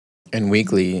And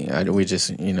weekly, we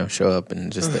just show up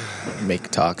and just make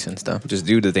talks and stuff. Just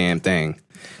do the damn thing.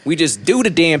 We just do the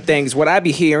damn thing is what I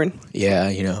be hearing. Yeah,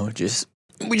 we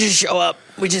just show up.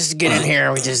 We just get in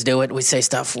here. We just do it. We say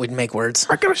stuff. We make words.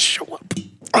 I gotta show up.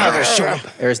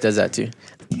 Eris does that too.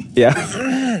 Yeah.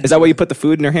 Is that why you put the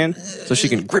food in her hand so she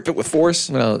can grip it with force?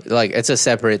 Well, like it's a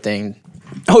separate thing.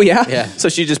 Oh yeah. Yeah. So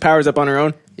she just powers up on her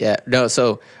own. Yeah. No.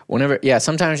 So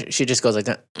sometimes she just goes like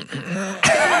that.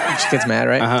 She gets mad,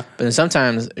 right? But then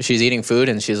sometimes she's eating food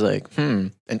and she's like,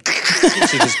 and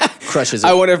she just crushes it.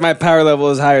 I wonder if my power level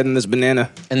is higher than this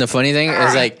banana. And the funny thing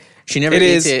is, like, she never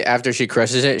eats it after she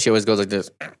crushes it. She always goes like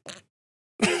this.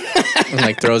 And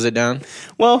like throws it down.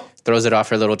 Well, throws it off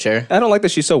her little chair. I don't like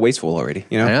that she's so wasteful already.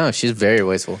 I know, she's very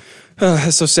wasteful.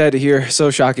 That's so sad to hear.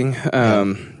 So shocking.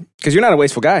 Because you're not a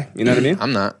wasteful guy. You know what I mean?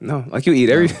 I'm not. No, like you eat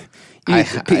every. You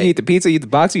eat the pizza, you eat the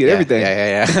box, you eat everything.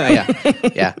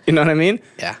 Yeah. You know what I mean?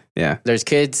 Yeah. There's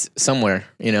kids somewhere,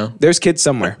 There's kids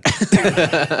somewhere.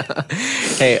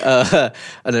 Hey,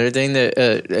 another thing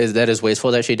that is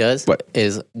wasteful that she does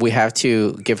is we have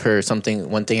to give her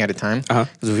one thing at a time.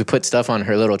 Because if we put stuff on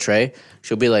her little tray,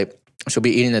 she'll be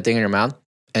eating the thing in her mouth,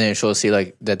 and then she'll see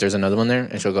like that there's another one there,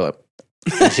 and she'll go up.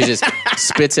 And she just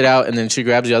spits it out, and then she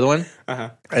grabs the other one,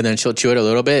 and then she'll chew it a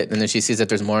little bit, and then she sees that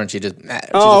there's more, and she just my god,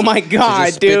 she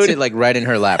just spits dude! it like right in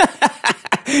her lap.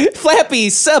 Flappy,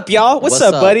 sup, y'all? What's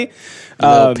up, buddy?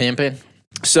 Little pimpin'.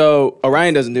 So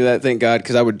Orion doesn't do that, thank God,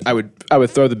 because I would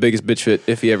throw the biggest bitch fit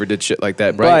if he ever did shit like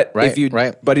that. But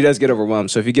but he does get overwhelmed.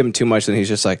 So if you give him too much, then he's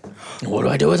just like, what do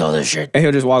I do with all this shit? And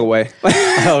he'll just walk away.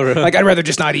 Oh, really? Like I'd rather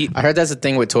just not eat. I heard that's the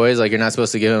thing with toys. Like you're not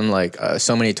supposed to give him like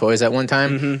so many toys at one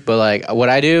time. But like what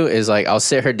I do is like I'll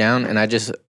sit her down and I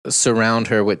just surround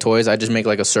her with toys. I just make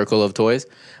like a circle of toys.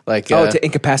 Like to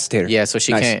incapacitate her. Yeah, so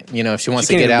she can't. If she wants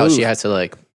to get out, she has to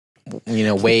like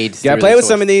wade. You gotta play with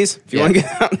some of these if you want to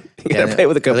get out. You gotta play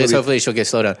with a couple. At least hopefully she'll get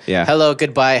slowed down. Yeah. Hello,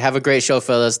 goodbye. Have a great show,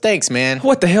 fellas. Thanks, man.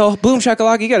 What the hell? Boom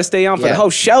shakalaka, you gotta stay on for the whole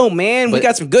show, man. We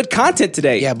got some good content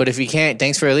today. Yeah, but if you can't,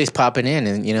 thanks for at least popping in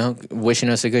and wishing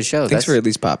us a good show. Thanks for at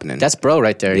least popping in. That's bro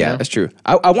right there. Yeah, that's true.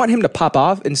 I want him to pop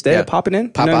off instead of popping in.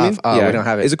 Pop off. I mean? Oh, we don't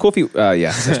have it. Is it cool if you?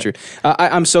 Yeah, that's true.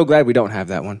 I'm so glad we don't have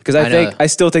that one because I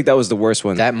still think that was the worst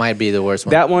one. That might be the worst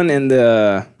one. That one and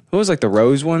what was like the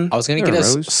rose one? I was gonna get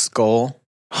a skull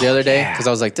the other day because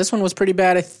I was like, this one was pretty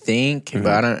bad, I think,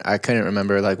 but I couldn't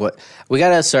remember like what. We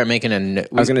gotta start making I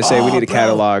was gonna say we need a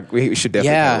catalog. We should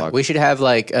definitely catalog. We should have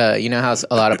like you know how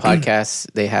a lot of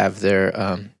podcasts they have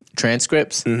their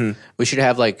transcripts. We should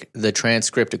have like the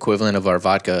transcript equivalent of our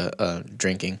vodka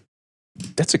drinking.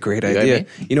 That's a great idea.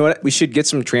 You know what? We should get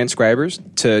some transcribers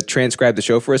to transcribe the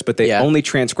show for us, but they only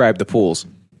transcribe the pools.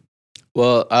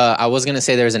 Well, I was gonna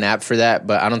say there's an app for that,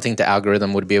 but I don't think the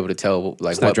algorithm would be able to tell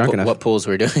like what pools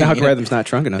we're doing. The algorithm's not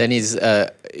drunk enough. That needs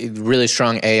really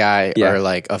strong AI or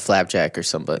like a flapjack or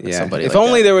somebody. Yeah. Somebody if like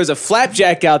only that. there was a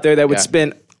flapjack out there that would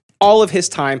spend all of his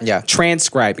time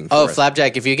transcribing. For us.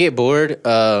 Flapjack! If you get bored,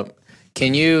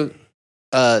 can you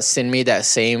send me that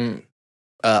same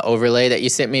overlay that you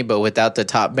sent me, but without the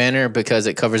top banner because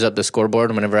it covers up the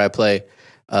scoreboard whenever I play.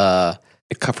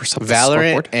 It covers up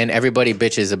Valorant, and everybody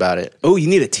bitches about it. Oh, you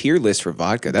need a tier list for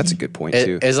vodka. That's a good point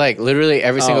too. It's like literally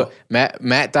every single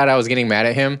Matt thought I was getting mad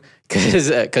at him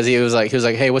because he was like,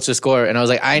 hey, what's the score? And I was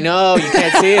like, I know you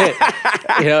can't see it.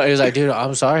 He was like, dude,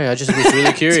 I'm sorry. I just was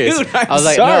really curious. Dude, I was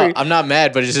like, no, I'm not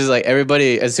mad, but it's just like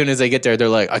everybody as soon as they get there, they're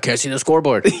like, I can't see the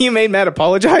scoreboard. You made Matt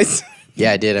apologize.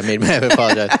 Yeah, I did. I made Matt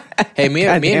apologize. Hey, me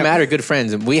and Matt are good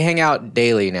friends, and we hang out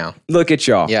daily now. Look at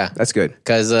y'all. Yeah, that's good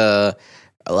because.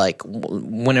 Like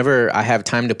whenever I have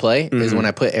time to play is when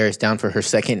I put Eris down for her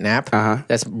second nap.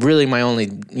 That's really my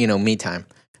only me time.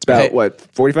 It's about what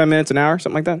 45 minutes, an hour,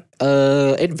 something like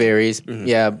that. It varies.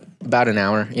 Yeah, about an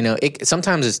hour.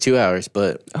 Sometimes it's 2 hours,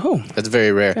 but that's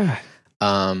very rare.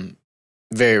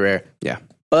 Very rare. Yeah,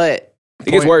 but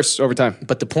it gets worse over time.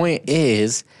 But the point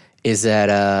is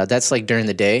that that's like during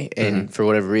the day, and for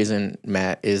whatever reason,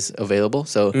 Matt is available,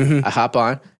 so I hop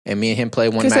on. And me and him play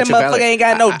one match of Valorant. Ain't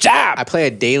got no job. I play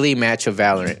a daily match of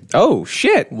Valorant. Oh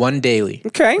shit! One daily.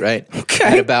 Okay. Right.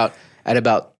 Okay. At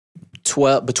about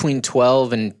 12, between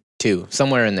 12 and 2,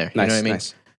 somewhere in there. Nice. You know what I mean?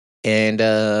 Nice.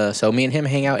 And so me and him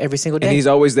hang out every single day. And he's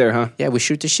always there, huh? Yeah, we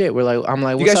shoot the shit. I'm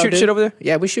like, you guys shoot shit over there?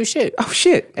 Yeah, we shoot shit. Oh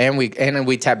shit! And we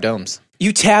tap domes.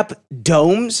 You tap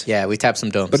domes? Yeah, we tap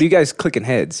some domes. But are you guys clicking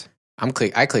heads? I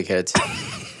click heads.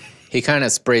 He kind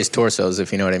of sprays torsos,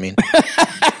 if you know what I mean.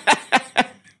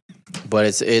 But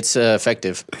it's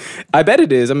effective. I bet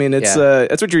it is. I mean, it's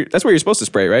that's where you're supposed to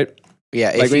spray, right?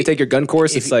 Yeah, like when you take your gun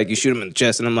course, it's like you shoot them in the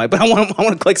chest, and I'm like, but I want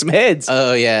to collect some heads.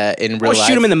 Oh yeah, in real life,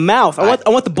 shoot them in the mouth. I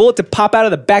want the bullet to pop out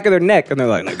of the back of their neck, and they're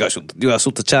like, no, you gotta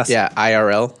shoot the chest. Yeah,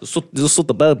 IRL. Just shoot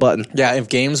the belly button. Yeah, if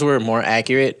games were more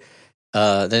accurate,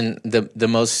 then the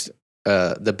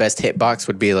best hitbox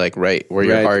would be like right where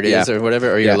your heart is or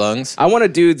whatever, or your lungs. I want to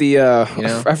do the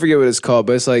I forget what it's called,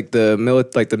 but it's like the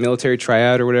military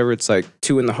triad or whatever. It's like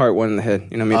 2 in the heart, 1 in the head.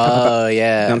 You know what I mean? Oh yeah.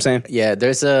 You know what I'm saying? Yeah,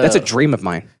 that's a dream of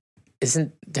mine.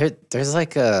 Isn't there? There's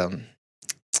like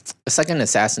it's like an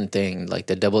assassin thing, like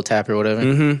the double tap or whatever.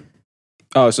 Mm-hmm.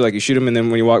 Oh, so like you shoot him, and then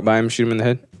when you walk by him, shoot him in the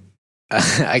head.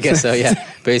 I guess so. Yeah,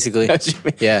 basically.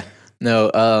 Yeah.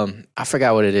 No, I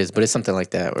forgot what it is, but it's something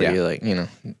like that where you're like,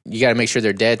 you got to make sure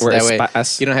they're dead, so that way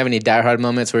you don't have any diehard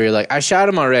moments where you're like, I shot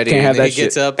him already, Can't have and that he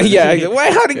gets up. Yeah,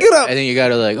 wait, how'd he get up? And then you got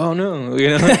to like, oh no,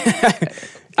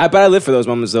 But I live for those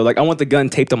moments though. Like I want the gun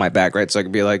taped on my back, right? So I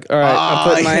can be like, all right, I'm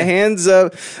putting my hands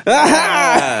up.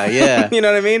 Yeah. You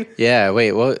know what I mean? Yeah.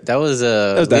 Wait, what? That was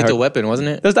Lethal Weapon, wasn't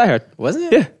it? That was Die Hard. Wasn't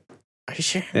it? Yeah. Are you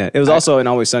sure? Yeah. It was also in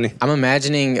Always Sunny. I'm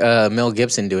imagining Mel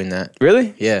Gibson doing that.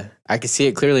 Really? Yeah. I could see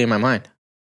it clearly in my mind.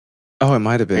 Oh, it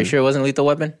might have been. Are you sure it wasn't Lethal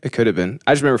Weapon? It could have been.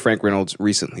 I just remember Frank Reynolds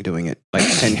recently doing it, like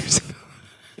 10 years ago.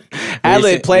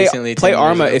 Adelaide, play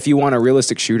Arma if you want a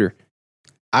realistic shooter.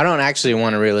 I don't actually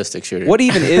want a realistic shooter. What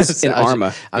even is an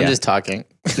Arma? I'm just talking.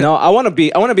 No, I want to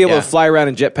be able to fly around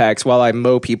in jetpacks while I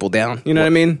mow people down. You know what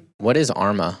I mean? What is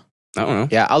Arma? I don't know.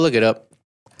 Yeah, I'll look it up.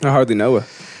 I hardly know it.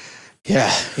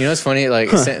 Yeah, it's funny.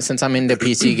 Like since I'm into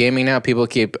PC gaming now, people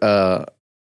keep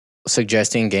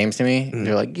suggesting games to me.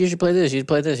 They're like, you should play this,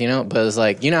 But it's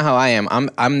like, how I am.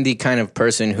 I'm the kind of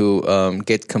person who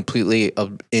gets completely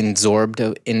absorbed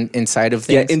inside of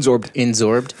things. Yeah,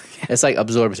 Absorbed. It's like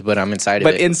absorbed, but I'm inside of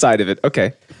it. But inside of it,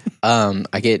 okay.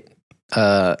 I get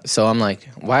so I'm like,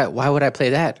 why would I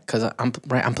play that? Because I'm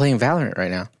playing Valorant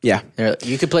right now. Yeah,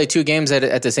 you could play 2 games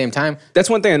at the same time. That's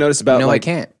one thing I noticed about. No, I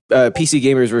can't. PC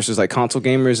gamers versus like console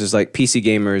gamers is like PC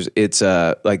gamers. It's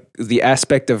like the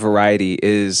aspect of variety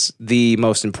is the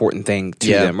most important thing to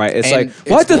them, right? It's like,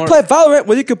 why just play Valorant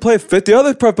when you could play 50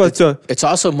 other purposes? It's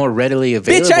also more readily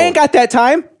available. Bitch, I ain't got that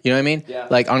time. You know what I mean? Yeah.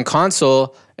 Like on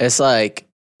console, it's like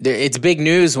it's big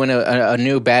news when a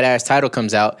new badass title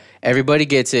comes out. Everybody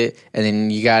gets it, and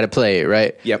then you got to play it,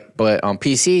 right? Yep. But on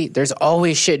PC, there's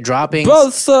always shit dropping.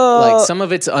 Like some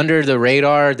of it's under the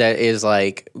radar that is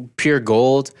like pure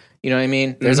gold. You know what I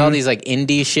mean? There's all these like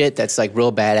indie shit that's like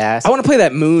real badass. I want to play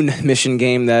that Moon mission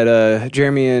game that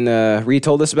Jeremy and Reed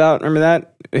told us about. Remember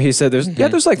that? He said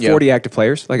there's like 40 active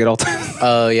players like at all times.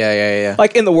 Oh yeah.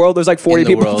 Like in the world, there's like 40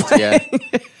 people playing.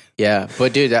 Yeah.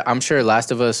 But dude, I'm sure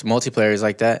Last of Us multiplayer is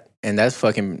like that, and that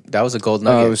was a gold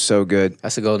nugget. Oh, it was so good.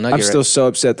 That's a gold nugget. I'm still so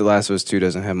upset that Last of Us 2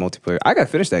 doesn't have multiplayer. I got to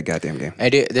finish that goddamn game.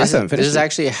 This is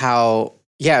actually how.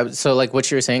 Yeah, so like what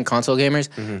you were saying, console gamers,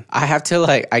 I have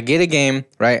to I get a game,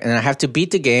 right, and I have to beat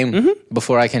the game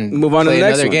before I can move on to the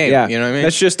next another game. Yeah. You know what I mean?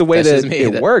 That's just the way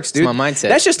it works, dude. That's my mindset.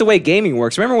 That's just the way gaming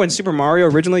works. Remember when Super Mario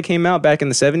originally came out back in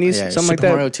the 70s? Yeah, something Super like that.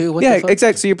 Mario 2? What yeah, the fuck?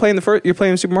 exactly. So you're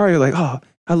playing Super Mario, you're like, oh,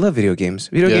 I love video games.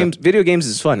 Video games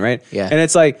is fun, right? Yeah. And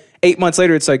it's like 8 months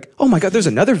later, it's like, oh my God, there's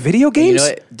another video game? You know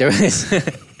what? There was,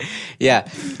 yeah,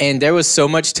 and there was so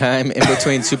much time in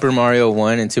between Super Mario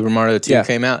 1 and Super Mario 2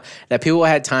 came out that people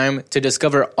had time to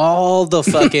discover all the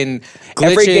fucking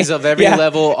glitches of every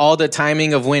level, all the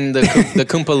timing of when the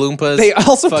Koompa Loompas They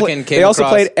also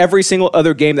played every single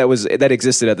other game that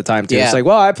existed at the time too. Yeah. It's like,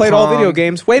 well, I played all video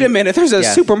games. Wait a minute, there's a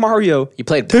Super Mario. You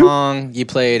played Pong, you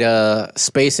played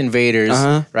Space Invaders,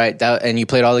 right? And you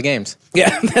played all the games.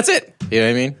 Yeah, that's it. You know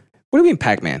what I mean? What do you mean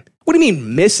Pac-Man? What do you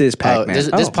mean Mrs. Pac-Man?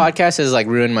 This podcast has like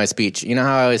ruined my speech. You know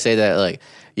how I always say that like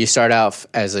you start out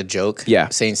as a joke,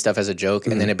 saying stuff as a joke,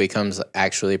 and then it becomes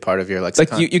actually part of your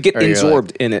lexicon. Like you get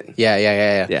absorbed in it.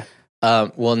 Yeah.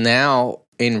 Well, now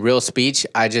in real speech,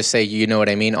 I just say you know what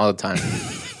I mean all the time.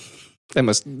 That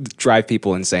must drive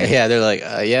people insane. Yeah, they're like,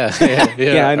 yeah,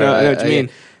 I know what you mean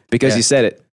because you said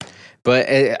it. But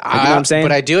you know what I'm saying?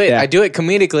 But I do it. Yeah. I do it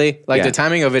comedically. Like the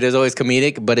timing of it is always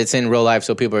comedic, but it's in real life,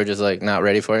 so people are just like not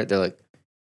ready for it. They're like,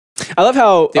 I love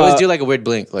how they always do like a weird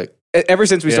blink. Like ever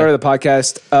since we started the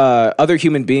podcast, other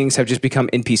human beings have just become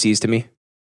NPCs to me.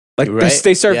 Like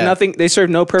they serve nothing. They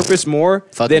serve no purpose more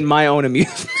than my own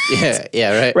amusement.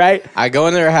 Yeah, right. Right. I go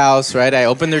in their house, right. I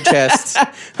open their chests. Hey,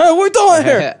 what are we doing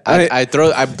here? I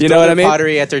throw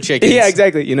pottery at their chickens. Yeah,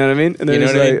 exactly. You know what I mean? And then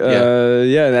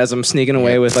and as I'm sneaking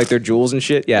away with like their jewels and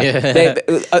shit. Yeah.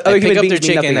 I pick up their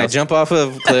chicken. I jump off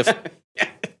of a cliff.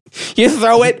 You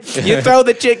throw it. You throw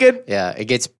the chicken. Yeah, it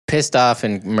gets pissed off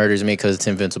and murders me because it's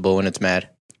invincible when it's mad.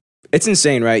 It's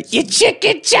insane, right? You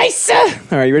chicken chaser.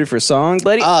 All right, you ready for a song,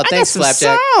 buddy? Oh, thanks,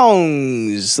 Flapjack.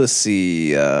 Songs. Let's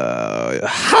see.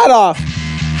 Hot off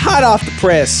the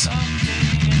press.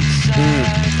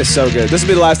 It's so good. This will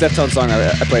be the last Deftones song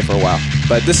I play for a while,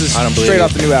 but this is straight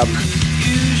off the new album.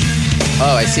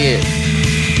 Oh, I see it.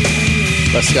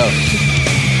 Let's go.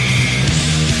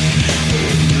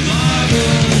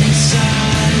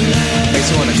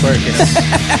 Makes you want to twerk, you know?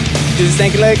 Do the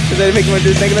stanky leg? Does that make you want to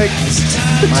do the stanky leg?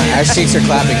 My ass cheeks are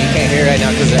clapping. You can't hear right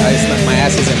now because my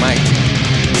ass isn't mic'd.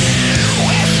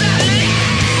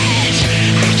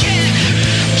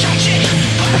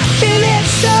 I feel it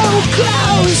so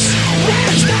close.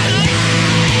 Where's the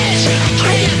ledge? I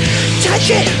can't touch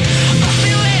it. I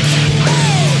feel it.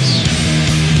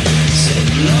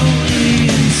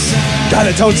 God,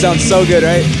 the tone sounds so good,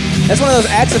 right? That's one of those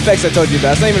Axe effects I told you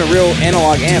about. It's not even a real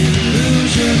analog amp.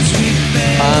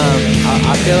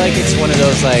 I feel like it's one of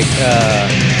those like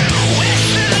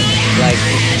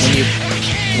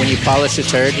when you polish a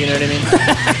turd, you know what I mean?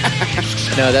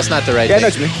 No, that's not the right thing. I know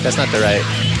what you mean. That's not the right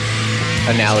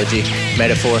analogy,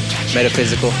 metaphor,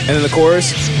 metaphysical. And then the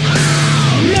chorus.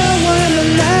 No one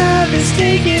alive is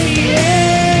taking the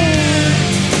air.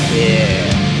 Yeah.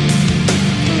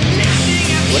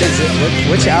 What is it?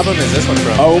 Which album is this one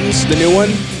from? Ohms, the new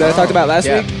one that I talked about last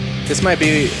week. This might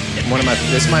be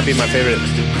my favorite.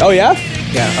 Oh yeah?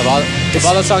 Yeah, of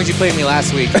all the songs you played me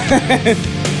last week.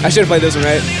 I should have played this one,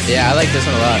 right? Yeah, I like this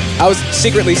one a lot. I was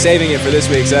secretly saving it for this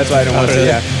week, so that's why I don't want to.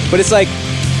 Yeah, but it's like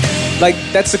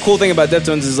that's the cool thing about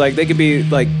Deftones is like they can be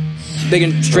like they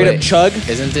can straight up chug.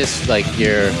 Isn't this like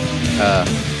your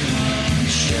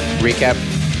recap?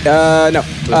 No.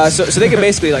 So they can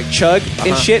basically like chug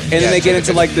and shit, and then they get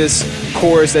into like this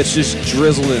chorus that's just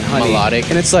drizzled in honey, melodic,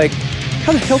 and it's like,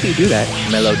 how the hell do you do that?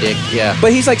 Melodic, yeah.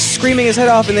 But he's like screaming his head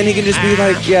off, and then he can just be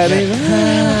like, yeah.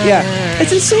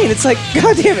 It's insane. It's like,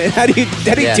 god damn it, how do you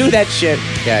do that shit?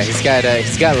 Yeah, he's got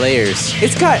layers.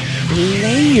 It's got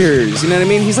layers. You know what I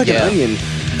mean? He's like an onion.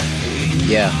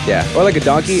 Yeah. Yeah. Or like a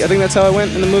donkey. I think that's how it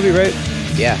went in the movie, right?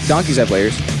 Yeah. Donkeys have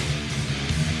layers.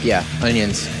 Yeah.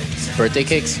 Onions. Birthday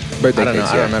cakes? I don't know.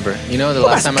 I don't remember. You know, the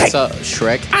last time I saw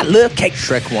Shrek? I love cake.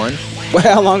 Shrek 1. Well,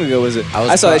 how long ago was it?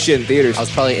 I saw that shit in theaters. I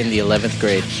was probably in the 11th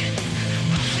grade.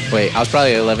 Wait, I was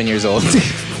probably 11 years old.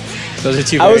 Those are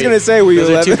two. I was gonna say, were you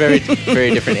 11? Those are two very,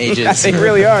 very different ages. They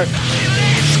really are.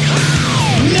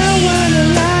 No one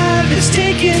alive is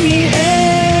taking me in.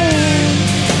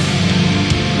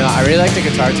 No, I really like the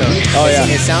guitar tone. Oh yeah,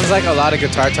 it sounds like a lot of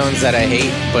guitar tones that I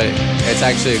hate, but it's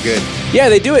actually good. Yeah,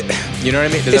 they do it. You know what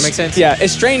I mean? Does that make sense? Yeah,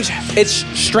 it's strange. It's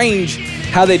strange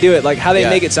how they do it, like how they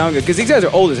make it sound good. Because these guys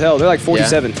are old as hell. They're like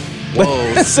 47. Yeah.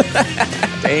 Whoa.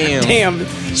 Damn.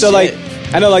 So like,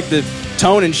 I know like the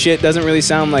tone and shit doesn't really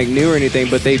sound like new or anything,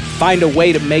 but they find a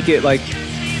way to make it like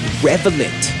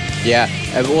relevant. Yeah.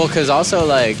 Well, because also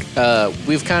like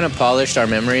we've kind of polished our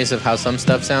memories of how some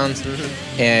stuff sounds,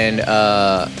 and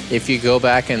if you go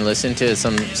back and listen to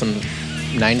some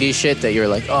 90s shit that you're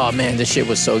like, oh man, this shit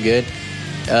was so good.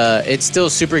 It's still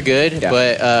super good,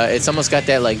 but it's almost got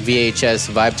that like VHS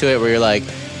vibe to it where you're like,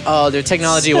 oh, their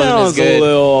technology wasn't as good. A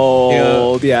little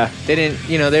old, They didn't,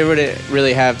 they wouldn't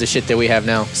really have the shit that we have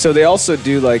now. So they also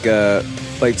do like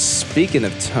speaking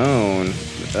of tone.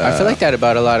 I feel like that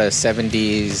about a lot of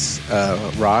 70s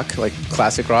rock, like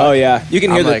classic rock. Oh yeah, you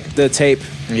can hear the tape.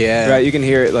 Yeah, right. You can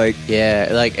hear it like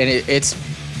and it's.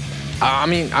 I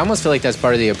mean, I almost feel like that's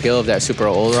part of the appeal of that super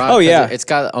old rock. Oh yeah, it's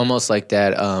got almost like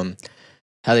that.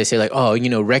 How they say like, oh,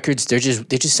 records they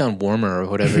just sound warmer or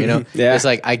whatever. Yeah. It's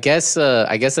like I guess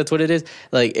that's what it is.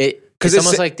 Like it's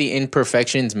almost like the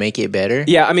imperfections make it better.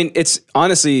 Yeah, I mean, it's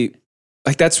honestly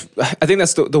like I think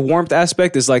that's the warmth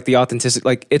aspect is like the authenticity.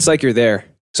 Like it's like you're there.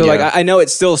 So like I know it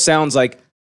still sounds like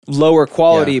lower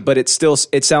quality, but it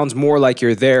sounds more like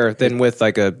you're there than with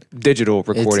like a digital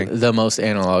recording. It's the most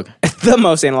analog. The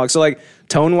most analog. So like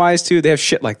tone wise too, they have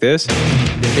shit like this.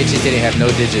 Bitches didn't have no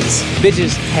digits.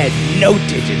 Bitches had no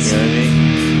digits. You know what I mean?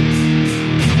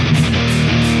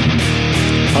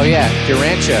 Oh yeah,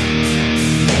 Urantia.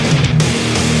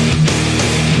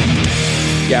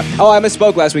 Yeah. Oh, I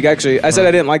misspoke last week, actually. I said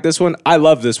I didn't like this one. I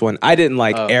love this one. I didn't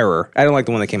like Error. I don't like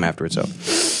the one that came after it, so.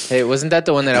 Hey, wasn't that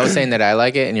the one that I was saying that I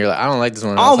like it? And you're like, I don't like this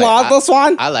one. I love this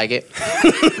one. I like it.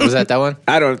 Was that one?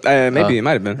 I don't, maybe it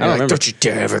might have been. I don't remember. Don't you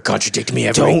dare ever contradict me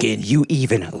ever again. You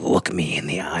even look me in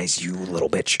the eyes, you little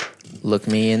bitch. Look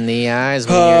me in the eyes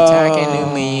when you're talking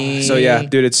to me. So yeah,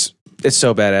 dude, it's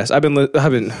so badass. I've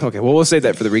been, okay, well, we'll save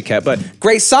that for the recap, but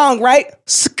great song, right?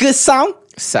 It's a good song.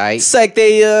 It's like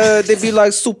they be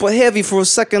like super heavy for a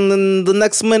second, and the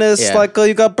next minute it's like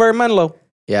you got Barry Manilow.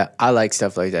 Yeah, I like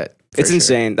stuff like that. It's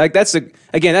insane. Like that's the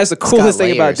coolest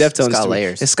thing about Deftones. It's got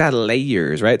layers. It's got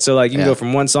layers, right? So like you can go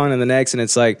from one song to the next, and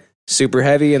it's like super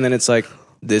heavy, and then it's like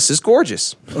this is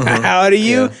gorgeous. How do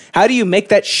you make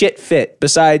that shit fit?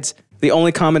 Besides the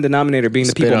only common denominator being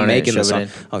the people making the song.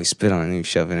 Oh, you spit on it and you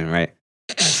shove it in, right?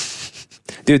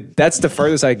 Dude, that's the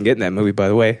furthest I can get in that movie, by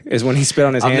the way, is when he spit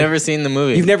on his hand. I've never seen the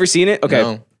movie. You've never seen it?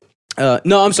 Okay.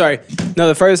 No, I'm sorry. No,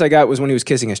 the furthest I got was when he was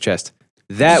kissing his chest.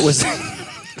 That was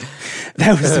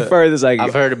the furthest I got.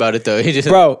 I've heard about it, though.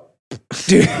 Bro,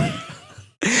 dude.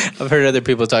 I've heard other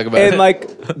people talk about it. And like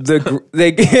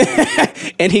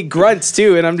and he grunts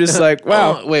too, and I'm just like,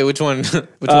 wow. Wait, which one?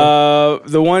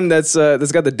 The one that's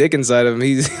got the dick inside of him.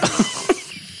 He's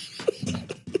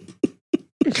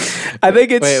I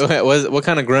think it's wait. What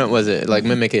kind of grunt was it? Like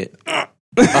mimic it.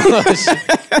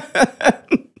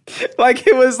 Like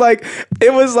it was like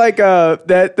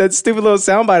that stupid little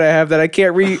soundbite I have that I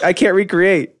can't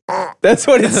recreate. That's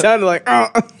what it sounded like.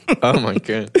 Oh my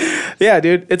god. Yeah,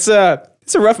 dude. It's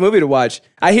a rough movie to watch.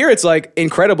 I hear it's like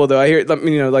incredible though. I hear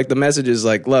like the message is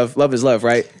like love is love,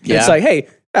 right? Yeah. It's like, hey,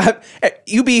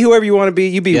 you be whoever you want to be.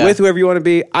 You be with whoever you want to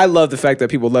be. I love the fact that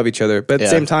people love each other, but at the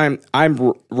same time,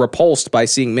 I'm repulsed by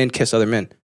seeing men kiss other men.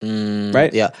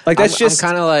 Right? Yeah. Like I'm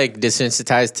kind of like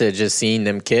desensitized to just seeing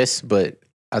them kiss, but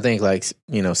I think like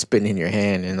spitting in your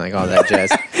hand and like all that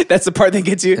jazz. That's the part that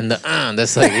gets you. And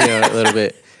that's like a little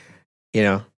bit,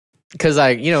 because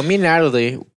like me and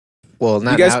Natalie. Well,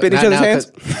 not you guys spit in each other's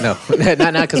hands. No,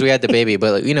 not now because we had the baby,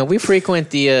 but like, we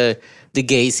frequent the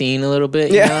gay scene a little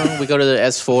bit. We go to the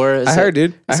S4. I heard,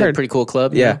 dude. It's a pretty cool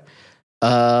club. Yeah.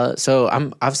 So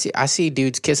I see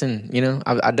dudes kissing.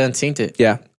 I've done seen it.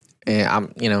 Yeah. And I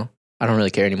don't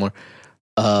really care anymore.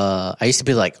 I used to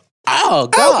be like, oh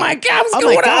god, my god, what's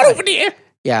going on over there?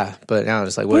 Yeah, but now I'm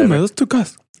just like, whatever. Wait a minute, let's do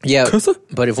guys. Yeah,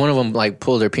 but if one of them like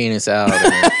pulled their penis out,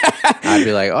 I'd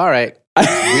be like, all right.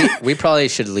 we probably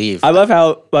should leave. I love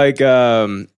how like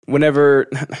whenever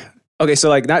okay, so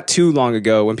like not too long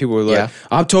ago when people were like,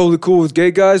 I'm totally cool with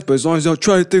gay guys, but as long as they don't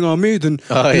try anything on me, then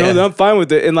then I'm fine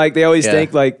with it. And like they always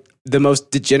think like the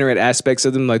most degenerate aspects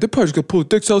of them, like they're probably just gonna pull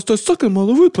dicks out and start sucking them all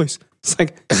over the place. It's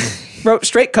like bro,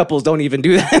 straight couples don't even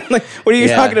do that. Like, what are you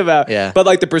talking about? Yeah. But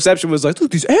like the perception was like,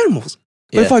 look, these animals.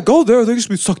 Like, if I go there, they just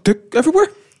be suck dick everywhere.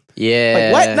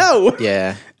 Yeah. Like what? No.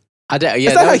 Yeah.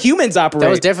 That's not how humans operate. That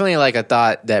was definitely like a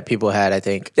thought that people had, I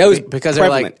think. That was because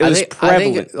prevalent. They're like, I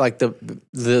think like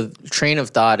the train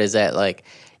of thought is that like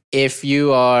if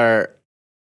you are,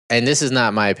 and this is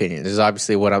not my opinion. This is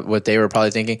obviously what they were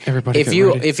probably thinking. Everybody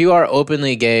if you are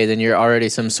openly gay, then you're already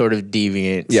some sort of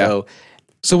deviant. Yeah.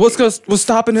 So what's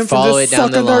stopping him from just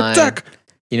sucking their dick?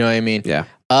 You know what I mean? Yeah.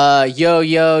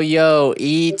 Yo,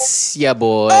 eats ya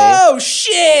boy. Oh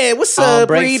shit! What's up,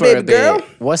 Reed, baby girl?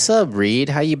 What's up, Reed?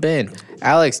 How you been?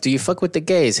 Alex, do you fuck with the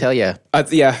gays? Hell yeah.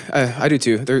 I do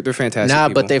too. They're fantastic. Nah,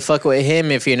 people. but they fuck with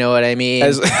him, if you know what I mean. No,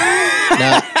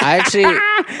 I actually,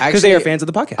 because they are fans of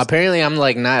the podcast. Apparently, I'm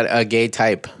like not a gay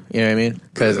type. You know what I mean?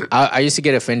 Because I used to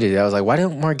get offended. I was like, why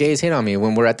don't more gays hit on me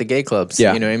when we're at the gay clubs?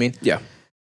 Yeah. You know what I mean? Yeah.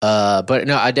 But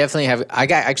no, I definitely have. I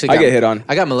get hit on.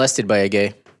 I got molested by a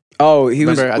gay. Oh,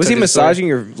 was he massaging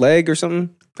your leg or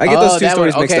something? I get those two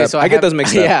stories mixed up. So I get those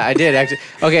mixed up. Yeah, I did actually.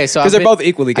 Okay, so because they're both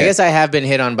equally gay. I guess I have been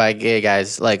hit on by gay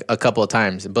guys like a couple of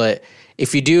times, but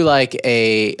if you do like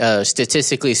a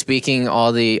statistically speaking,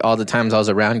 all the times I was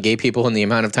around gay people and the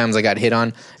amount of times I got hit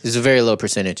on is a very low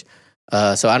percentage.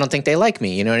 So I don't think they like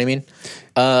me. You know what I mean?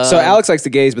 So Alex likes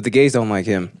the gays, but the gays don't like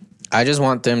him. I just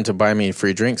want them to buy me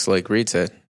free drinks, like Reed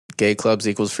said. Gay clubs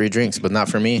equals free drinks, but not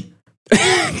for me.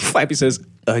 Flappy says,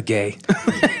 a gay.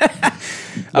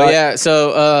 But yeah,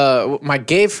 so my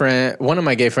gay friend, one of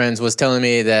my gay friends was telling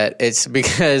me that it's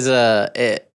because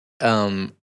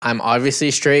I'm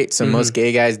obviously straight, so most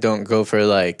gay guys don't go for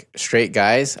like straight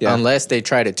guys unless they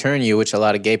try to turn you, which a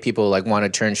lot of gay people like want to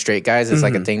turn straight guys. It's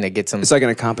like a thing that gets them. It's like an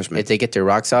accomplishment. If they get their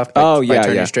rocks off by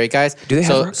turning straight guys. Do they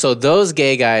have so those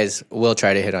gay guys will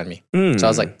try to hit on me. So I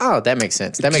was like, oh, that makes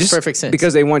sense. That makes perfect sense.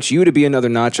 Because they want you to be another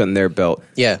notch on their belt.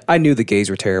 Yeah. I knew the gays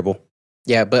were terrible.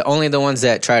 Yeah, but only the ones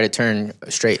that try to turn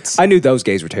straights. I knew those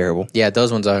gays were terrible. Yeah,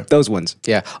 those ones are. Those ones.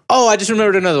 Yeah. Oh, I just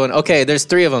remembered another one. Okay, there's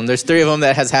three of them. There's three of them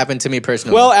that has happened to me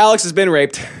personally. Well, Alex has been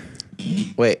raped.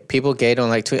 Wait, people gay don't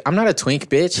like twink? I'm not a twink,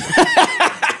 bitch.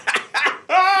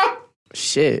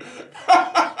 Shit.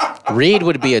 Reed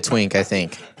would be a twink, I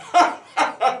think.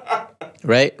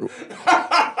 Right?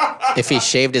 If he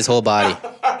shaved his whole body.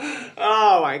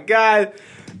 Oh, my God.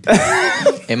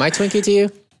 Am I twinky to you?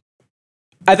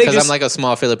 I think because I'm like a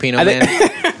small Filipino man.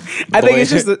 I think it's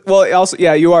just also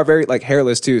you are very like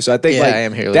hairless too. So I think I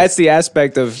am hairless. That's the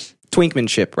aspect of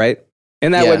twinkmanship, right?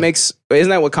 Isn't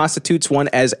that what constitutes one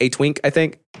as a twink? I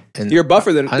think and you're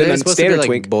buffer than a standard like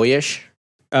twink. Boyish.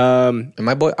 Am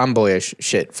I boy? I'm boyish.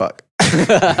 Shit. Fuck.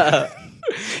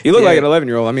 You look like an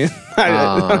 11-year-old. I mean,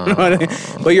 I don't know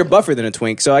but you're buffer than a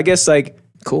twink. So I guess like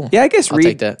cool. Yeah, I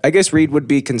guess Reed would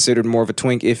be considered more of a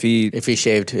twink if he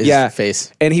shaved his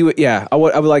face. And he would. Yeah, I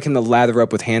would like him to lather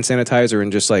up with hand sanitizer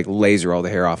and just like laser all the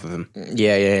hair off of him.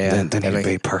 Yeah. Then he'd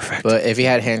be perfect. But if he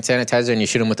had hand sanitizer and you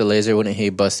shoot him with the laser, wouldn't he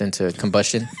bust into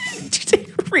combustion?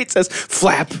 Reed says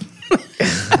flap.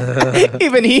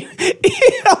 Even he.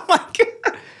 Oh my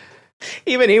god.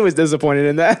 Even he was disappointed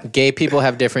in that. Gay people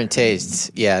have different tastes.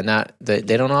 Yeah, they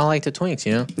don't all like the twinks,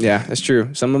 you know? Yeah, that's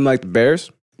true. Some of them like the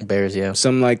bears. Bears, yeah.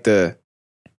 Some like the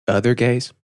other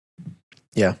gays.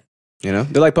 Yeah. You know?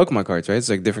 They're like Pokemon cards, right? It's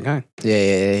like a different kind.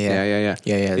 Yeah.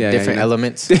 Different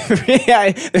elements.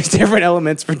 Yeah, there's different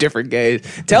elements for different gays.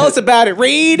 Tell us about it,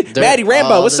 Reed. Maddie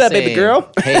Rambo, what's up, baby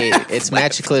girl? Hey, it's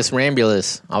Magiclus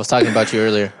Rambulus. I was talking about you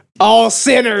earlier. All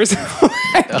sinners.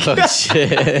 Oh,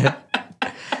 shit.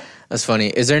 That's funny.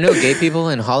 Is there no gay people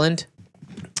in Holland?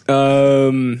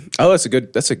 That's a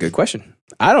good question.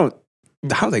 I don't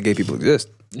think gay people exist.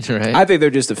 Right. I think they're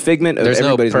just a figment of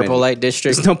everybody's. There's no purple light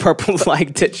district. There's no purple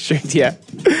light district. Yeah.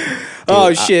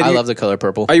 Dude, shit! I love the color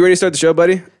purple. Are you ready to start the show,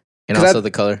 buddy? And also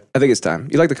the color. I think it's time.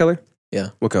 You like the color? Yeah.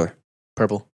 What color?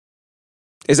 Purple.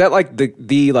 Is that like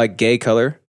the like gay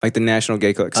color, like the national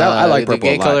gay color? Because I like purple.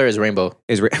 The gay color is rainbow.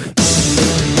 It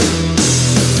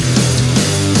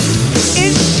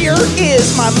sure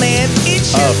is, my man. It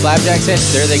sure. Oh, Flapjack said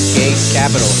they're the gay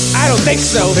capital. I don't think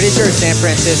so. I'm pretty sure San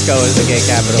Francisco is the gay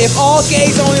capital. If all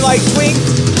gays only like twinks,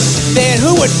 then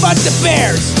who would fuck the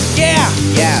bears? Yeah.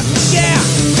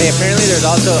 Hey, apparently there's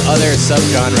also other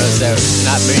subgenres that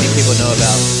not many people know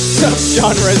about.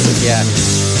 Subgenres? Yeah.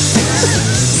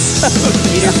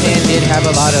 Peter Pan did have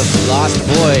a lot of lost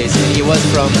boys, and he was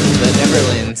from the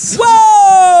Netherlands.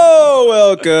 Whoa!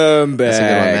 Welcome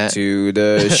back to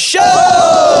the show!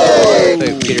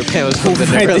 Peter Pan was from the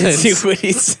Netherlands. I didn't see what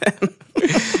he said.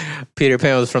 Peter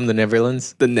Pan was from the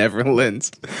Netherlands. The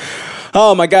Netherlands.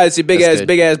 Oh my God, it's your big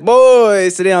ass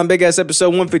boys. Today on Big Ass episode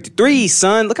 153,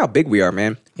 son. Look how big we are,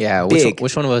 man. Yeah,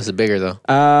 which one of us is bigger, though?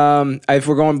 If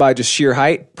we're going by just sheer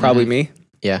height, probably me.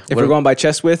 Yeah. If we're going by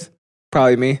chest width,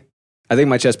 probably me. I think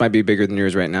my chest might be bigger than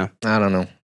yours right now. I don't know.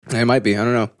 It might be. I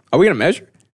don't know. Are we going to measure?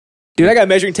 Dude, I got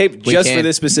measuring tape for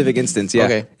this specific instance. Yeah.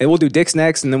 Okay. And we'll do dicks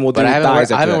next, and then we'll do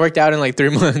thighs. I haven't worked out in like 3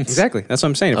 months. Exactly. That's what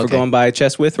I'm saying. If we're going by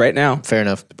chest width right now. Fair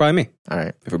enough. It's probably me. All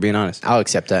right. If we're being honest. I'll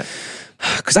accept that.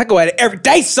 Because I go at it every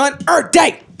day, son. Every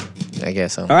day. I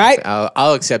guess so. All right.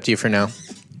 I'll accept you for now.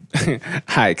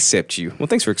 I accept you. Well,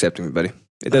 thanks for accepting me, buddy.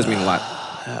 It does mean a lot.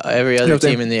 Every other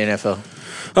team in the NFL.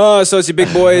 So it's your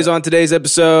big boys on today's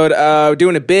episode. We're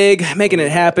doing it big, making it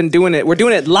happen, We're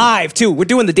doing it live, too. We're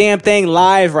doing the damn thing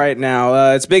live right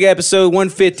now. It's big episode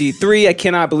 153. I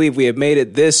cannot believe we have made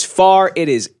it this far. It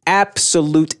is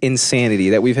absolute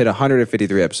insanity that we've hit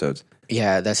 153 episodes.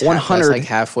 Yeah, that's 100. That's like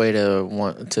halfway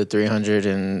to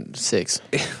 306.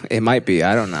 It might be.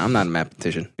 I don't know. I'm not a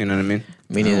mathematician. You know what I mean?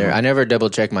 Me neither. I never double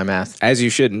check my math. As you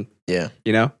shouldn't. Yeah.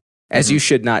 You know? As you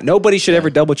should not. Nobody should ever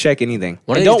double check anything.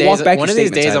 One of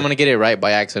these days, I'm going to get it right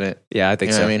by accident. Yeah, I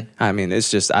think so. What I mean,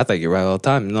 it's just, I think you're right all the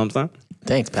time. You know what I'm saying?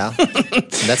 Thanks, pal.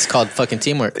 That's called fucking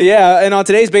teamwork. Yeah, and on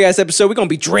today's big ass episode, we're going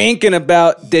to be drinking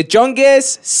about the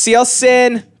Junges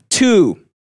Sielsen 2.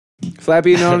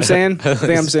 Flappy, you know what I'm saying? I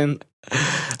think I'm saying.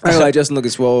 I don't know, Justin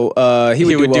Lucas. Well, he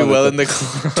would do well in the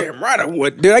club. Damn right I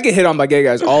would. Dude, I get hit on by gay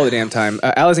guys all the damn time.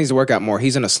 Alex needs to work out more.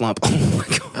 He's in a slump. Oh, my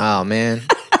God. Oh, man.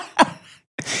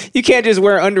 You can't just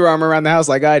wear Under Armour around the house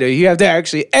like I do. You have to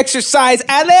actually exercise,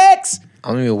 Alex.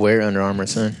 I don't even wear Under Armour,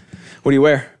 son. What do you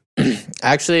wear?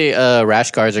 Actually,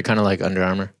 rash guards are kind of like Under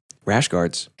Armour. Rash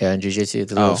guards? Yeah, in jiu-jitsu,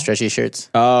 the little stretchy shirts.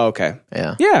 Oh, okay.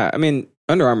 Yeah. Yeah, I mean,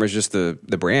 Under Armour is just the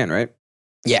brand, right?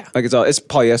 Yeah. Like it's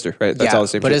polyester, right? That's all the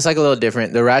same. But it's like a little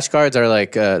different. The rash guards are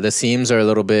like, the seams are a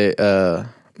little bit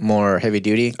more heavy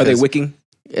duty. Are they wicking?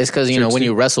 It's because, when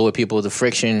you wrestle with people, the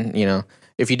friction,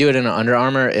 if you do it in an Under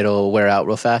Armour, it'll wear out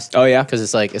real fast. Oh, yeah? Because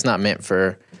it's not meant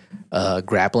for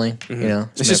grappling,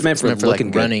 It's just meant for like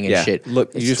running and shit.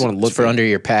 Look, you just want to look for under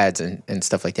your pads and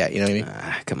stuff like that. You know what I mean?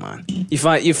 Come on. You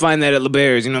find that at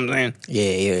LeBear's, you know what I'm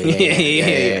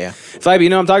saying? Yeah. Flappy, you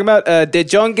know what I'm talking about? De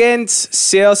Jongens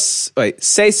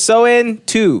Seisoen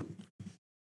 2.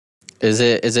 Is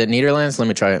it Netherlands? Let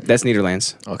me try it. That's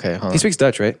Netherlands. Okay, hold on. He speaks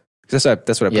Dutch, right? That's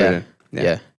what I put it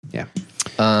in. Yeah.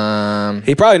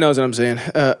 He probably knows what I'm saying.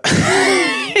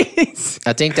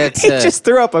 I think that's... he just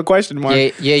threw up a question mark.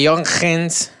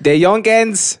 Jongens. De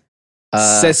Jongens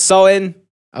Seisoen.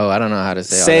 Oh, I don't know how to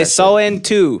say all that Seisoen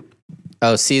 2.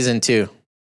 Oh, season 2.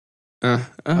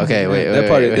 Okay, wait.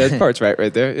 That part's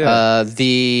right there. Yeah.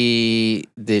 The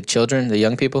children, the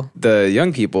young people. The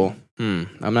young people. I'm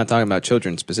not talking about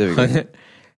children specifically.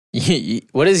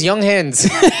 What is young hands?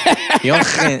 Young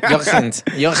hands.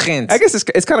 I guess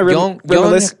it's kind of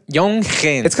reminiscent. Young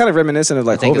hands. It's kind of reminiscent of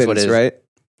like Hobbits, right?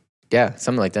 Yeah,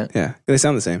 something like that. Yeah, they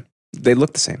sound the same. They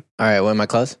look the same. All right, am I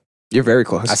close? You're very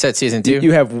close. I said season 2.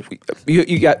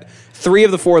 You got 3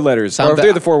 of the 4 letters, or 3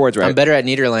 of the 4 words right. I'm better at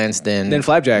Nederlands than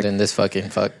Flapjack. Than this fucking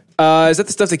fuck. Is that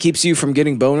the stuff that keeps you from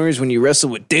getting boners when you wrestle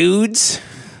with dudes?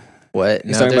 What?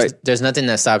 No, there's nothing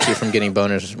that stops you from getting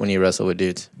boners when you wrestle with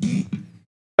dudes.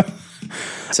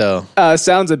 So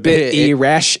sounds a bit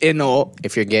irrational.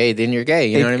 If you're gay, then you're gay.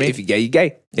 You know what I mean? If you're gay, you're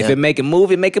gay. Yeah. If it make a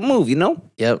move, it make a move. You know?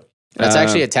 Yep. That's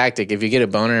actually a tactic. If you get a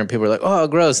boner and people are like, "Oh,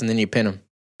 gross," and then you pin them.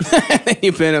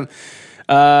 You pin them.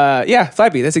 Yeah,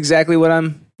 Flappy. That's exactly what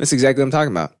I'm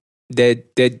talking about. The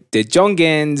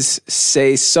Jongens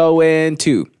say so in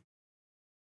 2.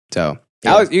 So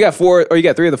yeah. Alex, you got 4 or you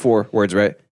got 3 of the 4 words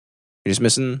right. You're just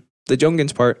missing the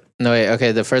Jongens part. No, wait.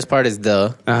 Okay, the first part is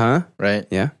the. Right.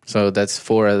 Yeah. So that's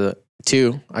 4 of the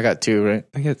 2. I got 2, right?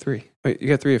 I got 3. Wait, you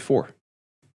got 3 of 4.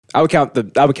 I would count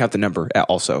the number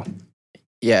also.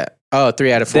 Yeah. Oh,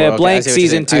 3 out of 4. The blank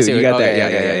season 2. You got that.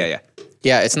 Yeah.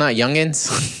 Yeah, it's not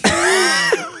youngins.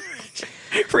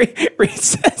 Reed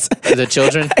says, the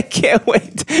children. I can't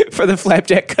wait for the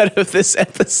Flapjack cut of this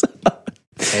episode.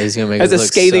 He's gonna make that's us a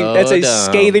scathing. So that's a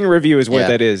dumb. Scathing review, is what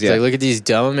that is. Yeah. Like, look at these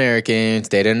dumb Americans.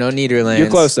 They don't know Nederlands. You're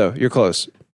close though. You're close.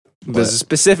 There's a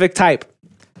specific type.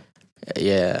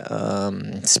 Yeah.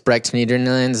 Sprecht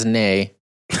Nederlands, nay.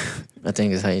 I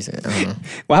think is how you say it. I don't know.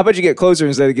 Well, how about you get closer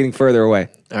instead of getting further away?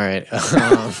 All right.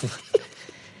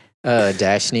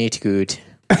 Das nicht gut.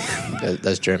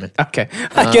 That's German. Okay.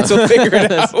 I guess we'll figure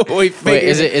it out. Wait,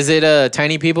 is it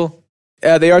tiny people?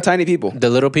 They are tiny people. The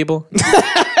little people?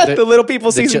 The little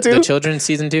people season 2? The children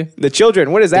season 2? The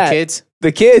children. What is that? The kids?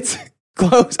 The kids.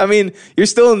 Close. I mean, you're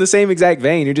still in the same exact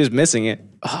vein. You're just missing it.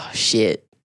 Oh, shit.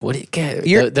 What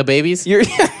did the babies? You're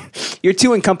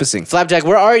too encompassing. Flapjack,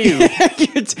 where are you?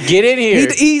 Get in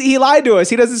here. He lied to us.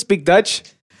 He doesn't speak Dutch.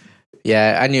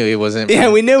 Yeah, I knew he wasn't.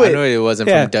 Yeah, we knew it. I knew he wasn't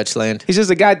from Dutchland. He's just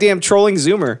a goddamn trolling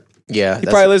Zoomer. Yeah. He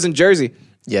probably lives in Jersey.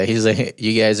 Yeah, he's like,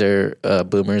 you guys are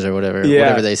boomers or whatever. Yeah.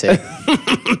 Whatever they say.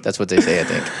 That's what they say, I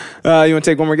think. You want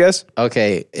to take one more guess?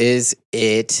 Okay. Is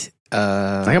it...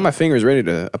 I got my fingers ready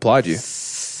to applaud you.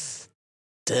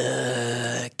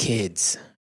 The kids.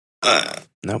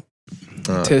 Nope.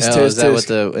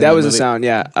 Tisk. That was a sound,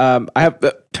 yeah. I have...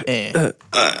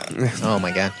 Oh,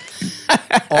 my God.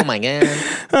 Oh, my God.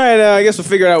 All right, I guess we'll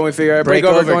figure it out when we figure it out. Break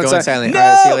over, go silent. No! All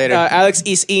right, see you later. Alex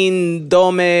is in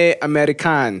Dome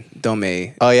American.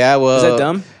 Dome. Oh, yeah? Well... Is that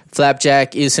dumb?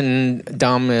 Flapjack is in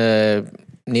Dome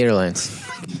Netherlands.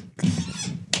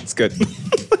 That's good.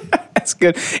 That's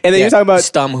good. And then you're talking about...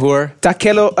 Stamhoer.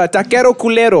 Taquero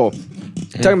culero.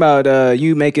 You're talking about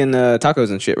you making tacos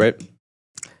and shit, right?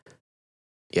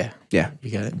 Yeah. Yeah.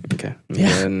 You got it. Okay.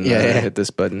 Yeah. Hit this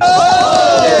button.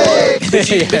 Oh!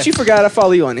 But you forgot I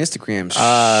follow you on Instagram.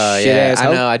 Yeah.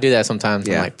 I know. I do that sometimes.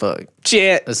 Yeah. I'm like, fuck.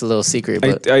 Shit. That's a little secret.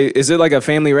 But is it like a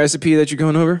family recipe that you're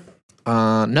going over?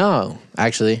 No,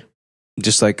 actually.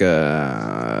 Just like you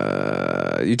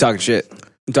talking shit.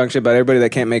 You talking shit about everybody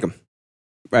that can't make them.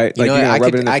 Right? You know,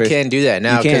 I can do that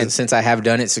now because since I have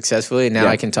done it successfully, now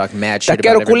I can talk mad shit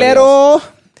about everybody else.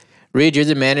 Reed, you're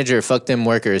the manager. Fuck them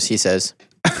workers, he says.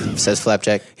 Says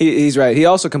Flapjack. He's right. He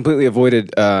also completely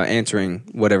avoided answering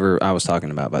whatever I was talking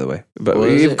about, by the way. But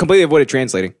he completely avoided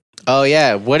translating. Oh,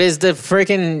 yeah. What is the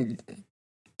freaking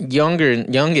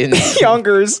youngins?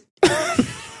 Youngers.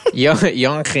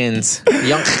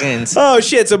 Youngins. Oh,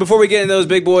 shit. So before we get into those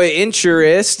big boy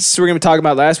interests, we're going to be talking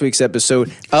about last week's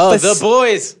episode. Oh, the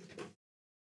boys.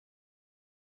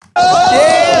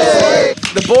 Yeah!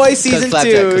 The Boys season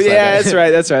 2. Yeah, that's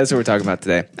right. That's what we're talking about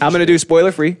today. I'm going to do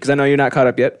spoiler free because I know you're not caught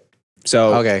up yet.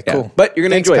 So okay, cool. But you're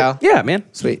going to enjoy pal. it. Yeah, man.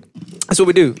 Sweet. That's what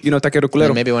we do. You know, Taquero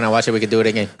Culero. Maybe when I watch it, we could do it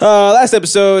again. Last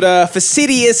episode,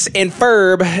 Fastidious and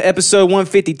Ferb, episode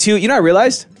 152. You know, I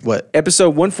realized? What?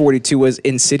 Episode 142 was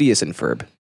Insidious and Ferb.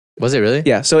 Was it really?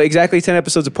 Yeah, so exactly 10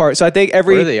 episodes apart. So I think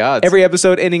every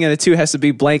episode ending in a 2 has to be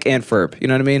blank and Ferb. You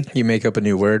know what I mean? You make up a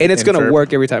new word. And it's going to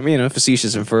work every time. You know,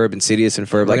 Facetious and Ferb, Insidious and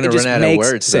Ferb. We're like, it just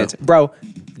makes sense. Bro,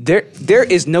 there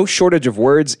is no shortage of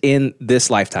words in this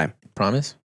lifetime.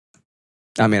 Promise?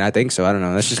 I mean, I think so. I don't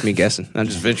know. That's just me guessing. I'm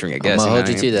just venturing a guess. I'm going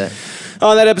to hold you to that.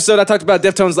 On that episode, I talked about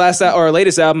Deftones'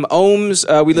 latest album,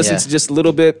 Ohms. We listened to just a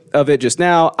little bit of it just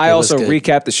now. I also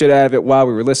recapped the shit out of it while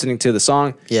we were listening to the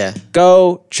song. Yeah.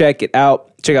 Go check it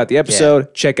out. Check out the episode.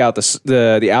 Yeah. Check out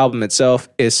the album itself.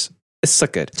 It's It's so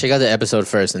good. Check out the episode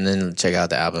first, and then check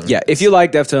out the album. Yeah, if you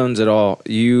like Deftones at all,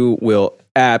 you will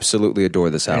absolutely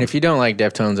adore this album. And if you don't like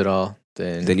Deftones at all,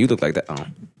 then you look like that. Oh.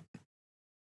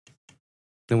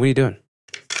 Then what are you doing?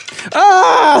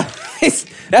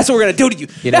 That's what we're gonna do to you.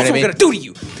 That's what we're gonna do to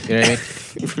you. You know what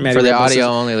I mean? For the audio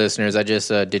only listeners, I just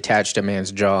detached a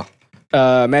man's jaw.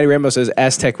 Maddie Rambo says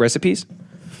Aztec recipes.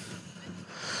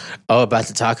 Oh, about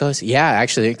the tacos? Yeah,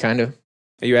 actually, kind of.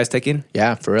 Are you Aztecian?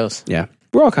 Yeah, for reals. Yeah.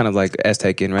 We're all kind of like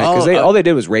Aztecian, right? Because all they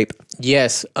did was rape.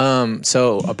 Yes.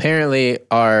 So apparently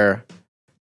our,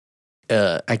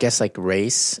 I guess like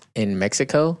race in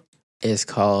Mexico is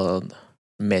called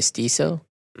mestizo,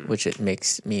 which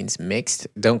means mixed.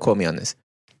 Don't quote me on this,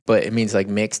 but it means like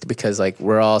mixed because like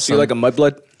we're all. So you're like a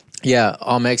mudblood? Yeah.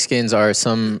 All Mexicans are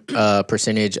some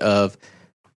percentage of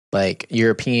like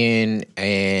European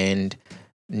and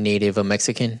Native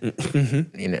Mexican.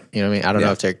 Mm-hmm. You know what I mean? I don't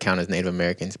know if they count as Native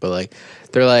Americans, but like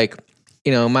they're like,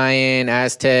 Mayan,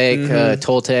 Aztec,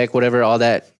 Toltec, whatever, all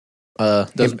that.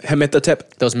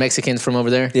 Those Mexicans from over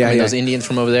there. Those Indians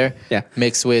from over there. Yeah.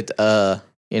 Mixed with the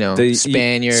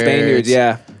Spaniards.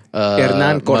 Yeah.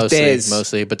 Hernan Cortez.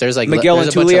 Mostly. But there's like Miguel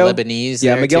there's and a Tulio. bunch of Lebanese.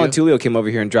 Yeah, Miguel and Tulio came over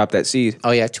here and dropped that seed.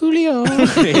 Oh yeah, Tulio.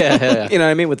 yeah. You know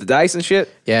what I mean? With the dice and shit.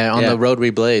 Yeah, on the road we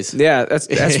blaze. Yeah, that's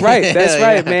right. That's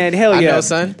right, man. Hell yeah. I know,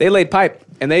 son. They laid pipe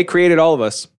and they created all of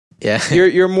us. Yeah.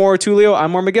 You're more Tulio,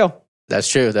 I'm more Miguel. That's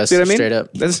true. That's straight up.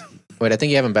 Wait, I think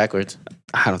you have them backwards.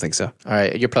 I don't think so. All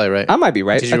right, you're probably right. I might be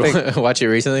right. Did you watch it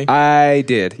recently? I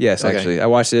did. Yes, actually. I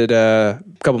watched it a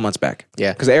couple months back.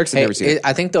 Yeah. Because Eric's never seen it.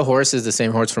 I think the horse is the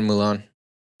same horse from Mulan.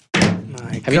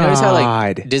 Have you noticed how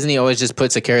like Disney always just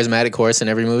puts a charismatic horse in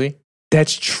every movie?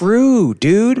 That's true,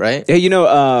 dude. Right?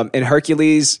 Yeah, in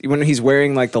Hercules, when he's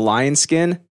wearing like the lion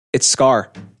skin, it's Scar.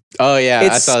 Oh yeah,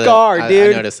 it's Scar,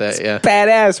 dude. I noticed that. Yeah, it's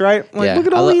badass, right? Like, look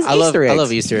at all these Easter eggs. I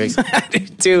love Easter eggs. I do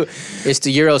too. It's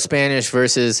the Euro Spanish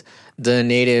versus the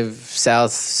native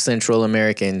South Central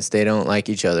Americans. They don't like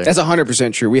each other. That's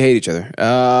 100% true. We hate each other.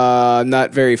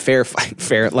 Not very fair,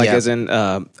 like as in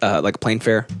like plain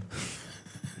fare.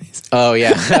 Oh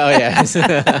yeah,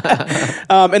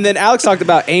 and then Alex talked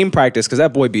about aim practice because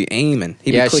that boy be aiming.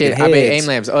 He be shit. I be aim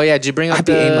labs. Oh yeah, did you bring up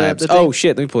the aim labs? Oh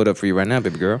shit, let me pull it up for you right now,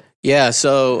 baby girl. Yeah,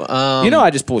 so I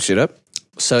just pull shit up.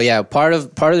 So yeah, part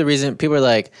of the reason people are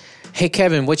like, "Hey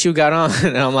Kevin, what you got on?"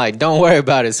 And I'm like, "Don't worry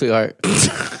about it, sweetheart."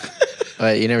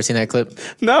 You never seen that clip?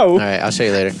 No. All right, I'll show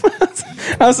you later.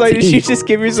 I was like, did you just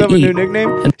give yourself a new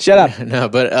nickname? Shut up. No,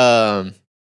 but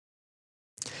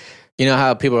you know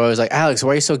how people are always like, Alex,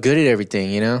 why are you so good at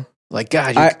everything? You know, like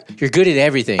God, you're good at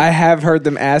everything. I have heard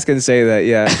them ask and say that.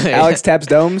 Yeah, Alex taps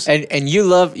domes, and you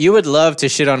would love to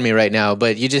shit on me right now,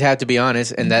 but you just have to be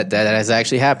honest, and that has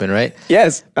actually happened, right?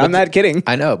 Yes, I'm not kidding.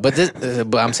 I know, but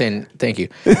but I'm saying thank you,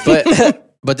 but.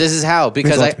 But this is how,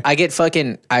 because I get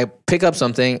I pick up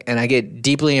something and I get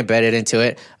deeply embedded into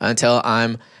it until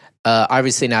I'm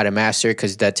obviously not a master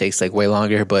because that takes like way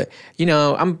longer. But,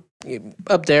 I'm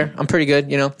up there. I'm pretty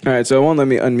good, All right, so it won't let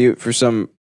me unmute for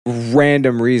some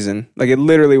random reason. Like it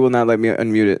literally will not let me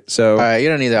unmute it. So all right, you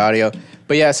don't need the audio.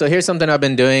 But yeah, so here's something I've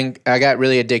been doing. I got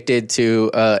really addicted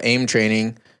to aim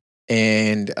training.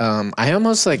 And I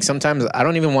almost like sometimes I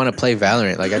don't even want to play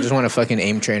Valorant. Like I just want a fucking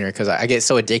aim trainer because I get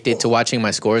so addicted to watching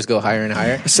my scores go higher and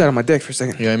higher. I sat on my dick for a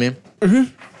second. You know what I mean?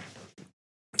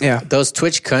 Mm-hmm. Yeah. Those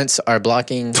Twitch cunts are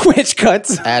blocking. Twitch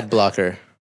cunts? Ad blocker.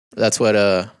 That's what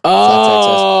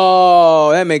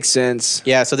Oh, that makes sense.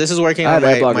 Yeah, so this is working on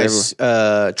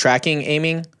my tracking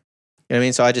aiming. You know what I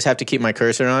mean? So I just have to keep my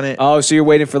cursor on it. Oh, so you're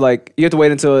waiting for you have to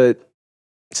wait until it.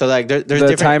 So like there's the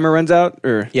different timer runs out,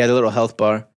 or yeah, the little health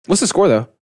bar. What's the score though?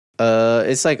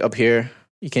 It's like up here.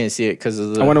 You can't see it because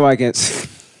of the. I wonder why I can't.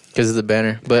 Because of the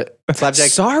banner, but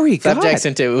Flapjack. Flapjack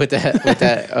sent it with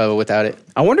that without it.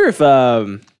 I wonder if.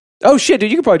 Oh shit, dude!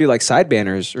 You could probably do like side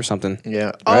banners or something. Yeah.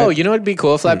 Right? Oh, you know what'd be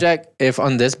cool, Flapjack? If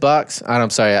on this box,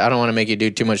 I'm sorry, I don't want to make you do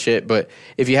too much shit, but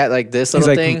if you had like this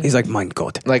little thing, he's like, "My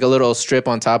God!" Like a little strip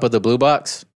on top of the blue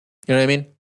box. You know what I mean?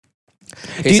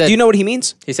 Do you know what he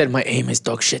means? He said, "My aim is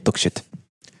dog shit." Dog shit.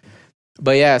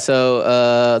 But yeah,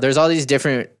 so there's all these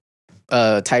different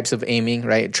types of aiming,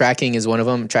 right? Tracking is one of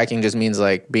them. Tracking just means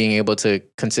like being able to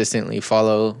consistently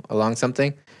follow along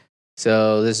something.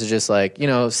 So this is just like,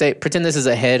 pretend this is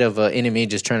a head of an enemy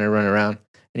just trying to run around,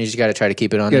 and you just got to try to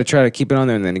keep it on. You got to try to keep it on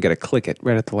there, and then you got to click it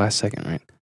right at the last second, right?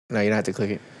 No, you don't have to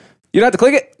click it. You don't have to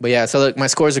click it? But yeah, so look, my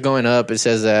scores are going up. It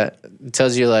says that. It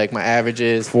tells you like my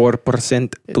averages.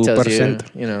 4%,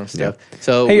 2%. Stuff. Yeah.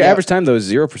 So hey, your average time though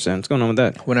is 0%. What's going on with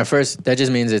that? When that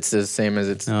just means it's the same as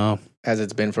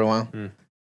it's been for a while.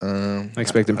 I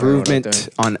expect improvement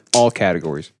on all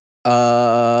categories.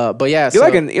 But yeah, you're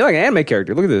like an anime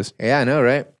character. Look at this. Yeah, I know,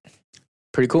 right?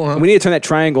 Pretty cool, huh? We need to turn that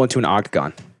triangle into an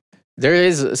octagon. There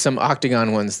is some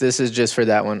octagon ones. This is just for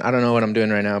that one. I don't know what I'm doing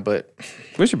right now, but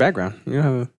where's your background? You don't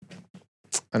have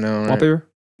I know. Wallpaper? Right?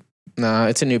 No,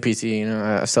 it's a new PC. You know,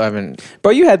 I still haven't.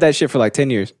 Bro, you had that shit for like 10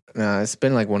 years. No, it's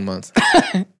been like 1 month.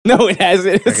 No, it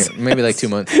hasn't. Okay, maybe like 2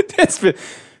 months. It's been.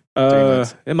 3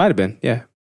 months. It might have been. Yeah.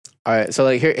 All right, so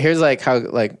like here's like how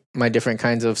like my different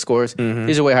kinds of scores.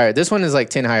 These are way higher. This one is like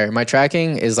 10 higher. My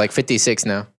tracking is like 56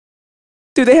 now.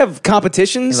 Dude, they have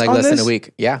competitions in like less than a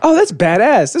week. Yeah. Oh, that's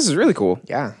badass. This is really cool.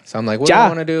 Yeah. So I'm like, what do I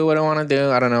want to do? What do I want to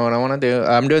do? I don't know what I want to do.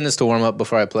 I'm doing this to warm up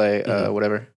before I play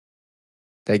whatever.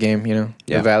 That game, you know,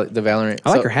 the Valorant.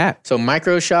 I like your hat. So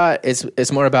micro shot,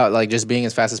 it's more about like just being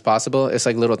as fast as possible. It's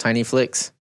like little tiny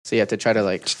flicks. So you have to try to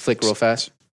like flick real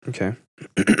fast. Okay.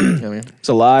 You know what I mean? It's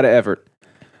a lot of effort.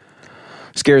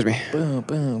 Scares me. Boom,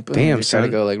 boom, boom. Damn, just try to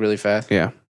go like really fast.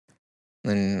 Yeah.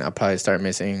 Then I'll probably start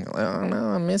missing. Oh no,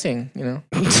 I'm missing, you know.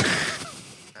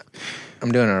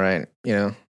 I'm doing all right, you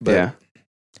know. But, yeah.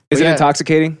 Is it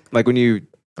intoxicating? Like when you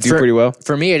do pretty well?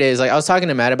 For me it is. Like I was talking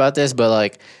to Matt about this, but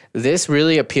like this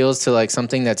really appeals to like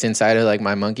something that's inside of like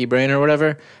my monkey brain or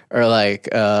whatever. Or like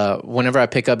whenever I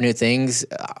pick up new things,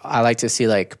 I like to see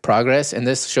like progress. And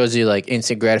this shows you like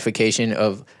instant gratification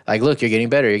of like, look, you're getting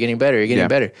better, you're getting better, you're getting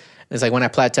better. And it's like when I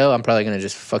plateau, I'm probably gonna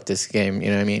just fuck this game, you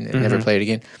know what I mean? And never play it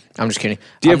again. I'm just kidding.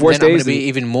 Do you have worse days? I'm gonna be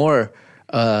even more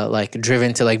like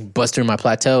driven to like bust through my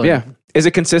plateau. Yeah. Is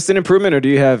it consistent improvement, or do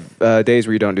you have days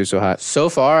where you don't do so hot? So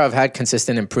far, I've had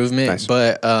consistent improvement, nice.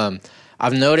 But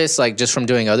I've noticed, like, just from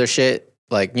doing other shit,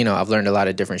 like, you know, I've learned a lot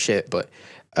of different shit, but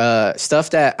stuff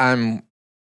that I'm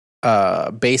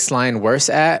baseline worse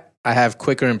at, I have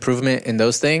quicker improvement in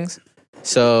those things.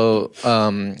 So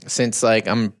since, like,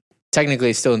 I'm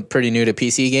technically still pretty new to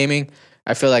PC gaming,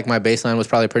 I feel like my baseline was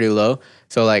probably pretty low.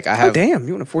 So like I have. Oh damn!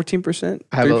 You want a 14%?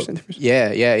 3%?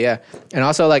 Yeah. And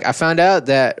also like I found out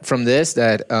that from this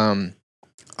that I'm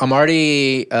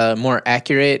already more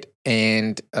accurate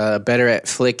and better at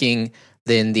flicking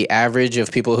than the average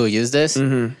of people who use this.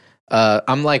 Mm-hmm.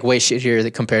 I'm like way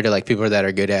shittier compared to like people that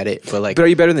are good at it. But are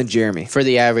you better than Jeremy for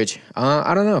the average?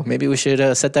 I don't know. Maybe we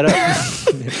should set that up.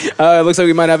 It looks like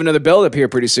we might have another build up here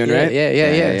pretty soon, right?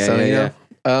 Yeah. So you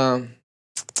know.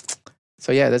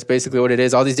 So yeah, that's basically what it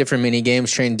is. All these different mini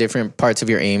games train different parts of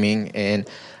your aiming, and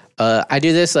I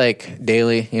do this like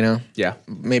daily. You know, yeah.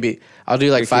 Maybe I'll do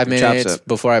like 5 minutes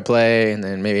before I play, and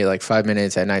then maybe like 5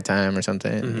 minutes at nighttime or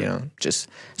something. Mm-hmm. You know, just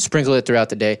sprinkle it throughout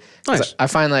the day. Nice. I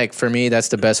find like for me, that's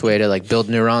the best way to like build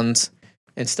neurons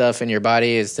and stuff in your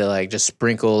body is to like just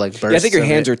sprinkle like bursts. Yeah, I think your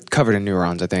hands are covered in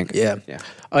neurons. I think. Yeah.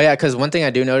 Oh yeah, because one thing I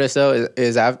do notice though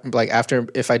is like after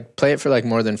if I play it for like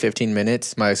more than 15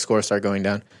 minutes, my scores start going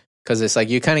down. Because it's like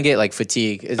you kind of get like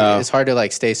fatigue. It's hard to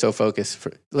like stay so focused.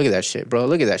 Look at that shit, bro.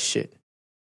 Look at that shit.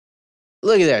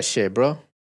 Look at that shit, bro.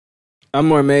 I'm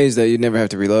more amazed that you never have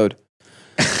to reload.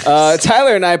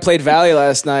 Tyler and I played Valley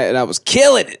last night, and I was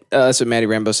killing it. That's what Matty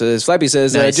Rambo says. Flappy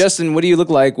says, nice. Justin, what do you look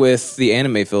like with the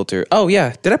anime filter? Oh,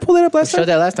 yeah. Did I pull that up last time? Showed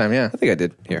that last time, yeah. I think I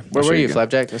did. Here. Where were you,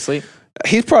 Flapjack? Asleep?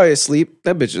 He's probably asleep.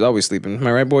 That bitch is always sleeping. Am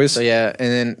I right, boys? So, yeah.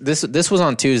 And then this was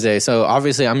on Tuesday, so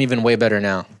obviously I'm even way better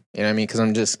now. You know what I mean? Because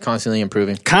I'm just constantly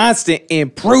improving. Constant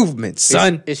improvement,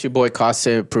 son. It's your boy,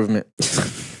 Constant Improvement.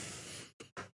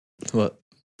 What?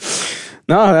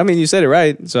 No, I mean, you said it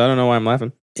right, so I don't know why I'm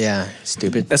laughing. Yeah,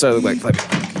 stupid. That's what I look like.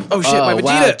 Oh, shit, my Vegeta.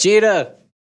 Wow, Vegeta.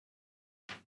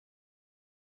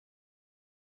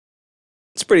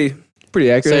 It's pretty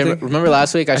accurate. So remember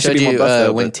last week I showed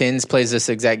you when Tins plays this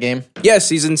exact game? Yes,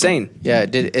 he's insane. Yeah,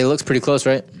 it looks pretty close,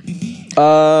 right?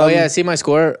 Oh yeah, see my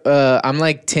score? I'm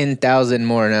like 10,000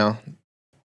 more now.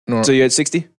 So you had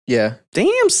 60? Yeah.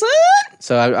 Damn, son.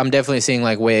 So I'm definitely seeing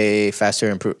like way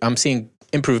faster I'm seeing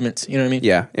improvements, you know what I mean?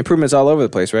 Yeah, improvements all over the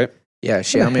place, right? Yeah,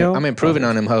 shit, I'm improving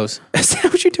on them hoes. Is that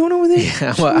what you're doing over there?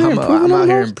 Yeah, I'm out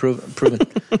here improving.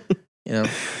 You know.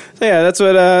 So yeah, that's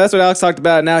what Alex talked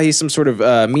about. Now he's some sort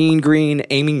of mean green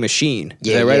aiming machine.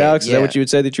 Is that right, Alex? Is that what you would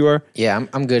say that you are? Yeah,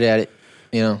 I'm good at it.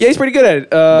 You know. Yeah, he's pretty good at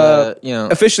it. You know,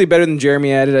 officially better than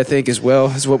Jeremy at it, I think, as well,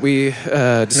 is what we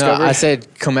discovered. No, I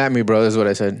said, "Come at me, bro." Is what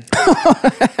I said.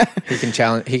 We can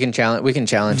challenge.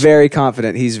 Very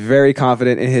confident. He's very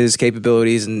confident in his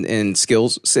capabilities and his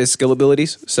skill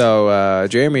abilities. So,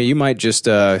 Jeremy, you might just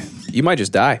die.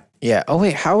 Yeah. Oh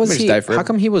wait, how was he? How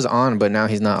come he was on, but now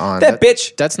he's not on? That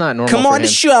bitch. That's not normal. Come on the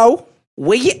show.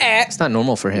 Where you at? It's not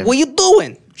normal for him. What you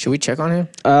doing? Should we check on him?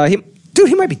 Dude,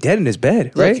 he might be dead in his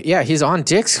bed, right? Look, yeah, he's on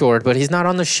Discord, but he's not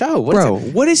on the show.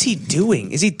 What is he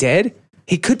doing? Is he dead?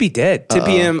 He could be dead. 10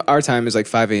 p.m. our time is like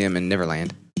 5 a.m. in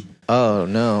Neverland. Oh,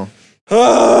 no.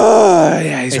 Oh,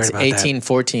 yeah, he's it's right about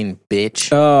 1814,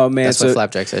 bitch. Oh man, that's what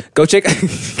Flapjack said. Go check.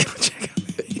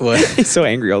 What? He's so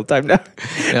angry all the time now.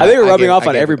 No, I think we're rubbing off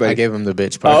on everybody. I gave him the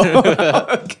bitch part.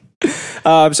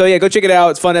 Okay. So yeah, go check it out.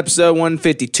 It's fun. Episode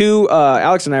 152.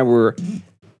 Alex and I were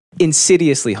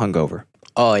insidiously hungover.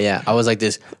 Oh yeah, I was like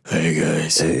this. Hey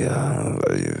guys, hey,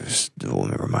 the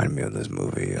woman reminded me of this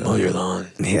movie. Mow your lawn.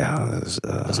 Yeah, that's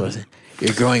what I said.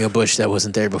 You're growing a bush that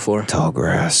wasn't there before. Tall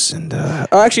grass and.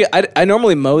 Actually, I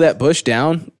normally mow that bush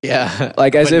down. Yeah,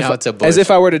 like as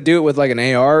if I were to do it with like an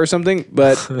AR or something.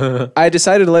 But I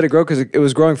decided to let it grow because it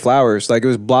was growing flowers. Like it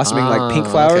was blossoming like pink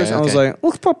flowers. Okay. I was like,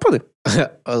 well, probably. I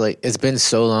was like, it's been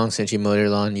so long since you mowed your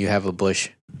lawn. You have a bush.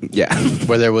 Yeah,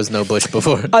 where there was no bush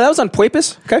before. Oh, that was on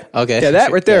Puepis. Okay. Yeah,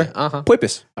 that right there. Yeah.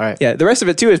 Puepis. All right. Yeah, the rest of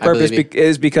it too is purpose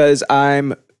is because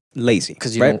I'm lazy.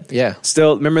 Because you don't. Yeah.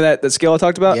 Still, remember that skill I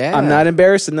talked about? Yeah. I'm not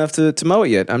embarrassed enough to mow it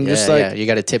yet. I'm just like, yeah. You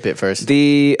got to tip it first.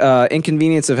 The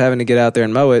inconvenience of having to get out there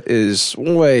and mow it is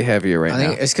way heavier now. I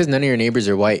think it's because none of your neighbors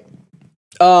are white.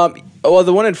 Well,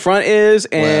 the one in front is,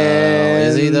 and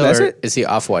is he though? That's it? Is he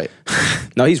off-white?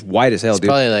 No, he's white as hell, dude.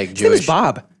 Probably like Jewish. His name is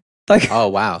Bob. Like, oh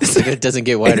wow, it doesn't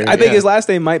get whiter. I think his last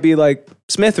name might be like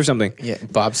Smith or something. Yeah,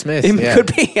 Bob Smith. It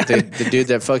could be the dude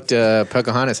that fucked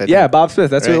Pocahontas. I think. Yeah, Bob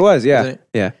Smith. That's who it was. Yeah,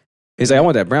 yeah. He's like, I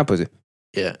want that brown pussy.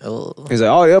 Yeah. He's like,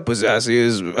 all the pussy I see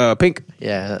is pink.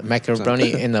 Yeah,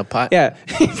 macaroni in the pot. Yeah.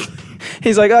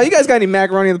 He's like, oh, you guys got any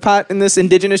macaroni in the pot in this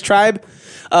indigenous tribe?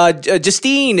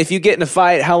 Justine, if you get in a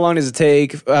fight, how long does it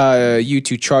take you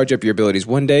to charge up your abilities?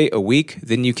 1 day, a week,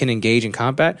 then you can engage in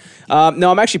combat?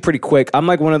 No, I'm actually pretty quick. I'm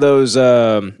like one of those,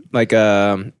 like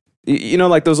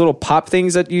like those little pop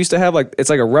things that you used to have? Like, it's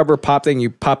like a rubber pop thing. You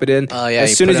pop it in. Oh, yeah.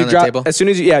 As soon as you drop, as soon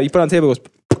as you put it on the table, it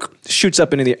goes, shoots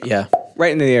up into the air. Yeah.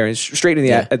 Right into the air, straight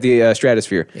into the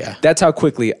stratosphere. Yeah. That's how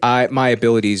quickly my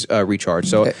abilities recharge.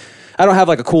 So I don't have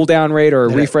like a cooldown rate or a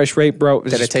refresh rate, bro.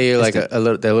 Did I tell you like that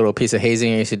little piece of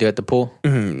hazing I used to do at the pool?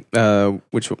 Mm-hmm.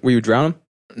 Which were you drowning?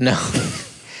 No.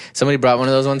 Somebody brought one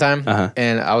of those one time,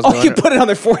 and I was. You put it on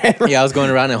their forehead. Right? Yeah, I was going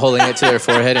around and holding it to their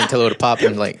forehead until it would pop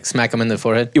and like smack them in the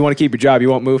forehead. You want to keep your job? You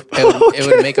won't move. It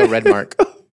would make a red mark.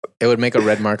 It would make a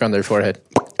red mark on their forehead.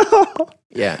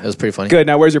 Yeah, it was pretty funny. Good.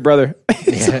 Now, where's your brother?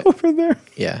 He's over there.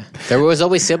 Yeah, there was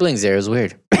always siblings there. It was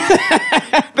weird.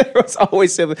 There was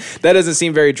always siblings. That doesn't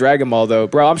seem very Dragon Ball, though,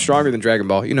 bro. I'm stronger than Dragon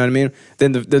Ball. You know what I mean?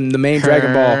 Than the main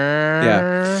Dragon Ball.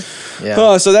 Yeah. Yeah.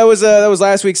 Oh, so that was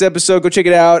last week's episode. Go check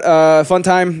it out. Fun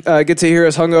time. Get to hear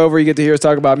us hungover. You get to hear us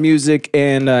talk about music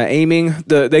and aiming.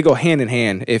 They go hand in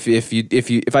hand.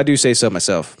 If I do say so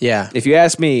myself. Yeah. If you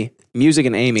ask me, music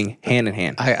and aiming hand in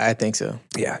hand. I think so.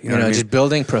 Yeah. You know what I mean? Just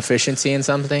building proficiency in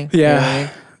something. Yeah. You know what I mean?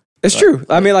 It's true.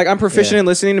 I mean, like, I'm proficient in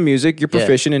listening to music. You're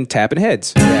proficient in tapping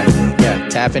heads. Yeah.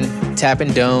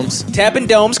 Tapping domes. Tapping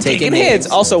domes, taking heads. heads.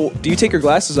 Also, do you take your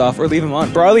glasses off or leave them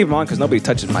on? Bro, I leave them on because nobody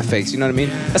touches my face. You know what I mean?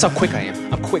 That's how quick I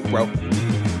am. I'm quick, bro.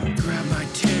 Grab my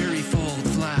terry fold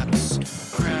flaps.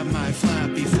 Grab my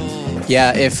flappy fold.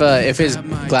 Yeah, if his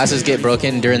glasses get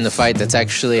broken during the fight, that's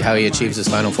actually how he achieves his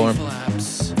final form.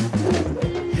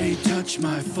 Hey, touch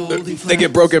my foldy flaps. They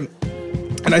get broken.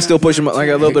 And I still push them like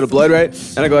a little bit of blood, right?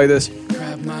 And I go like this.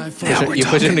 You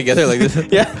push them together like this?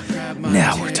 Yeah.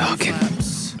 Now we're talking.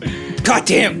 God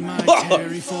damn.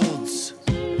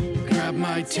 Grab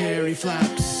my terry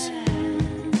flaps.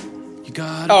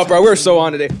 Oh, bro, we're so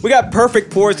on today. We got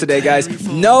perfect pours today, guys.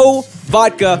 No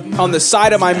vodka on the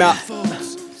side of my mouth.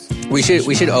 We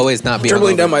should always not be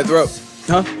dribbling down my throat.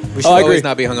 Huh? We should always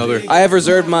not be hungover. I have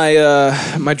reserved my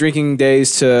my drinking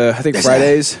days to I think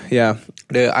Fridays. Yeah.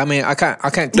 Dude, I mean, I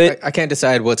can't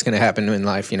decide what's gonna happen in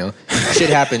life. You know, shit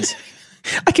happens.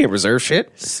 I can't reserve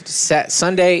shit.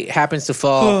 Sunday happens to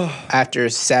fall after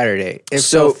Saturday. If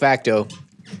so facto,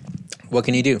 what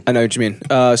can you do? I know what you mean.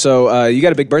 So you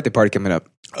got a big birthday party coming up.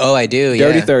 Oh, I do.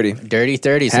 Dirty 30. Dirty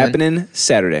 30. Happening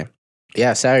Saturday.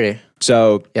 Yeah, Saturday.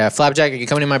 So yeah, Flapjack, are you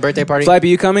coming to my birthday party? Flappy,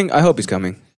 you coming? I hope he's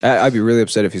coming. I'd be really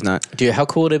upset if he's not. Dude, how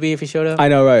cool would it be if he showed up? I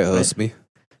know, right? That's me.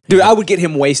 Dude, I would get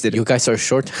him wasted. You guys are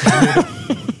short.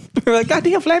 We're like, God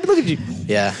damn, Flappy, look at you.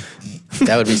 Yeah.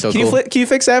 That would be so cool. Can you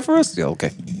fix that for us? Yeah, okay.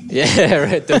 Yeah,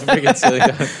 right. That's freaking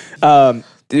silly.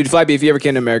 Dude, Flappy, if you ever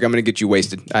came to America, I'm going to get you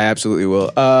wasted. I absolutely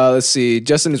will. Let's see.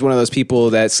 Justin is one of those people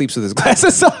that sleeps with his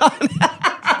glasses on.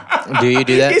 Do you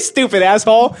do that? You stupid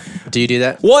asshole. Do you do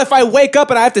that? Well, if I wake up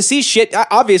and I have to see shit,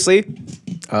 obviously.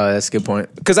 That's a good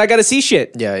point. Because I got to see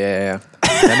shit. Yeah.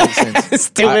 That makes sense.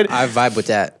 Stupid. I vibe with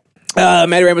that.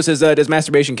 Maddie Rainbow says, does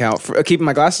masturbation count for keeping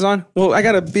my glasses on? Well, I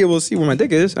gotta be able to see where my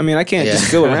dick is. I mean, I can't just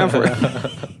feel around for it.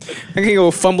 I can't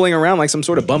go fumbling around like some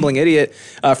sort of bumbling idiot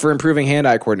for improving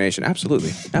hand-eye coordination.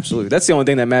 Absolutely. That's the only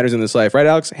thing that matters in this life, right,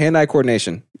 Alex? Hand-eye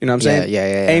coordination. You know what I'm saying?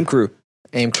 Yeah. AIM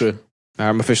crew.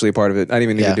 I'm officially a part of it. I didn't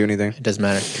even need to do anything. It doesn't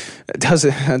matter. It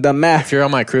doesn't. The math. If you're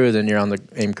on my crew, then you're on the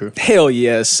AIM crew. Hell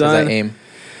yes, son. I AIM.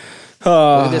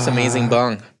 Look at this amazing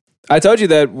bong. I told you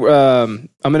that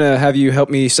I'm going to have you help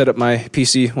me set up my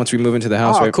PC once we move into the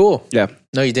house, right? Cool. Yeah.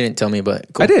 No, you didn't tell me,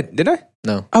 but cool. I did I?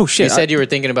 No. Oh, shit. You said you were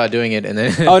thinking about doing it, and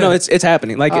then... Oh, no, it's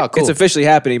happening. Like, cool. It's officially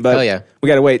happening, but we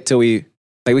got to wait till we...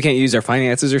 Like, we can't use our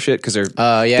finances or shit because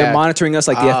they're monitoring us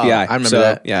like the FBI. I remember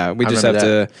that. Yeah, we just have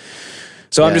to...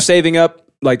 So I'm just saving up,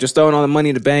 like, just throwing all the money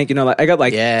in the bank. You know, like, I got,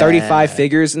 35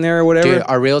 figures in there or whatever. Dude,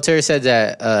 our realtor said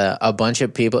that a bunch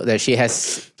of people... That she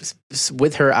has,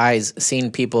 with her eyes,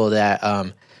 seen people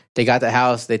that... They got the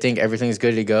house. They think everything's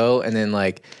good to go, and then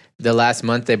like the last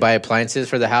month they buy appliances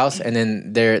for the house, and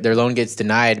then their loan gets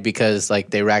denied because like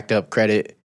they racked up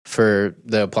credit for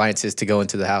the appliances to go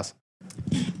into the house.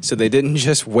 So they didn't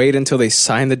just wait until they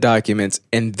signed the documents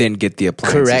and then get the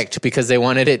appliances. Correct, because they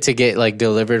wanted it to get like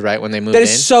delivered right when they moved in. That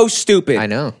is so stupid. I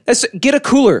know. Get a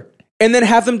cooler and then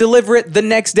have them deliver it the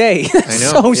next day. I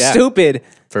know. Stupid.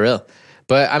 For real.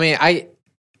 But I mean,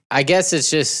 I guess it's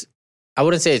just. I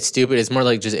wouldn't say it's stupid. It's more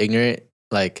like just ignorant.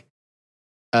 Like,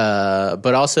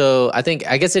 but also I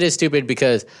guess it is stupid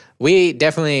because we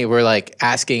definitely were like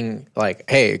asking like,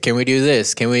 hey, can we do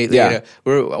this? Can we,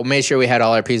 we made sure we had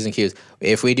all our P's and Q's.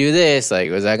 If we do this, like,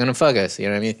 was that going to fuck us? You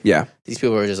know what I mean? Yeah. These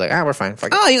people were just like, we're fine.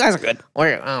 Fuck you guys are good.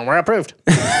 We're approved.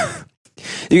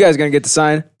 You guys are going to get to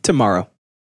sign tomorrow.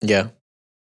 Yeah.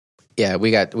 Yeah,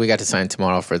 we got to sign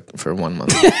tomorrow for 1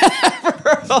 month.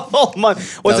 A whole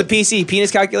month. What's a PC? Penis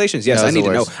calculations? Yes, I need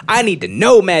to know. I need to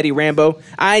know, Maddie Rambo.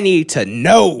 I need to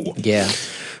know. Yeah.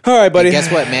 All right, buddy. And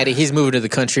guess what, Maddie? He's moving to the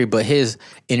country, but his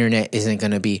internet isn't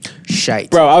going to be shite.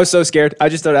 Bro, I was so scared. I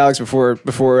just told Alex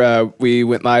before we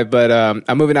went live, but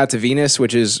I'm moving out to Venus,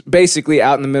 which is basically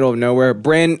out in the middle of nowhere.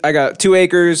 I got 2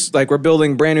 acres. Like, we're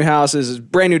building brand new houses,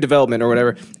 brand new development or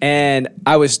whatever. And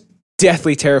I was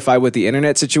deathly terrified what the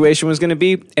internet situation was going to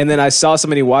be, and then I saw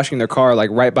somebody washing their car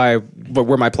like right by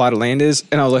where my plot of land is,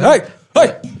 and I was like,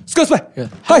 hey, let's go play. Yeah.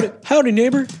 Hi, howdy,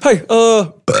 neighbor. Hey,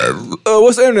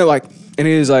 what's the internet like? And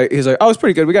he's like, oh, it's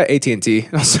pretty good. We got AT&T.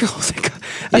 And I was like, oh, thank God.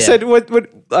 I said, what?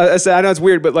 I said, I know it's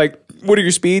weird, but like, what are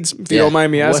your speeds? If you don't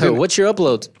mind me asking. What's your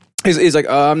uploads? He's like,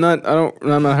 I'm not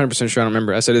 100% sure. I don't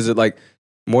remember. I said, is it like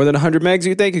more than 100 megs,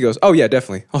 you think? He goes, oh, yeah,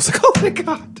 definitely. I was like, oh, my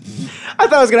God. I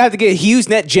thought I was going to have to get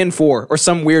HughesNet Gen 4 or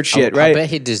some weird shit, right? I bet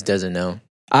he just doesn't know.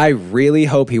 I really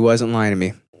hope he wasn't lying to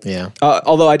me. Yeah.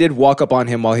 Although I did walk up on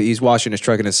him while he's washing his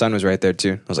truck and his son was right there,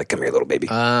 too. I was like, come here, little baby.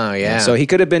 Oh, yeah. So he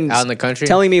could have been out in the country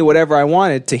telling me whatever I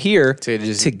wanted to hear to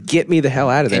get me the hell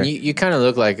out of there. And you kind of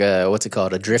look like, what's it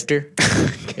called, a drifter? You know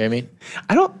what I mean?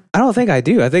 I don't think I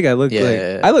do. I think I look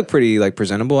I look pretty like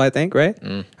presentable, I think, right?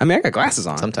 Mm. I mean, I got glasses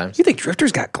on. Sometimes. You think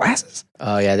drifters got glasses?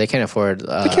 Oh, yeah, they can't afford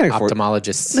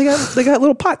ophthalmologists. They got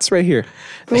little pots right here.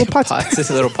 Little pots.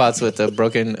 Little pots with a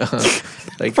broken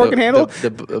broken handle?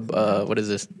 What is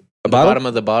this? The bottom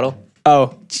of the bottle.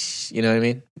 Oh. You know what I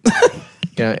mean?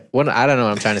 I don't know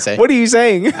what I'm trying to say. What are you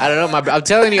saying? I don't know. I'm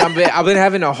telling you, I've been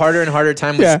having a harder and harder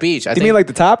time with speech. Do you mean like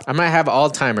the top? I might have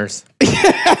Alzheimer's.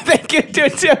 Thank you,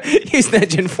 dude. HughesNet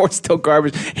Gen 4 still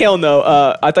garbage. Hell no.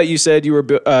 I thought you said you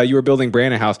were building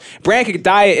Bran a house. Bran could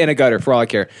die in a gutter for all I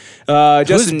care.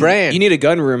 Who's Bran? You need a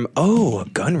gun room. Oh, a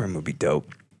gun room would be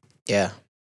dope. Yeah.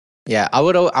 Yeah,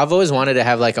 I've always wanted to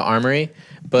have like an armory,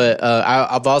 but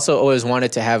I've also always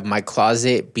wanted to have my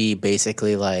closet be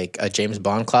basically like a James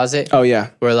Bond closet. Oh yeah,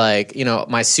 where like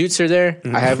my suits are there.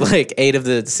 Mm-hmm. I have like 8 of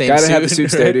the same. Gotta have the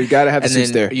suits there, dude. Gotta have the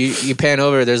suits there. You pan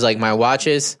over. There's like my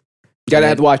watches. Gotta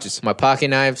have the watches. My pocket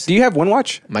knives. Do you have one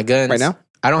watch? My guns right now.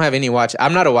 I don't have any watch.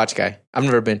 I'm not a watch guy. I've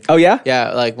never been. Oh, yeah?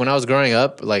 Yeah, like when I was growing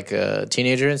up, like a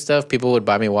teenager and stuff, people would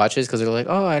buy me watches because they're like,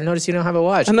 oh, I noticed you don't have a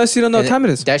watch. I noticed you don't know what time it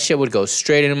is. That shit would go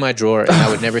straight into my drawer and I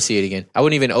would never see it again. I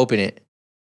wouldn't even open it.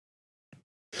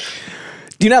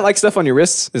 Do you not like stuff on your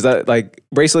wrists? Is that like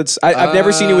bracelets? I've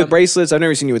never seen you with bracelets. I've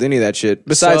never seen you with any of that shit.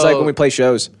 Besides like when we play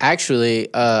shows.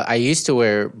 Actually, I used to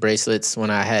wear bracelets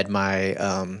when I had my...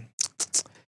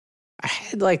 I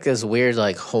had like this weird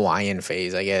like Hawaiian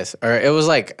phase, I guess. Or it was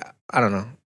like... I don't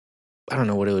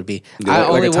know what it would be.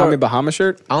 Like a Tommy Bahama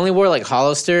shirt? I only wore like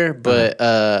Hollister, but...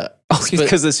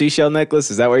 because the seashell necklace?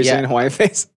 Is that what you're saying, Hawaiian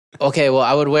face? Okay, well,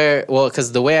 I would wear... Well,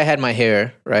 because the way I had my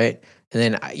hair, right? And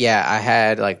then, I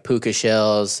had like puka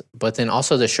shells, but then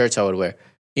also the shirts I would wear.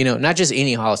 You know, not just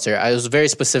any Hollister. I was a very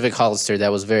specific Hollister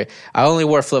that was very... I only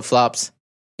wore flip-flops.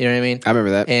 You know what I mean? I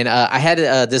remember that. And I had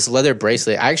this leather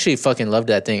bracelet. I actually fucking loved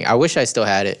that thing. I wish I still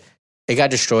had it. It got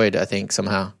destroyed, I think,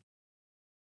 somehow.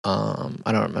 I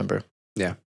don't remember.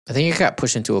 Yeah. I think it got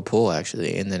pushed into a pool,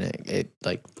 actually, and then it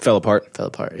like fell apart,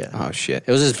 yeah. Oh, shit.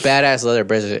 It was this badass leather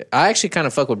bracelet. I actually kind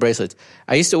of fuck with bracelets.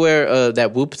 I used to wear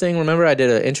that Whoop thing, remember? I did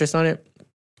an interest on it.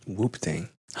 Whoop thing?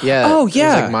 Yeah. Oh, yeah.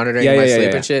 It was like monitoring my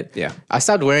sleep and shit. Yeah. I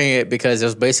stopped wearing it because it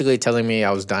was basically telling me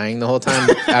I was dying the whole time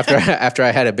after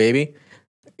I had a baby.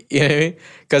 You know what I mean?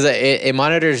 Because it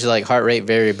monitors like heart rate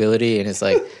variability, and it's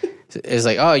like,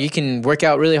 oh, you can work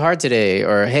out really hard today,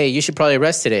 or hey, you should probably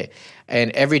rest today.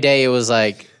 And every day it was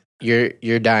like,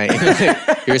 you're dying.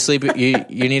 You're sleeping. You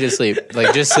need to sleep.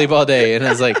 Like, just sleep all day. And I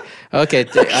was like, okay,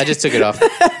 I just took it off.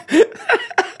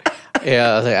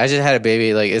 Yeah, I was like, I just had a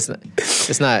baby. Like, it's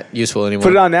not useful anymore.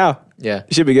 Put it on now. Yeah,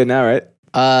 you should be good now, right?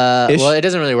 Well, it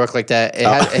doesn't really work like that.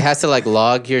 It has to like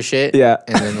log your shit. Yeah,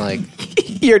 and then like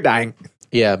you're dying.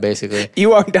 Yeah, basically.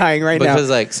 You are dying right now. Because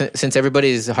like since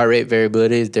everybody's heart rate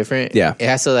variability is different, yeah, it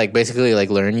has to like basically like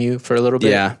learn you for a little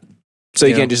bit. Yeah. So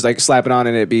you can't just like slap it on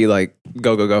and it be like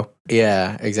go.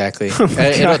 Yeah, exactly.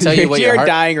 It'll tell you what you're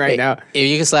dying right now. If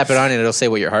you can slap it on and it'll say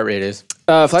what your heart rate is.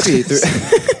 Flappy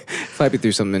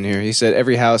threw something in here. He said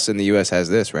every house in the U.S. has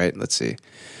this, right? Let's see.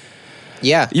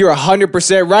 Yeah, you're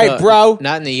 100% right, bro.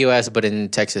 Not in the U.S., but in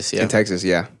Texas. Yeah, in Texas.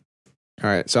 Yeah. All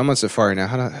right, so I'm on Safari now.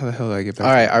 How the hell do I get back?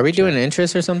 All right, are we doing an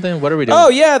interest or something? What are we doing? Oh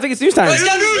yeah, I think it's news time. Hey, you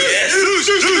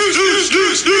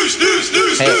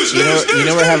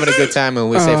know we're having a good time when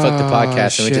we say fuck the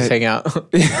podcast and we just hang out.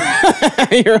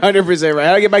 You're 100% right.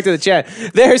 How do I get back to the chat?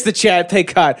 There's the chat.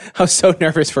 Thank God. I was so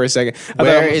nervous for a second.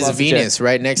 Where is Venus?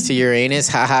 Right next to Uranus.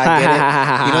 Haha. Get it?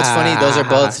 You know what's funny? Those are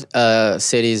both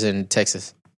cities in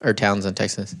Texas. Or towns in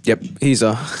Texas. Yep, he's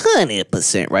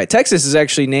 100% right. Texas is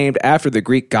actually named after the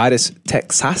Greek goddess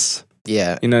Texas.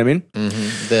 Yeah, you know what I mean.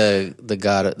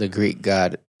 Mm-hmm. The Greek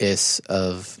goddess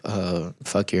of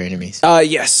fuck your enemies.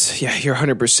 Yes, yeah, you're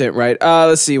 100% right.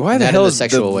 Let's see, why the hell is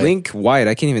the link white?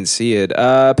 I can't even see it.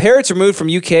 Parrots removed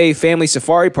from UK family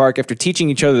safari park after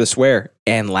teaching each other to swear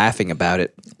and laughing about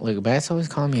it. Look, Bat's always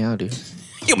calling me out, dude.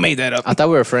 You made that up. I thought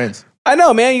we were friends. I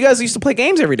know, man. You guys used to play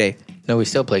games every day. No, we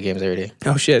still play games every day.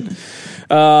 Oh, shit. You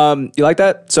like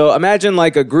that? So imagine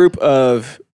like a group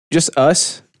of just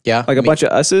us. Yeah. Like a bunch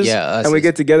of us's. Yeah, us. And we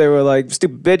get together, we're like,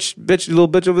 stupid bitch, little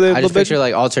bitch over there. I just picture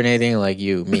like alternating like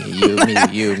you, me,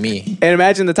 you, me. And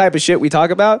imagine the type of shit we talk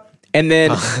about. And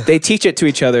then they teach it to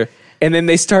each other. And then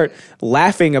they start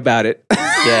laughing about it.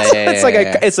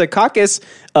 It's a caucus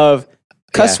of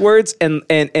cuss words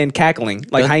and cackling.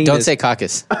 Like hyenas. Don't say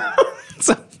caucus.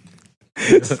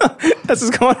 That's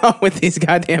what's going on with these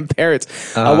goddamn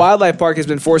parrots. A wildlife park has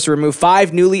been forced to remove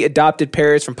 5 newly adopted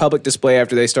parrots from public display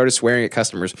after they started swearing at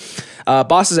customers.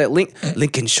 Bosses at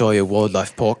Lincolnshire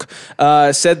Wildlife Park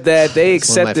said that they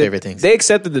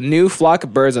accepted the new flock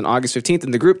of birds on August 15th,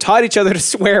 and the group taught each other to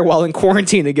swear while in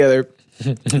quarantine together.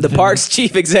 The park's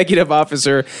chief executive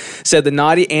officer said the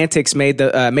naughty antics made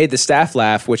the staff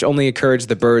laugh, which only encouraged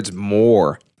the birds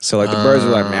more. So like the birds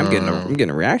were like, man, I'm getting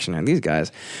a reaction on these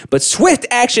guys. But swift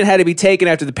action had to be taken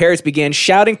after the parrots began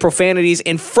shouting profanities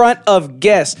in front of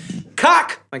guests.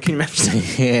 Cock! Like, can you imagine?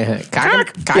 Yeah,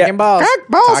 cock and balls.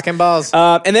 Cock and balls.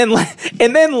 And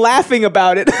then laughing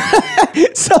about it.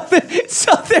 so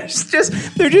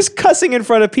they're just cussing in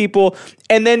front of people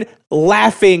and then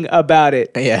laughing about it.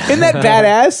 Yeah. Isn't that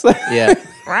badass? Yeah.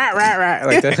 Right.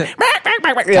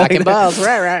 Like cock and balls.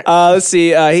 Right. Let's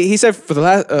see. He said for the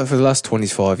last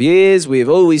 25 years, we've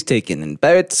always taken in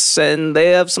parrots, and they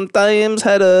have sometimes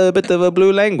had a bit of a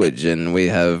blue language, and we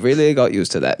have really got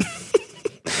used to that.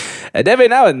 And every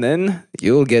now and then,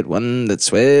 you'll get one that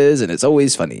swears, and it's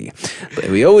always funny. But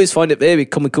we always find it very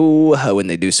comical when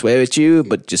they do swear at you,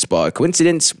 but just by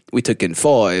coincidence, we took in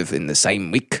 5 in the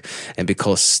same week. And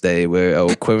because they were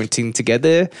all quarantined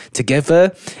together,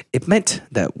 it meant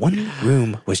that one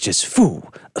room was just full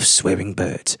of swearing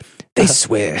birds. They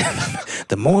swear.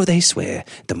 The more they swear,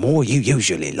 the more you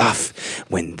usually laugh,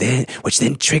 which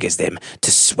then triggers them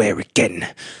to swear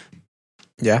again.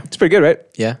 Yeah. It's pretty good, right?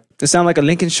 Yeah. Does it sound like a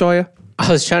Lincolnshire?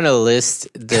 I was trying to list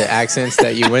the accents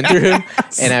that you went through,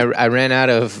 and I ran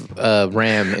out of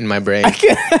RAM in my brain. I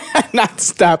cannot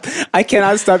stop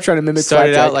trying to mimic.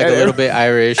 Started out like a little bit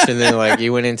Irish, and then like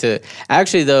you went into.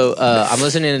 Actually, though, I'm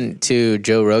listening to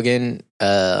Joe Rogan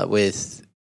with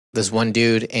this one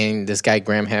dude and this guy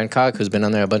Graham Hancock, who's been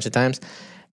on there a bunch of times.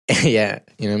 Yeah,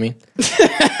 you know what I mean.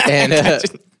 And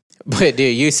But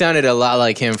dude, you sounded a lot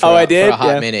like him for, I did? for a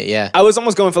hot minute. Yeah. I was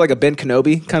almost going for like a Ben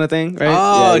Kenobi kind of thing, right?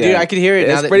 Oh, dude, I could hear it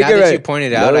now, that you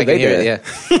pointed out. I can hear it.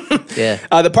 Yeah.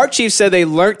 Yeah. The park chief said they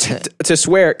learned to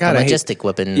swear. God, majestic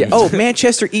weapon. Yeah. Oh,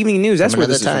 Manchester Evening News. That's where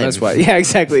this is from. That's why. Yeah,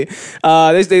 exactly.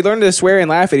 They learned to swear and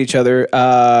laugh at each other,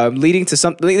 leading to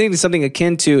something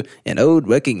akin to an old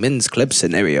working men's club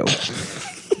scenario.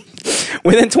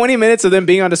 Within 20 minutes of them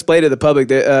being on display to the public,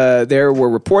 there were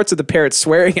reports of the parrots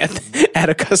swearing at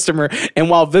a customer. And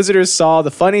while visitors saw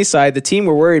the funny side, the team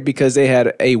were worried because they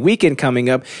had a weekend coming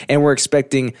up and were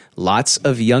expecting lots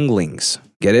of younglings.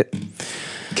 Get it?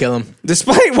 Kill him.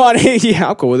 Despite wanting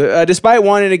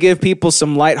to give people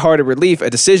some lighthearted relief, a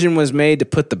decision was made to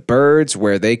put the birds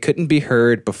where they couldn't be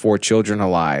heard before children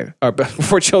arrived,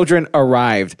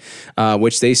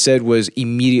 which they said was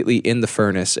immediately in the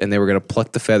furnace, and they were going to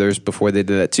pluck the feathers before they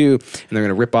did that too, and they're going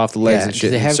to rip off the legs and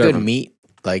shit. They have good meat.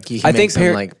 Like you can make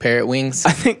some like parrot wings.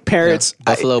 I think parrots,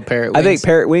 buffalo parrot wings. I think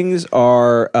parrot wings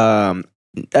are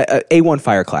A1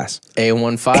 fire class.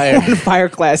 A1 fire. A1 fire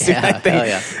class, dude, I think.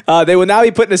 Yeah. They will now be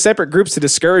put into separate groups to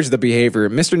discourage the behavior.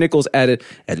 Mr. Nichols added,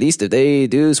 at least if they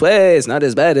do swear, it's not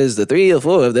as bad as the 3 or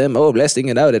 4 of them all blasting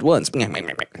it out at once.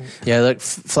 Yeah, look,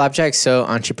 Flapjack's so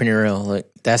entrepreneurial. Like,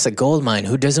 that's a gold mine.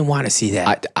 Who doesn't want to see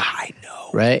that? I know.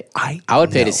 Right? I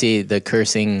would pay to see the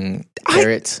cursing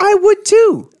parrots. I would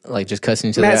too. Like just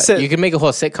cussing to that. You can make a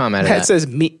whole sitcom out of that. That says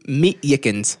meat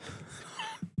yickens.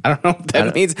 I don't know what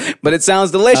that means, but it sounds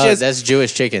delicious. That's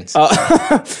Jewish chickens.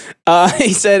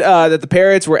 He said that the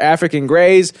parrots were African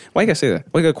greys. Why you gotta say that?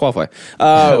 Why you gotta qualify?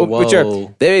 Which are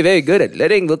very, very good at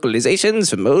letting vocalizations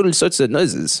from all sorts of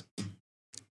noises.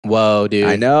 Whoa, dude.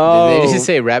 I know. Did they just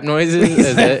say rap noises?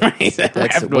 Wait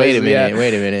a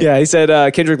minute. Yeah, he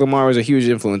said Kendrick Lamar was a huge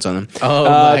influence on him.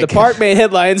 Oh, the park made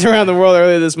headlines around the world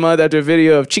earlier this month after a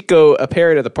video of Chico, a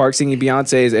parrot at the park, singing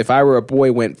Beyonce's If I Were a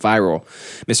Boy went viral.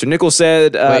 Mr. Nichols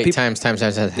said... times.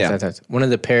 One of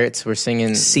the parrots were singing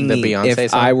the Beyonce If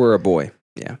song? I Were a Boy.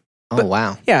 Yeah. Oh,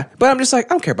 wow. Yeah, but I'm just like, I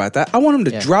don't care about that. I want him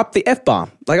to drop the F-bomb.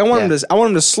 Like, I want him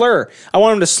to slur. I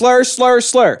want him to slur.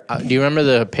 Do you remember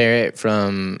the parrot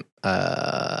from,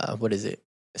 what is it?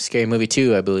 Scary Movie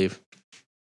 2, I believe.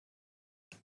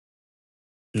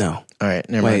 No. All right,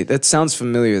 never mind. Wait, that sounds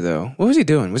familiar, though. What was he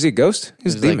doing? Was he a ghost? He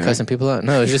was like cussing people out.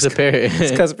 No, it's just a parrot.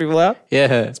 He's cussing people out?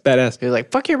 Yeah. It's badass. He was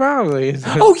like, fuck your mom.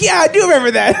 Oh, yeah, I do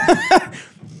remember that.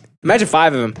 Imagine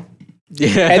 5 of them.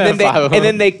 Yeah, and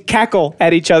then they cackle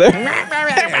at each other.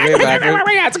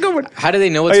 That's a good one. How do they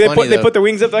know what's funny? They put their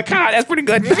wings up like, that's pretty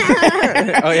good.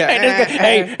 Oh yeah.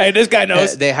 Hey, this guy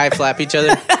knows. They high flap each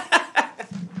other.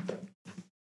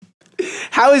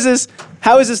 How is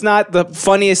this not the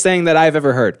funniest thing that I've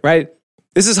ever heard? Right?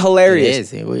 This is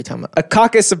hilarious. It is. What are you talking about? A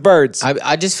caucus of birds.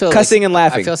 I just feel cussing and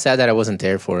laughing. I feel sad that I wasn't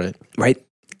there for it. Right.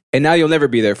 And now you'll never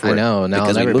be there for it. I know. Now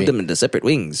because I'll never we moved them into separate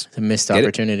wings. It's a missed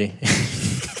opportunity.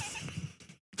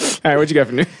 All right, what you got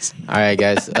for news? All right,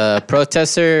 guys.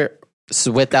 Protesters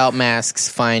without masks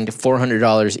fined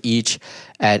 $400 each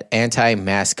at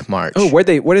anti-mask march. Oh, where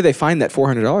did they find that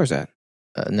 $400 at?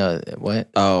 No, what?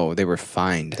 Oh, they were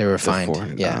fined. They were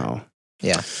fined. Yeah. Oh.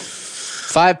 Yeah.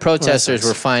 5 protesters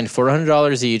were fined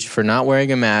 $400 each for not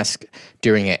wearing a mask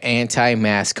during an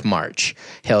anti-mask march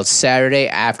held Saturday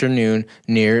afternoon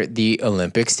near the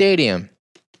Olympic Stadium.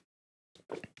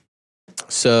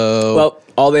 So, well,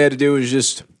 all they had to do was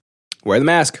just wear the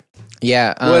mask.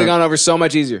 Yeah. Would have gone over so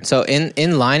much easier. So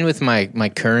in line with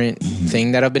my current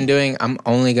thing that I've been doing, I'm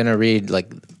only going to read,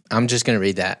 I'm just going to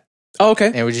read that. Oh,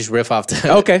 okay. And we just riff off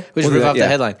the okay. We just riff off the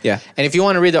headline. Yeah. And if you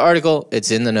want to read the article,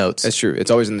 it's in the notes. That's true. It's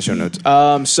always in the show notes.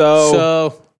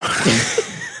 So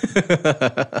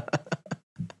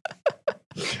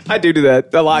I do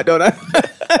that a lot, don't I?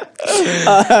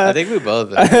 I think we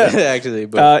both actually.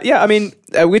 But. Yeah, I mean,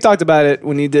 we talked about it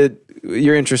when you did.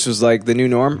 Your interest was like the new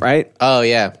norm, right? Oh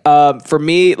yeah. For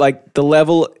me, like the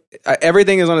level,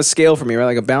 everything is on a scale for me, right?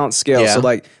 Like a balanced scale. Yeah. So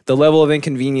like the level of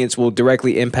inconvenience will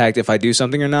directly impact if I do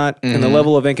something or not, and the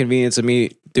level of inconvenience of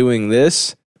me doing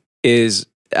this is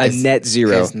net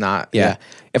zero. It's not. Yeah.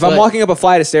 If I'm walking up a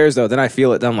flight of stairs, though, then I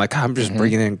feel it. Then I'm like, I'm just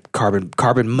breathing in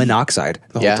carbon monoxide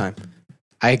the whole time.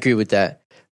 I agree with that.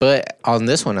 But on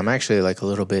this one, I'm actually like a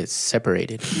little bit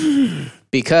separated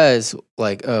because,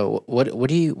 like, what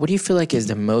do you feel like is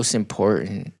the most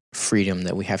important freedom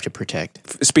that we have to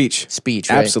protect? Speech,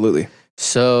 right? Absolutely.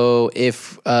 So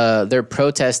if they're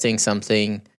protesting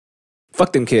something,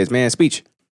 fuck them kids, man. Speech,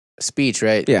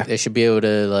 right? Yeah, they should be able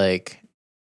to like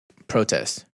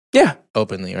protest. Yeah,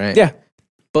 openly, right? Yeah.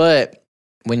 But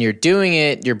when you're doing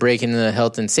it, you're breaking the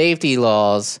health and safety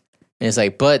laws. And it's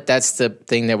like, but that's the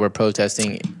thing that we're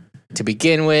protesting. to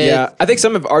begin with. Yeah, I think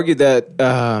some have argued that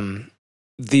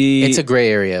it's a gray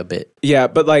area a bit. Yeah,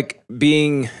 but like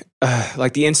being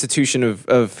like the institution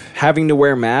of having to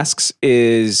wear masks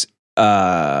is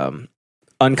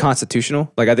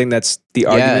unconstitutional. Like I think that's the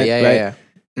argument, right? Yeah.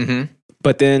 Mm-hmm.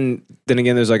 But then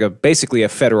again, there's like basically a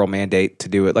federal mandate to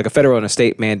do it, like a federal and a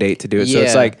state mandate to do it. So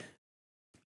it's like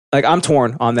I'm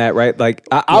torn on that, right? Like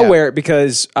I'll wear it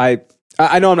because I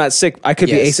know I'm not sick. I could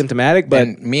be asymptomatic, but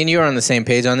and me and you are on the same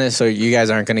page on this, so you guys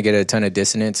aren't going to get a ton of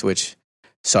dissonance. Which,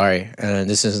 sorry,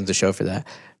 this isn't the show for that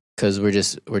because we're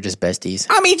just besties.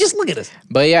 I mean, just look at us.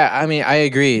 But yeah, I mean, I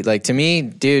agree. Like to me,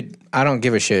 dude, I don't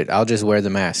give a shit. I'll just wear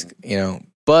the mask, you know.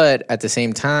 But at the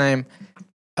same time,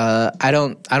 I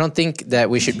don't think that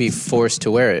we should be forced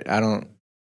to wear it. I don't,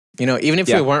 you know, even if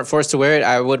we weren't forced to wear it,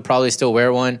 I would probably still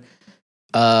wear one.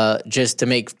 Just to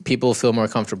make people feel more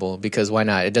comfortable, because why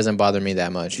not? It doesn't bother me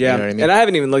that much. Yeah, you know what I mean? And I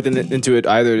haven't even looked into it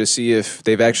either to see if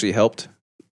they've actually helped.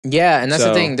 Yeah, and that's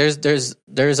the thing.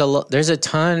 There's a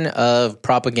ton of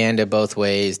propaganda both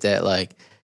ways that, like,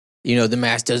 you know, the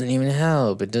mask doesn't even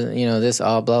help. It doesn't, you know, this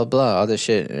all blah blah all this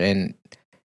shit, and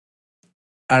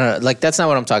I don't know. Like that's not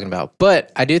what I'm talking about.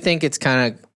 But I do think it's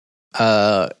kind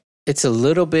of it's a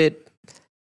little bit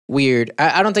weird.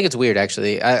 I don't think it's weird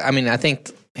actually. I mean I think.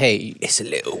 Hey, it's a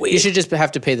little weird. You should just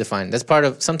have to pay the fine. That's part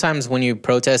of. Sometimes when you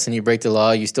protest and you break the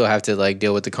law, you still have to like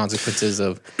deal with the consequences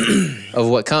of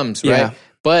what comes, right? Yeah.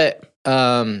 But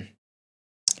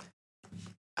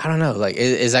I don't know. Like,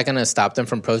 is that going to stop them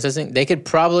from protesting? They could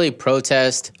probably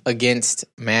protest against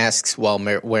masks while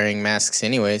wearing masks,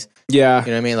 anyways. Yeah, you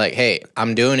know what I mean. Like, hey,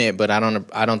 I'm doing it, but I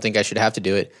don't think I should have to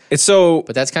do it.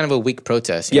 But that's kind of a weak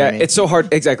protest. You know what I mean? It's so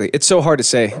hard. Exactly, it's so hard to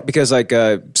say because like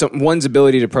one's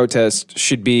ability to protest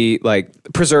should be like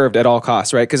preserved at all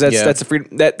costs, right? Because that's a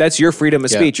freedom. That's your freedom of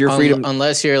speech. Your freedom,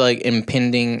 unless you're like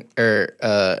impinging or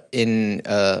in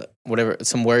whatever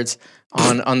some words.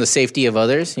 On the safety of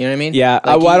others, you know what I mean? Yeah,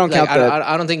 like I don't count that.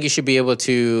 I don't think you should be able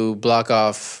to block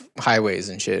off highways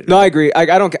and shit. No, I agree. I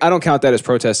don't count that as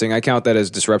protesting. I count that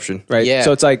as disruption, right? Yeah.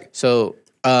 So it's like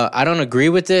I don't agree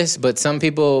with this, but some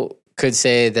people could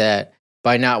say that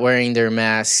by not wearing their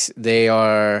masks, they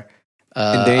are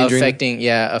affecting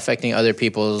other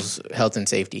people's health and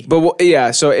safety. But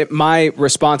my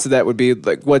response to that would be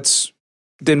like, where's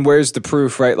the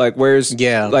proof, right? Like,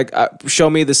 show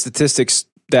me the statistics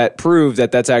that prove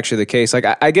that that's actually the case. Like,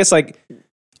 I guess like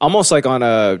almost like on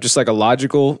a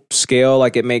logical scale,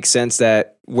 like it makes sense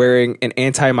that wearing an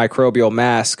antimicrobial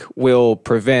mask will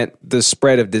prevent the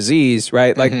spread of disease,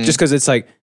 right? Like just because it's like,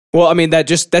 well, I mean that's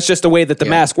just the way that the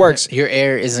mask works. Your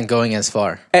air isn't going as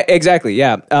far. Exactly.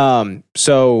 Yeah.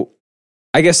 So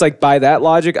I guess like by that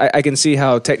logic, I can see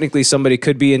how technically somebody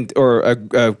could be or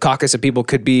a caucus of people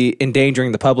could be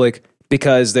endangering the public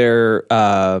because they're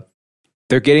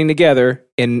getting together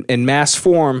in mass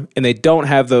form and they don't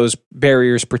have those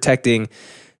barriers protecting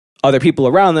other people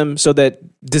around them so that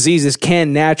diseases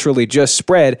can naturally just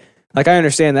spread. Like I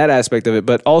understand that aspect of it,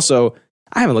 but also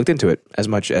I haven't looked into it as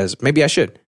much as maybe I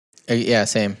should. Yeah,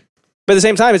 same. But at the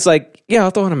same time, it's like, yeah,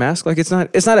 I'll throw on a mask. Like it's not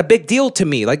a big deal to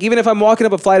me. Like even if I'm walking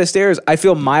up a flight of stairs, I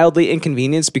feel mildly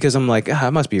inconvenienced because I'm like,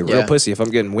 I must be a real pussy if I'm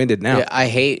getting winded now. Yeah, I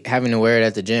hate having to wear it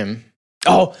at the gym.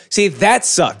 Oh, see, that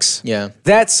sucks. Yeah.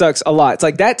 That sucks a lot. It's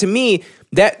like that to me,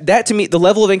 the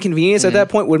level of inconvenience at that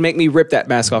point would make me rip that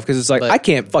mask off because it's like, I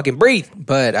can't fucking breathe.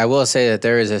 But I will say that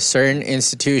there is a certain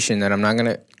institution that I'm not going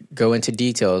to go into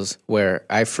details where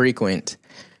I frequent,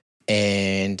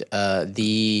 and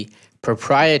the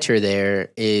proprietor there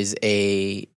is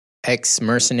a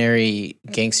ex-mercenary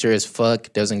gangster as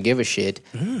fuck, doesn't give a shit,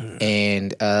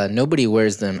 and nobody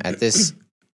wears them at this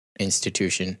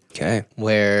institution. Okay.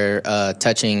 Where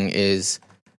touching is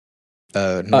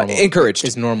normal. Encouraged.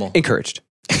 Is normal. Encouraged.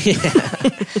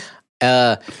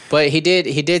 Yeah. But he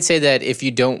did say that if you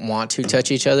don't want to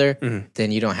touch each other,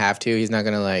 then you don't have to. He's not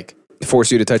gonna like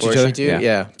force you to touch each other.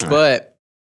 Yeah. But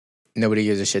nobody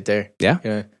gives a shit there. Yeah. You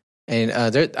know?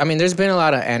 And there's been a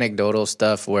lot of anecdotal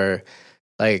stuff where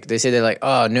like they say they're like,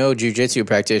 oh, no jiu-jitsu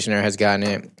practitioner has gotten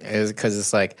it, because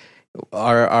it's like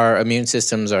our immune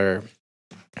systems are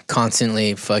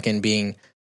constantly fucking being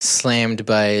slammed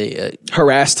by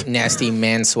harassed nasty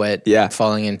man sweat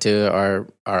falling into our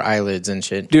eyelids and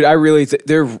shit. Dude, I really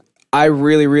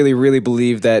really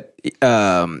believe that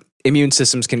immune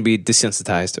systems can be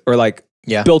desensitized or like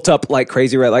built up like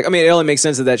crazy, right? Like, I mean, it only makes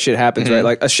sense that shit happens, right?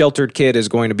 Like a sheltered kid is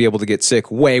going to be able to get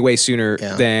sick way sooner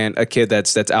than a kid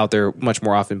that's out there much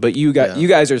more often. But you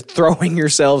guys are throwing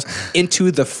yourselves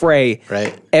into the fray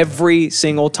every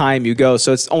single time you go.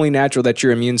 So it's only natural that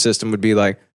your immune system would be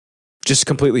like just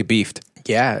completely beefed.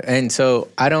 Yeah. And so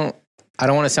I don't I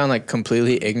don't want to sound like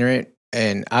completely ignorant,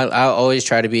 and I'll always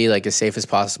try to be like as safe as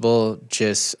possible,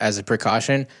 just as a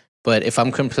precaution. But if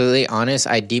I'm completely honest,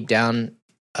 I deep down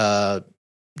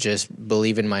just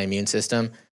believe in my immune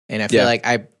system, and I feel like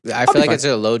I feel like it's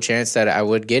a low chance that I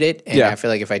would get it, and I feel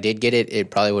like if I did get it,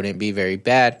 it probably wouldn't be very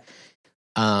bad.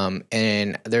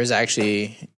 And there's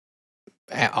actually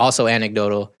also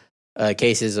anecdotal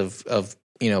cases of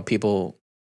people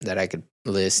that I could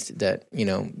list that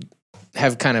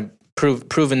have kind of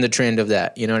proven the trend of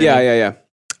that. You know what I mean? Yeah.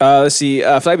 Let's see.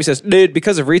 Flabby says, dude,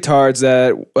 because of retards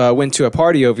that went to a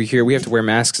party over here, we have to wear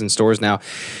masks in stores now,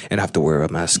 and I have to wear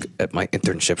a mask at my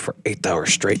internship for 8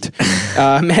 hours straight.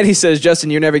 Maddie says,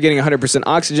 Justin, you're never getting 100%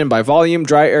 oxygen by volume.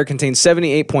 Dry air contains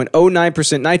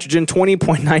 78.09% nitrogen,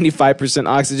 20.95%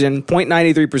 oxygen,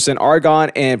 0.93%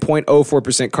 argon, and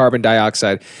 0.04% carbon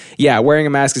dioxide. Yeah, wearing a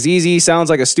mask is easy.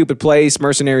 Sounds like a stupid place.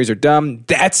 Mercenaries are dumb.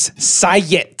 That's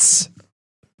science.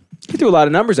 He threw a lot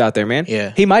of numbers out there, man.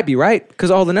 Yeah. He might be right,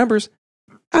 because all the numbers.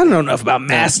 I don't know enough about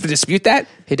masks to dispute that.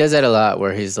 He does that a lot,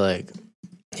 where he's like,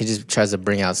 he just tries to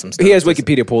bring out some stuff. He has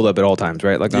Wikipedia pulled up at all times,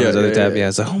 right? Like on his other tab. Yeah,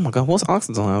 it's like, oh my God, what's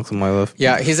oxygen? My love.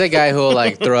 Yeah, he's that guy who will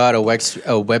like throw out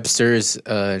a Webster's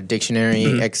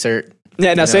dictionary excerpt.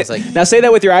 Yeah, now say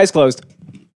that with your eyes closed.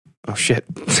 Oh, shit.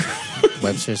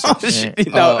 Webster's. Oh,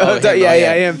 shit. No, I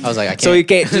am. I was like, I can't. So he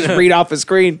can't just read off his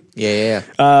screen. Yeah.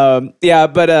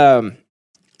 But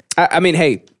I mean,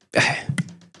 hey,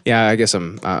 yeah, I guess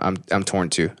I'm torn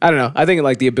too. I don't know. I think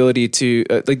like the ability to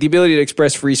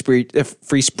express free speech.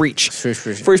 Free speech.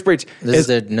 This is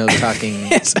the no talking.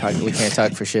 We can't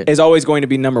talk for shit. Is always going to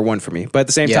be number one for me. But at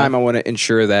the same time, I want to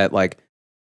ensure that like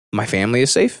my family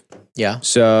is safe. Yeah.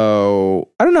 So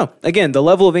I don't know. Again, the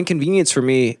level of inconvenience for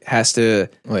me has to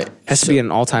be at an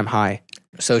all-time high.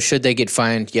 So should they get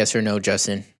fined? Yes or no,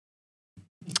 Justin?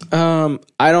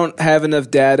 I don't have enough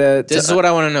data. This is what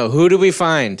I want to know. Who do we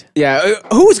find? Yeah,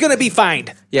 who's gonna be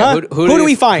fined? Yeah, huh? Who do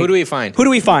we find? Who do we find? Who do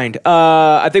we find?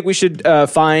 I think we should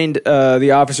find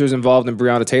the officers involved in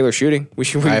Breonna Taylor shooting. We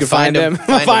can find them.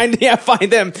 Find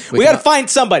them. We gotta find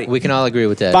somebody. We can all agree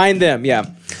with that. Find them. Yeah.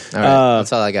 All right,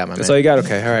 that's all I got, my man. That's all you got?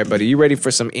 Okay. All right, buddy. You ready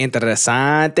for some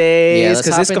interesantes? Yeah, let's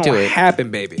hop into it. Because it's going to happen,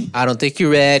 baby. I don't think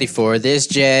you're ready for this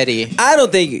jetty. I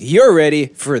don't think you're ready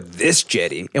for this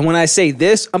jetty. And when I say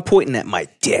this, I'm pointing at my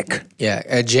dick. Yeah,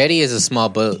 a jetty is a small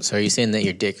boat. So are you saying that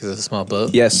your dick is a small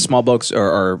boat? Yes, small boats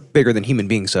are bigger than human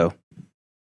beings, so.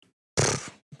 I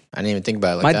didn't even think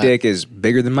about it like that. My dick is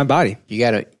bigger than my body.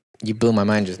 You blew my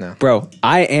mind just now. Bro,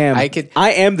 I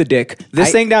am the dick.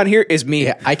 This thing down here is me.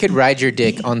 Yeah, I could ride your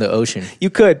dick on the ocean. You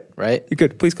could. Right? You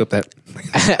could. Please clip that.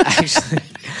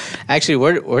 Actually,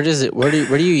 where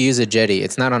do you use a jetty?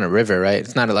 It's not on a river, right?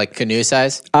 It's not like canoe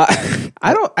size?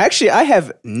 I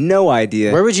have no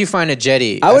idea. Would you find a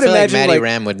jetty? I would imagine like Maddie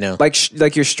Ram would know.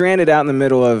 Like you're stranded out in the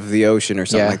middle of the ocean or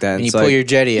something like that. And you pull your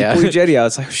jetty out.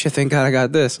 It's like, oh, shit, thank God I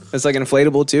got this. It's like an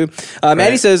inflatable too.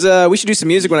 Maddie says, we should do some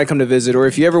music when I come to visit, or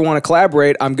if you ever want to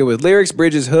collaborate, I'm good with lyrics,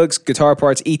 bridges, hooks, guitar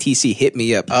parts, etc. Hit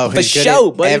me up. Oh, for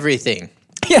sure, buddy. Everything.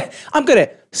 Yeah, I'm good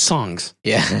at songs.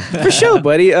 Yeah. For sure,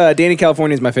 buddy. Danny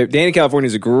California is my favorite. Danny California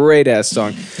is a great ass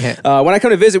song. Yeah. When I come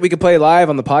to visit, we could play live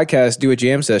on the podcast, do a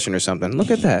jam session or something.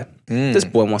 Look at that. This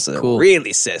boy wants to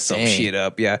really set some shit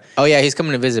up. Yeah. Oh, yeah. He's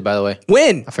coming to visit, by the way.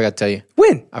 When? I forgot to tell you.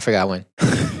 When? I forgot when.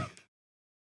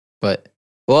 But,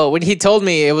 well, when he told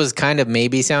me, it was kind of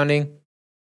maybe sounding,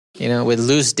 with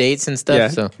loose dates and stuff. Yeah.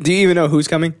 So. Do you even know who's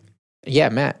coming? Yeah,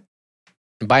 Matt.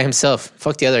 By himself.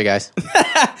 Fuck the other guys.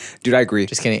 Dude, I agree.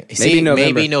 Just kidding.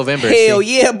 Maybe November. Hell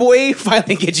yeah, boy.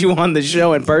 Finally get you on the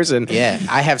show in person. Yeah.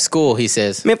 I have school, he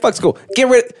says. Man, fuck school.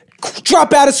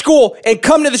 Drop out of school and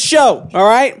come to the show. All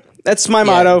right? That's my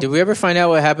motto. Did we ever find out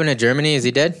what happened to Germany? Is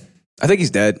he dead? I think he's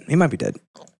dead. He might be dead.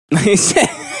 He said,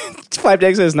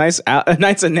 Flapjack says, nice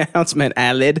announcement,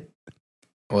 Alid.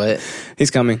 What?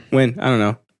 He's coming. When? I don't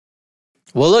know.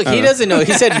 Well, look, he doesn't know.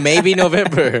 He said maybe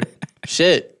November.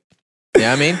 Shit.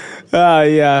 Yeah, I mean?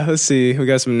 Yeah. Let's see. We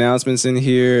got some announcements in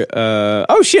here.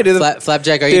 Oh, shit.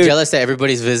 Flapjack, are you jealous that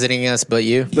everybody's visiting us but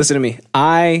you? Listen to me.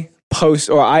 I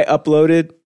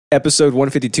uploaded episode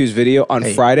 152's video on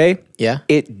Friday. Yeah?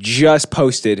 It just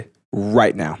posted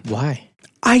right now. Why?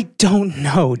 I don't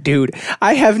know, dude.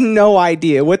 I have no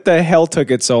idea. What the hell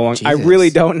took it so long? Jesus. I really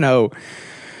don't know.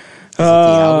 Is it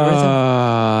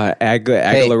the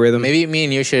algorithm? Hey, maybe me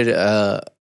and you should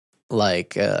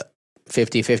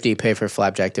 50-50 pay for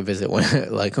Flapjack to visit one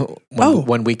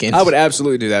weekend. I would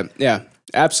absolutely do that. Yeah,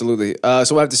 absolutely. So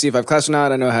we'll have to see if I have class or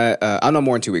not. I know I'll know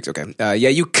more in 2 weeks. Okay. Yeah,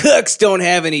 you cooks don't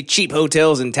have any cheap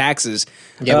hotels and taxes.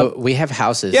 Yeah, but we have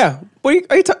houses. Yeah. Are you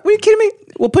kidding me?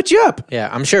 we'll put you up. Yeah,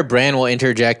 I'm sure Bran will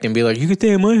interject and be like, "You can stay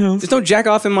in my house. Just don't jack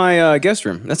off in my guest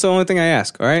room. That's the only thing I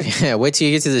ask. All right? Yeah, wait till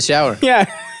you get to the shower. Yeah,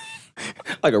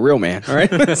 like a real man. All right,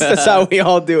 that's how we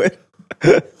all do it.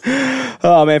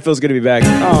 Oh man, it feels good to be back.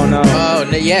 Oh no. Oh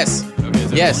no, yes.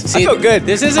 Yes. See, I feel good.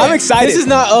 I'm excited. This is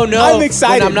not oh no. I'm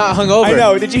excited. I'm not hungover. I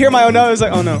know. Did you hear my oh no? I was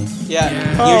like, oh no.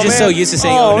 Yeah. You're just so used to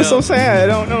saying oh no. I'm so sad.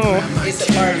 I don't know. It's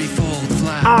a party.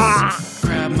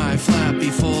 Grab my flappy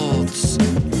folds.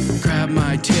 Grab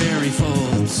my terry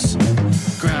folds.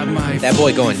 Grab my that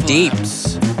boy going deep.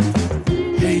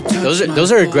 Hey,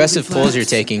 those are aggressive pulls you're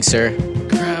taking, sir.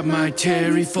 Grab my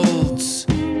terry folds.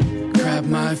 Grab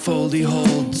my foldy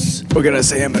holds. We're gonna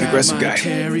say I'm an aggressive guy.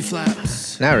 Terry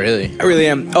flaps. Not really. I really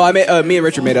am. Oh, me and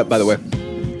Richard made up, by the way.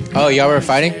 Oh, y'all were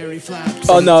fighting?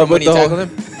 Oh no, but the whole,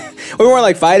 we weren't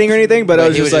like fighting or anything, but I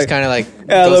was just like kind of like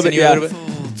a little bit. Yeah.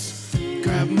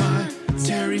 Grab my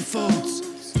terry folds.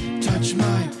 Touch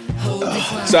my holy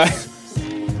flaps. Sorry.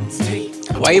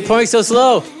 Why are you pouring so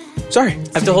slow? Sorry. I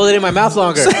have to hold it in my mouth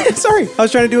longer. Sorry. I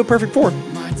was trying to do a perfect pour.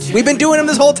 We've been doing them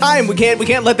this whole time. We can't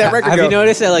let that record go. Have you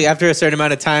noticed that like after a certain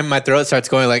amount of time, my throat starts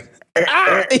going like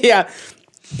yeah.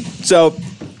 So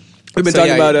we've been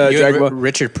talking about Dragon Ball.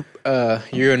 Richard,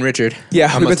 you and Richard.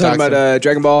 Yeah, we've been talking about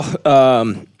Dragon Ball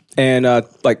and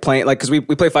like playing like because we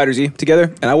play Fighter Z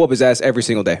together, and I whoop his ass every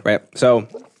single day, right? So,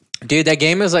 dude, that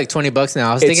game is like $20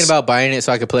 now. I was thinking about buying it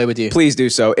so I could play with you. Please do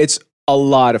so. It's a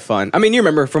lot of fun. I mean, you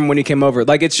remember from when you came over?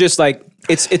 Like, it's just like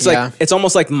it's like it's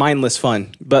almost like mindless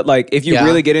fun. But like, if you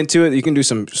really get into it, you can do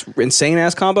some insane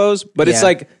ass combos. But it's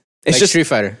like it's just Street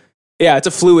Fighter. Yeah, it's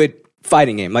a fluid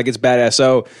fighting game. Like, it's badass.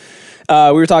 So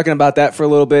we were talking about that for a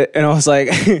little bit, and I was like,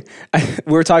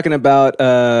 we were talking about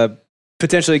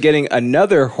potentially getting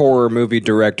another horror movie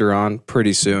director on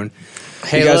pretty soon.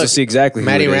 Hey, you guys will see exactly.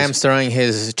 Matty who it Ram's is. throwing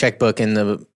his checkbook in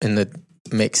the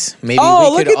mix. Maybe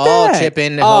Oh, we look could at all that. chip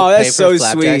in to Oh, help that's pay for so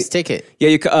Flapjack's sweet. ticket. Yeah,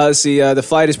 you see, the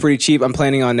flight is pretty cheap. I'm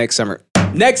planning on next summer.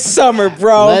 Next summer,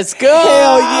 bro. Let's go.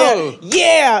 Hell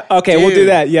yeah. Yeah. Okay, we'll do Dude.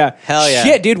 that. Yeah. Hell yeah.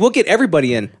 Shit, dude, we'll get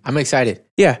everybody in. I'm excited.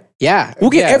 Yeah. Yeah. We'll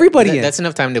get everybody in. That's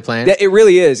enough time to plan. It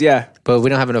really is, yeah. But we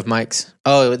don't have enough mics.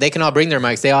 Oh, they can all bring their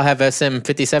mics. They all have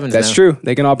SM57s That's now. true.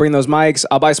 They can all bring those mics.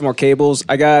 I'll buy some more cables.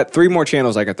 I got 3 more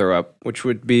channels I can throw up, which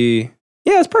would be,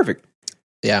 yeah, it's perfect.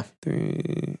 Yeah.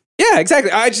 3. Yeah,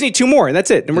 exactly. I just need 2 more, and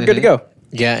that's it. And we're good to go.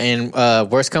 Yeah,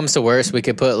 and worst comes to worst, we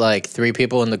could put like 3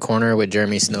 people in the corner with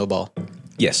Jeremy Snowball.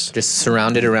 Yes. Just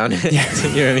surrounded around it. Yeah.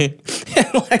 You know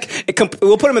what I mean? Like,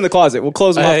 we'll put them in the closet. We'll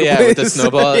close them off. Yeah, with the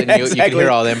snowball, Yeah, and you can hear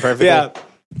all them perfectly. Yeah.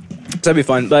 So that'd be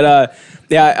fun. But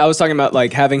yeah, I was talking about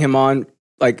like having him on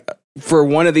like for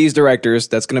one of these directors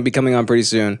that's going to be coming on pretty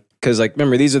soon. Because like,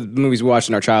 remember, these are the movies we watched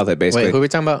in our childhood, basically. Wait, who are we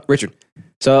talking about? Richard.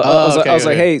 So I was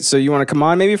like, hey, so you want to come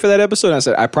on maybe for that episode? And I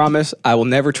said, I promise I will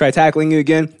never try tackling you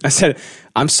again. I said,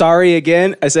 I'm sorry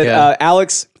again. I said,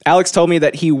 Alex told me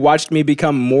that he watched me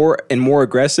become more and more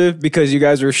aggressive because you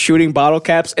guys were shooting bottle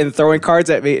caps and throwing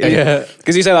cards at me.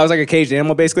 Because he said I was like a caged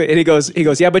animal, basically. And he goes,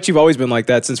 yeah, but you've always been like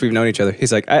that since we've known each other.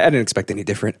 He's like, I didn't expect any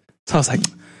different. So I was like,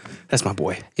 that's my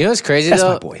boy. You know what's crazy That's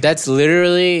though? my boy. That's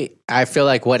literally, I feel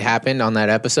like what happened on that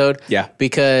episode. Yeah.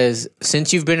 Because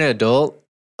since you've been an adult,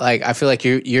 like I feel like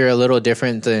you're a little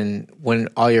different than when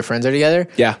all your friends are together.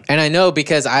 Yeah. And I know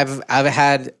because I've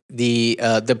had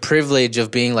the privilege of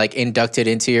being like inducted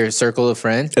into your circle of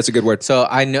friends. That's a good word. So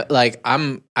I know, like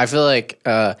I feel like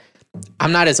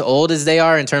I'm not as old as they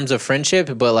are in terms of friendship,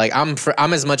 but like I'm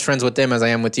as much friends with them as I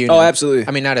am with you. Oh, now. absolutely.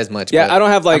 I mean, not as much. Yeah, but, I don't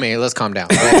have like. I mean, let's calm down.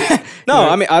 No,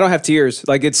 I mean I don't have tears.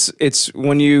 Like it's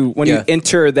when you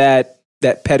enter that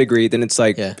pedigree, then it's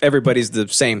like everybody's the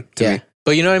same to me.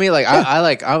 But you know what I mean? Like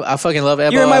I fucking love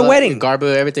Ebo. You're in my wedding.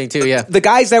 Garbu, everything too. Yeah. The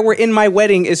guys that were in my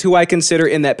wedding is who I consider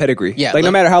in that pedigree. Yeah, like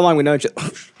no matter how long we know each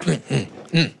other.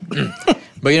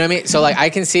 But you know what I mean? So like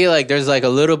I can see like there's like a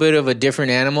little bit of a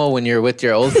different animal when you're with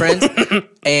your old friends.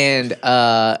 And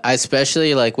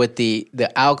especially like with the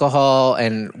alcohol,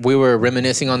 and we were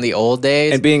reminiscing on the old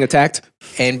days. And being attacked.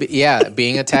 And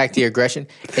being attacked, the aggression.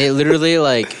 It literally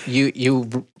like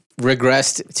you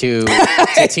regressed to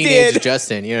teenage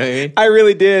Justin. You know what I mean? I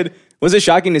really did. Was it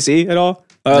shocking to see at all?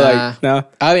 Like, no.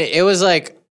 I mean, it was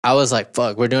like I was like,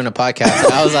 "Fuck, we're doing a podcast."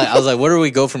 And I was like, "Where do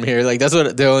we go from here?" Like that's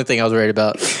what the only thing I was worried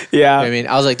about. Yeah. You know what I mean,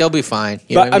 I was like, "They'll be fine."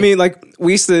 You know But what I mean, like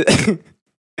we used to,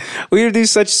 we would do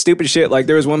such stupid shit. Like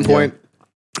there was one point,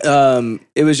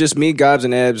 it was just me, Gobs,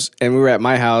 and Ebbs, and we were at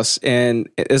my house, and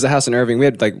it was a house in Irving. We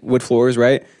had like wood floors,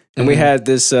 right? and we had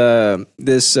this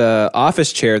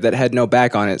office chair that had no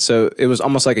back on it, so it was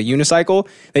almost like a unicycle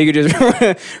that you could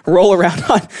just roll around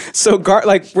on. So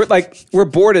we're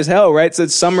bored as hell, right? So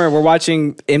it's summer, we're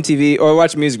watching MTV or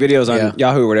watching music videos on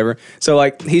Yahoo or whatever. So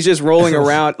like he's just rolling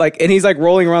around, and he's like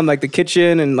rolling around like the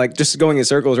kitchen and like just going in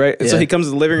circles, right? And so he comes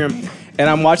to the living room, and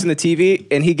I'm watching the TV,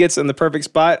 and he gets in the perfect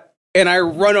spot. And I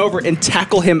run over and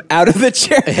tackle him out of the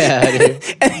chair. Yeah,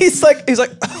 dude. And he's like,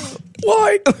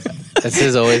 why?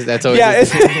 That's always. Yeah,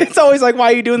 it's always like,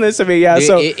 why are you doing this to me? Yeah. Dude,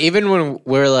 so even when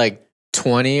we're like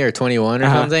 20 or 21 or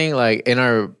something, like in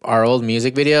our old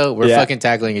music video, we're fucking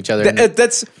tackling each other.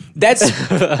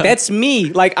 That's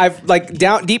me. Like I've like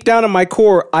deep down in my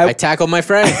core, I tackle my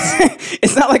friends.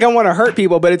 It's not like I want to hurt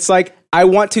people, but it's like I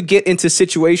want to get into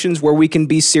situations where we can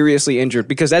be seriously injured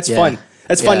because that's fun.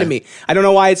 That's fun to me. I don't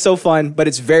know why it's so fun, but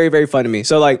it's very, very fun to me.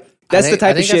 So like that's the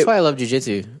type of shit. That's why I love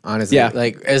jiu-jitsu, honestly. Yeah.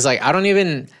 Like it's like I don't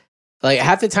even like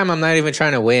half the time I'm not even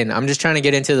trying to win. I'm just trying to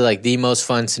get into the most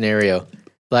fun scenario.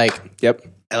 Like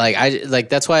like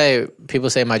that's why people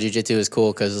say my jiu-jitsu is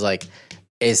cool because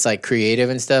it's like creative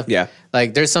and stuff. Yeah.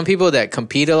 Like there's some people that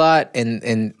compete a lot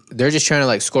and they're just trying to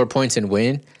like score points and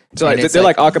win. So like, they're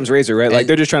like Occam's razor, right? Like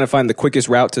they're just trying to find the quickest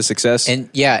route to success. And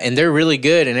and they're really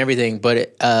good and everything,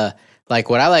 but like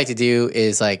what I like to do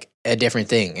is like a different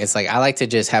thing. It's like I like to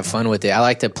just have fun with it. I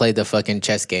like to play the fucking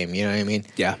chess game. You know what I mean?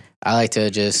 Yeah. I like to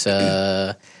just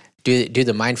do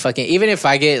the mind fucking. Even if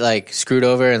I get like screwed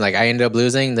over and like I end up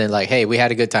losing, then like hey, we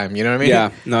had a good time. You know what I mean?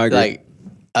 Yeah. No, I agree. Like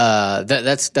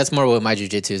that's more what my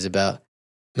jiu-jitsu is about.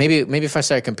 Maybe if I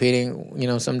start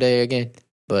competing, someday again.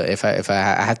 But if I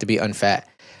have to be unfat.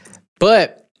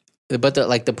 But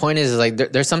the point is like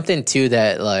there's something to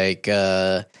that like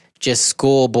just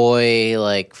schoolboy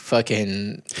like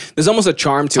fucking. There's almost a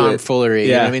charm to it. Tomfoolery.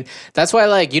 You know what I mean? That's why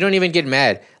like you don't even get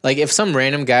mad. Like if some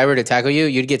random guy were to tackle you,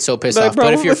 you'd get so pissed off. Bro,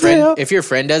 but if your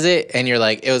friend does it and you're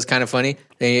like it was kind of funny,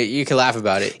 then you can laugh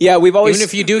about it. Yeah, we've always even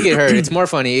if you do get hurt, it's more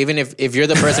funny. Even if you're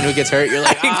the person who gets hurt, you're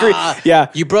like yeah,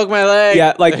 you broke my leg.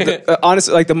 Yeah, like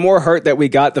honestly, like the more hurt that we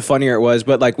got, the funnier it was.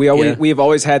 But like we've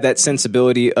always had that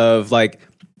sensibility of like.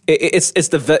 It's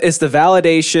the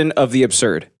validation of the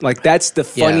absurd. Like that's the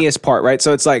funniest part, right?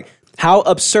 So it's like how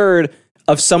absurd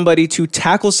of somebody to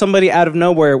tackle somebody out of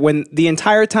nowhere when the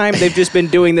entire time they've just been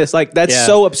doing this. Like that's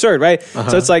so absurd, right?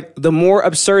 So it's like the more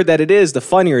absurd that it is, the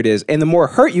funnier it is, and the more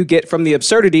hurt you get from the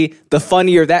absurdity, the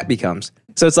funnier that becomes.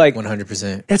 So it's like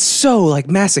 100%. That's so like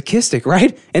masochistic,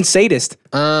 right? And sadist.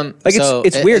 Like so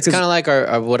it's weird. It's kind of like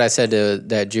what I said to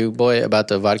that Jew boy about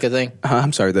the vodka thing.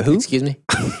 I'm sorry, the who? Excuse me.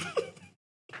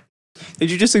 Did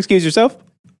you just excuse yourself?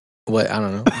 What? I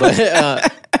don't know. But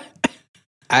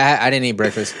I didn't eat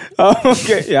breakfast. Oh,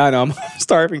 okay. Yeah, I know. I'm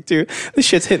starving too. This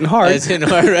shit's hitting hard. It's hitting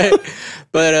hard, right?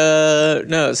 But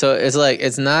no, so it's like,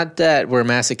 it's not that we're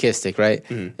masochistic, right?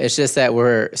 Mm. It's just that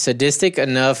we're sadistic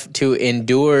enough to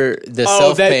endure the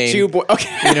self-pain. That Jew boy.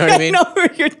 Okay. You know what I mean? I know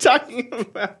what you're talking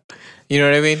about. You know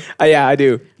what I mean? Yeah, I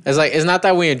do. It's like, it's not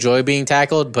that we enjoy being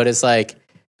tackled, but it's like,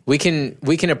 we can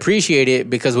appreciate it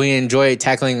because we enjoy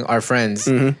tackling our friends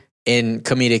in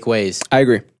comedic ways. I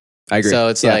agree. So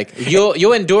it's like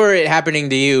you'll endure it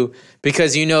happening to you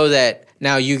because you know that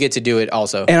now you get to do it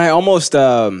also. And I almost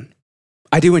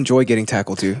I do enjoy getting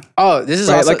tackled too. Oh, this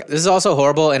is also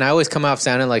horrible, and I always come off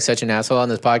sounding like such an asshole on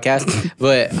this podcast.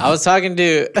 But I was talking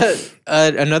to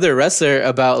another wrestler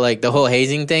about like the whole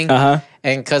hazing thing,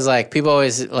 and because like people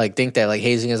always like think that like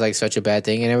hazing is like such a bad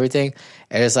thing and everything,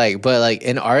 and it's like, but like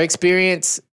in our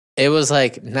experience, it was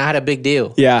like not a big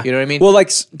deal. Yeah, you know what I mean? Well,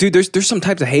 like, dude, there's some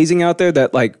types of hazing out there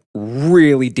that like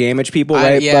really damage people,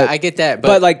 right? I get that,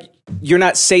 but like. You're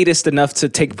not sadist enough to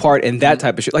take part in that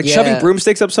type of shit. Like shoving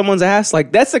broomsticks up someone's ass.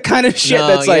 Like that's the kind of shit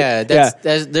there's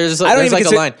like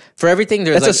a line for everything.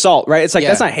 There's that's like, assault, right? It's like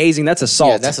that's not hazing. That's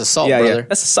assault. Yeah, that's assault, brother. Yeah.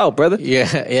 That's assault, brother.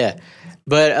 Yeah.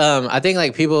 But I think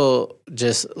like people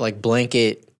just like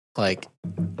blanket like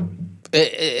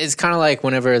it's kind of like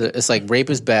whenever it's like rape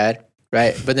is bad,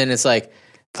 right? But then it's like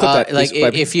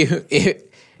if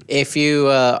you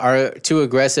are too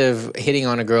aggressive hitting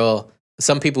on a girl.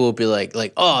 Some people will be like,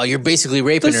 oh, you're basically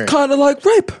raping her. That's kind of like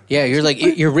rape. Yeah,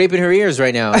 you're raping her ears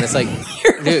right now, and it's like,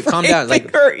 dude, calm down.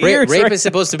 Like, rape is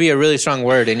supposed to be a really strong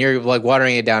word, and you're like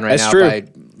watering it down right now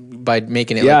by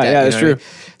making it like that. Yeah, that's true. I mean?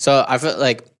 So I feel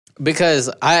like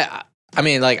because I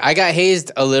mean, like I got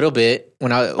hazed a little bit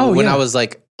when I was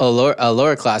like a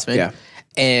lower classman,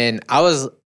 and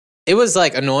it was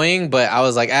like annoying, but I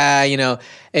was like,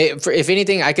 if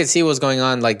anything, I could see what was going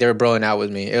on. Like they were broing out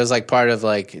with me. It was like part of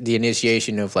like the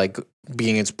initiation of like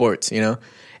being in sports, you know?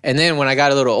 And then when I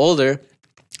got a little older,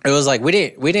 it was like, we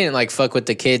didn't like fuck with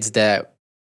the kids that,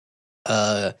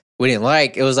 we didn't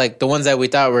like. It was like the ones that we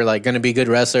thought were like going to be good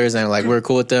wrestlers and like we were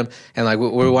cool with them and like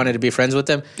we wanted to be friends with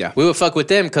them. Yeah. We would fuck with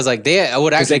them because like they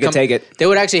would actually could take it. They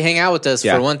would actually hang out with us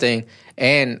for one thing.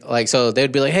 And like, so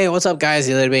they'd be like, hey, what's up, guys?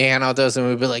 And they'd be hanging out with us and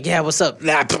we'd be like, yeah, what's up? You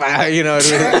know what I mean?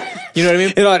 You know what I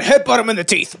mean? And I'd headbutt him in the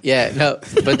teeth. Yeah, no,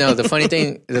 but no, the funny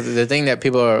thing, the thing that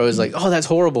people are always like, oh, that's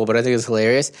horrible, but I think it's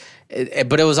hilarious.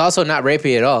 But it was also not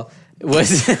rapey at all. It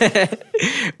was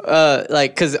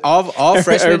like, because all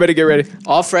freshmen, everybody get ready.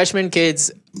 All freshman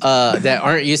kids that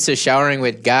aren't used to showering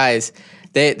with guys,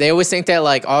 they always think that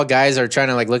like all guys are trying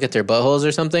to like look at their buttholes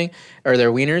or something or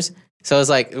their wieners. So it's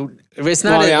like it's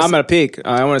not. I'm gonna peek.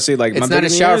 I want to see like. It's not a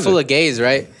shower full of gays,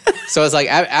 right? So it's like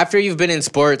after you've been in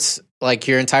sports like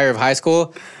your entire high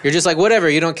school, you're just like whatever.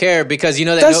 You don't care because you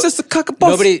know that that's just a cock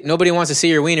buff. Nobody wants to see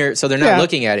your wiener, so they're not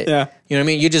looking at it. Yeah. You know what I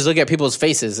mean? You just look at people's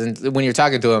faces and when you're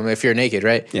talking to them, if you're naked,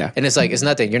 right? Yeah. And it's like it's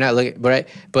nothing. You're not looking, right?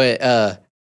 But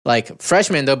like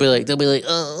freshmen, they'll be like,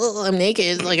 oh, I'm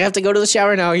naked. Like I have to go to the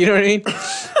shower now. You know what I mean?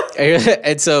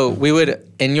 And so we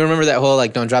would, and you remember that whole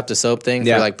like don't drop the soap thing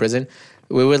for like prison.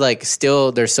 We would like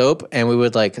steal their soap and we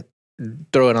would like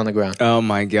throw it on the ground. Oh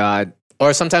my God.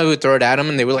 Or sometimes we would throw it at them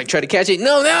and they would like try to catch it.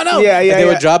 No. Yeah. And they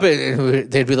would drop it and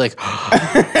they'd be like,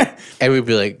 and we'd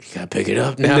be like, you gotta pick it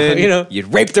up now. You know,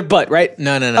 you'd rape their butt, right?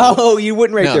 No. Oh, you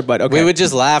wouldn't rape their butt. Okay. We would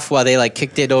just laugh while they like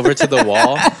kicked it over to the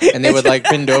wall and they would like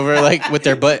bend over like with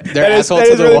their asshole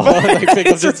to the wall and like pick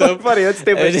up the soap. Funny. That's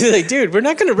stupid. And it's like, dude, we're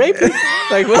not gonna rape you.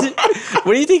 Like,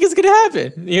 what do you think is gonna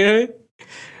happen? You know what I mean?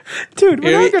 Dude,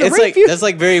 we're not gonna rape like, you. That's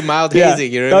like very mild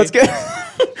hazing. You know what I mean?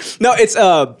 Good. No, it's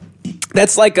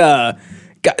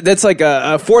that's like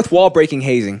a fourth wall breaking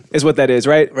hazing is what that is,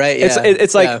 right? Right. Yeah.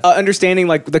 It's like understanding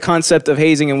like the concept of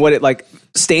hazing and what it like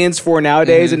stands for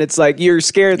nowadays, and it's like you're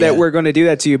scared that we're going to do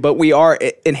that to you, but we are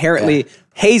inherently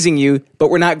hazing you, but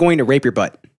we're not going to rape your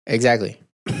butt. Exactly.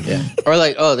 Yeah. Or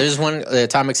like, there's one the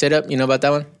atomic sit-up. You know about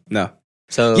that one? No.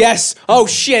 So yes. Oh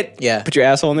shit. Yeah. Put your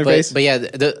asshole in their face. But yeah,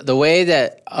 the way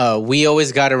that we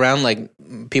always got around like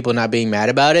people not being mad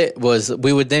about it was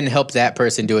we would then help that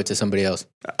person do it to somebody else.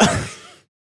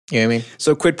 You know what I mean?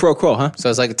 So quid pro quo, huh? So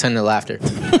it's like a ton of laughter.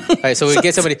 All right, so we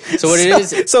get somebody. So what it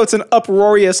is? So it's an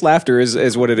uproarious laughter,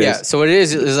 is what it is. Yeah. So what it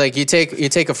is like you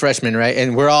take a freshman, right,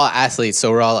 and we're all athletes,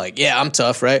 so we're all like, yeah, I'm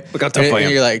tough, right? Look how tough I am.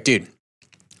 And you're like, dude,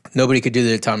 nobody could do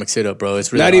the atomic sit-up, bro.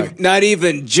 It's really hard. Not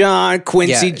even John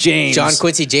Quincy James. John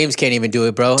Quincy James can't even do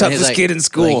it, bro. Toughest kid in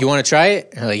school. Like, you want to try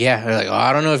it? And like, yeah. They're like,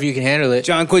 I don't know if you can handle it.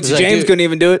 John Quincy James couldn't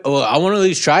even do it. Well, I want to at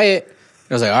least try it.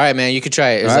 I was like, all right, man, you could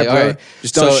try it. It's like, all right.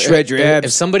 Just don't shred your abs.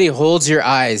 If somebody holds your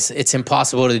eyes, it's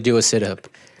impossible to do a sit-up,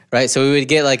 right? So we would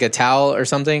get like a towel or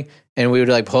something, and we would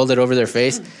like hold it over their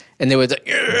face, and they would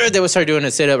start doing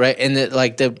a sit-up, right? And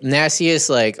the nastiest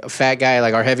like fat guy,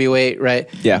 like our heavyweight, right?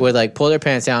 Yeah. Would like pull their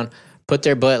pants down, put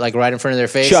their butt like right in front of their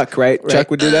face. Chuck, right?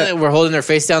 Chuck would do that. We're holding their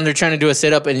face down. They're trying to do a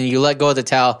sit-up, and you let go of the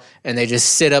towel, and they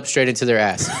just sit up straight into their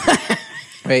ass.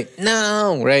 Right?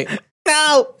 No, right?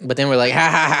 No. But then we're like, ha,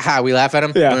 ha, ha, ha. We laugh at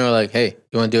him. Yeah. And we're like, hey,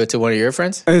 you want to do it to one of your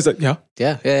friends? And he's like, yeah.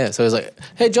 Yeah. So he's like,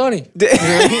 hey, Johnny.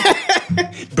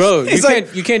 Bro,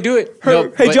 you can't do it.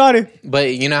 Hey, Johnny.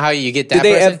 But you know how you get that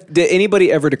person? Did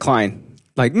anybody ever decline?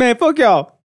 Like, man, fuck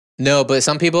y'all. No, but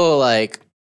some people like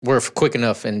were quick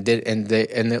enough and they're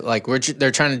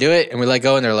trying to do it and we let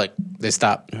go and they're like they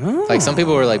stop. Oh. Like some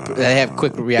people were like they have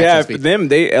quick reaction. Yeah, speed. for them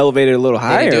they elevated a little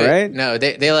higher, right? No,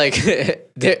 they like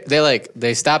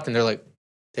they stopped and they're like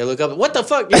they look up. What the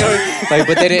fuck? You know, like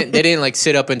but they didn't like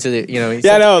sit up into the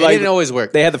Yeah, no, it like didn't always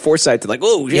work. They had the foresight to like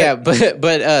oh shit. Yeah,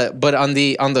 but on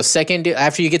the second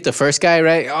after you get the first guy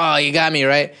right, oh you got me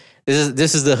right.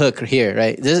 This is the hook here,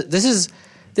 right? This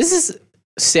is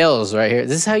sales right here.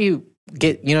 This is how you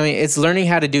get, you know, it's learning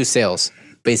how to do sales,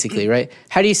 basically, right?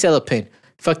 How do you sell a pin?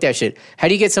 Fuck that shit. How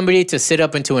do you get somebody to sit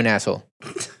up into an asshole?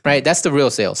 Right? That's the real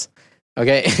sales.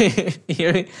 Okay? You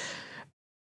know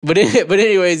what I mean? But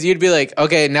anyways, you'd be like,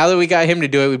 okay, now that we got him to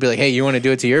do it, we'd be like, hey, you want to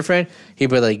do it to your friend? He'd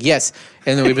be like, yes.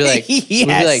 And then we'd be like, yes. We'd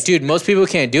be like, dude, most people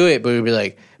can't do it. But we'd be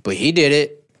like, but he did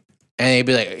it. And he'd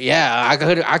be like, yeah,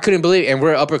 I couldn't believe it. And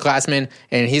we're upperclassmen,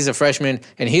 and he's a freshman,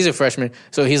 and he's a freshman.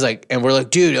 So he's like, and we're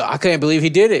like, dude, I couldn't believe he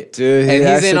did it. Dude, and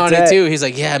he's in on it too. He's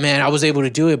like, yeah, man, I was able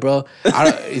to do it, bro.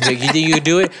 He's like, you think you could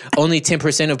do it? Only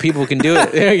 10% of people can do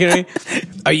it. You know what I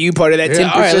mean? Are you part of that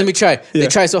 10%? All right, let me try. Yeah. They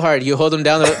try so hard. You hold them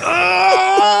down. They're like,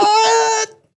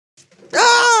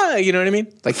 you know what I mean?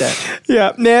 Like that.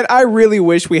 Yeah, man, I really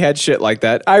wish we had shit like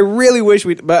that. I really wish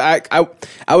but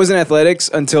I was in athletics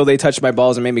until they touched my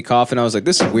balls and made me cough, and I was like,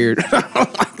 this is weird. I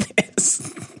don't like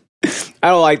this. I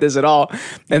don't like this at all.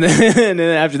 And then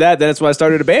after that, that's why I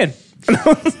started a band.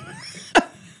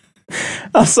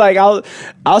 I was like,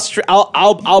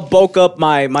 I'll bulk up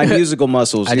my musical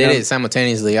muscles. I did it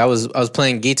simultaneously. I was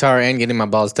playing guitar and getting my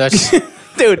balls touched.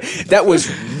 Dude, that was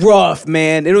rough,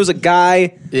 man. It was a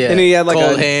guy, and he had like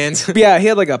cold hands. Yeah, he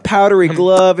had like a powdery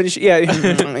glove, and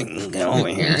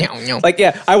like,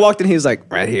 yeah. I walked in, he was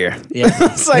like, right here. Yeah,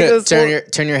 it's like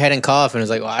turn your head and cough, and it was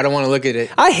like, well, I don't want to look at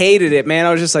it. I hated it, man.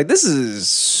 I was just like, this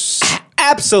is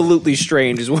absolutely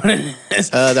strange, is what it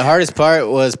is. The hardest part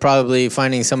was probably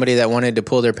finding somebody that wanted to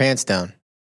pull their pants down.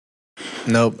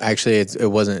 Nope, actually, it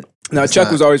wasn't. No,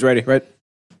 Chuck was always ready, right?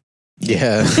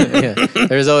 Yeah, yeah.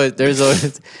 There's always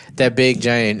that big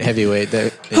giant heavyweight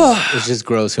that is just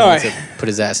gross. Who wants to put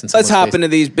his ass in someone's Let's hop face. into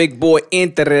these big boy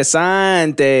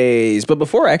interesantes. But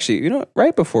before, actually,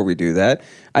 right before we do that,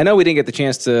 I know we didn't get the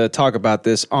chance to talk about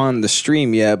this on the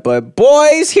stream yet, but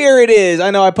boys, here it is. I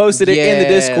know I posted it in the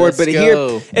Discord, but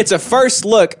here it's a first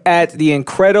look at the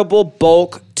Incredible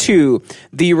Bulk 2,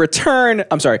 the return.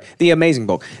 I'm sorry, the Amazing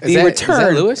Bulk. Is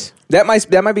that Lewis? That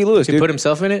might be Lewis. He put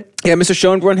himself in it? Yeah, Mr.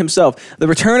 Schoenbrunn himself. The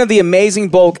return of the Amazing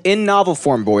Bulk in novel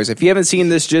form, boys. If you haven't seen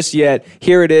this just yet,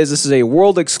 here it is. This is a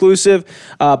world exclusive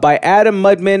by Adam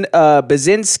Mudman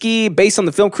Baczynski, based on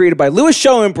the film created by Louis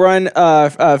Schoenbrunn,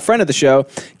 friend of the show,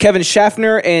 Kevin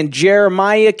Schaffner, and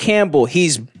Jeremiah Campbell.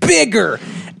 He's bigger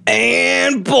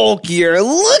and bulkier.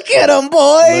 Look at him,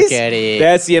 boys. Look at it.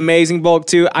 That's the Amazing Bulk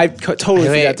 2. I totally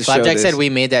forgot to show this. Flapjack said we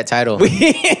made that title.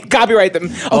 Copyright them.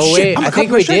 Oh wait, I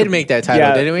think we did make that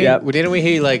title, didn't we? Yeah. Didn't we?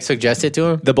 He like suggested to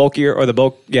him the bulkier or the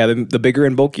bulk. Yeah, the bigger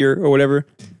and bulkier or whatever.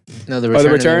 No, the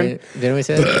return. Didn't we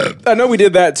say that? I know we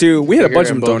did that too. We had a bunch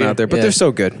of them thrown out there, but they're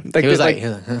so good. He was like,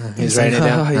 he's writing it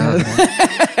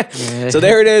down. So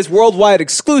there it is, worldwide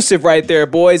exclusive right there,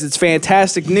 boys. It's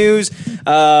fantastic news.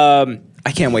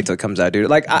 I can't wait till it comes out, dude.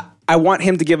 Like, I want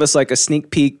him to give us like a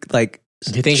sneak peek, like,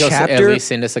 do you think he'll at least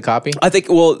send us a copy? I think,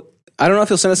 well, I don't know if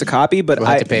he'll send us a copy, but we'll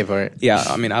have to pay for it. Yeah,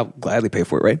 I mean, I'll gladly pay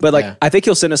for it, right? But like, I think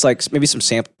he'll send us like maybe some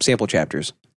sample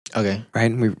chapters. Okay. Right?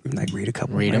 And we like read a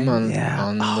couple. Read them on the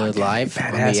live,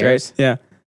 badass, on the airs, right? Yeah.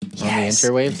 On the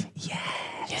interwaves?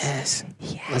 Yes.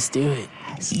 Let's do it.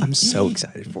 Yes. I'm so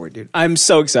excited for it, dude. I'm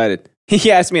so excited.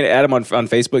 He asked me to add him on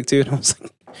Facebook too, and I was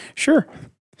like, sure.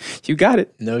 You got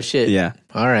it. No shit. Yeah.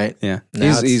 All right. Yeah.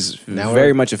 He's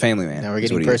very much a family man. Now we're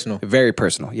getting personal. Very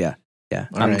personal. Yeah. Yeah.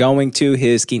 I'm right. going to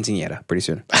his quinceañera pretty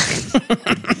soon.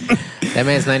 That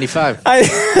man's 95.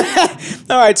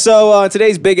 All right. So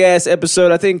today's big ass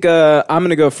episode, I think I'm going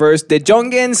to go first. The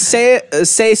Jongen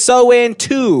Seisoen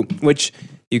 2, which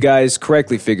you guys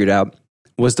correctly figured out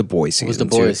was The Boys season. Was The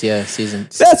Boys, yeah. Season.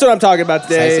 That's what I'm talking about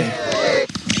today.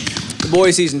 The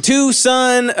Boys season 2,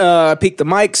 son. I peek the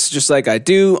mics just like I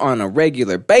do on a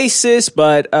regular basis,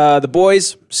 but The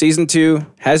Boys season 2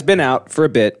 has been out for a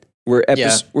bit. We're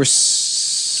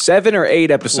 7 or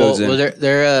 8 episodes in. Well,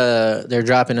 they're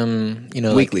dropping them,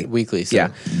 weekly. Like weekly. So.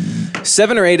 Yeah,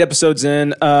 7 or 8 episodes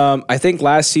in. I think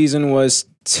last season was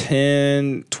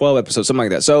 10, 12 episodes, something like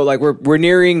that. So like we're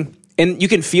nearing, and you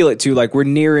can feel it too. Like we're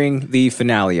nearing the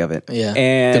finale of it. Yeah,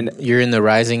 and you're in the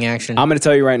rising action. I'm going to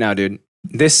tell you right now, dude.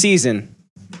 This season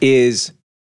is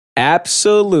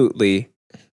absolutely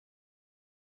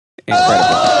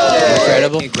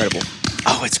incredible. Incredible.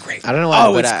 Oh, it's great. I don't know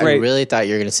why, but I really thought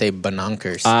you were going to say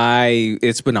banonkers.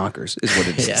 It's banonkers is what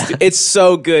it is. Yeah. It's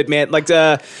so good, man. Like,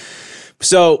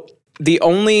 so the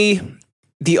only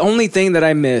thing that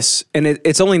I miss, and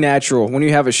it's only natural when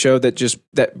you have a show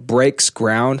that breaks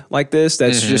ground like this,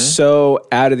 that's just so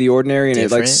out of the ordinary, and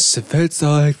different. It like subverts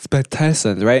all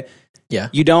expectations, right? Yeah.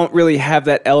 You don't really have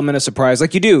that element of surprise.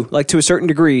 Like you do, like to a certain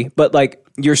degree, but like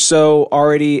you're so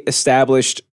already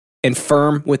established and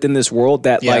firm within this world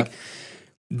that like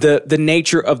the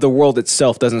nature of the world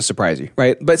itself doesn't surprise you,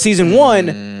 right? But season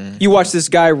 1, you watch this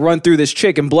guy run through this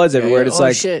chick and blood's everywhere. And it's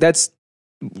like, shit. That's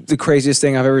the craziest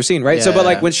thing I've ever seen, right? Yeah. So, but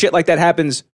like when shit like that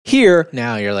happens here,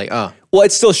 now you're like, oh. Well,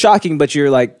 it's still shocking, but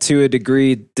you're like to a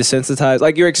degree desensitized.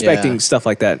 Like you're expecting stuff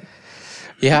like that.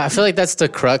 Yeah, I feel like that's the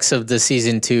crux of the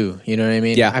season 2. You know what I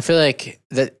mean? Yeah. I feel like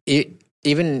that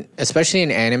even especially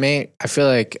in anime, I feel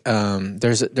like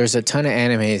there's a ton of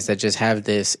animes that just have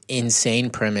this insane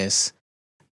premise,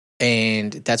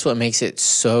 and that's what makes it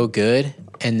so good.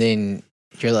 And then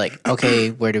you're like, okay,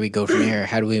 where do we go from here?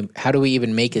 How do we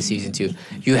even make a season 2?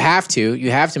 You have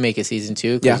to make a season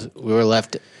 2 because we were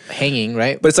left hanging,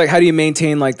 right? But it's like, how do you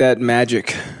maintain like that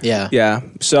magic? Yeah. Yeah.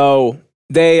 So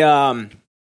they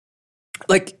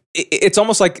like it's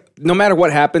almost like no matter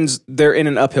what happens, they're in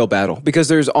an uphill battle because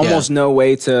there's almost no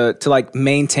way to like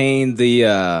maintain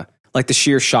the like the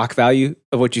sheer shock value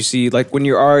of what you see. Like when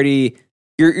you're already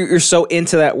you're so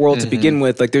into that world to begin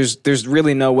with, like there's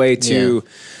really no way to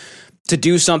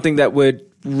do something that would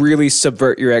really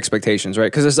subvert your expectations, right?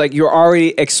 Because it's like you're already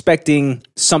expecting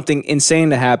something insane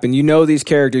to happen. You know these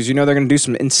characters, you know they're going to do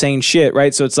some insane shit,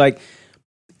 right? So it's like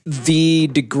the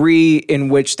degree in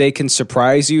which they can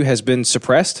surprise you has been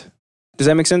suppressed. Does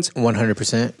that make sense?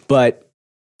 100%. But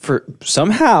for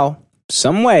somehow,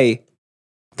 some way,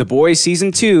 The Boys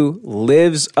season 2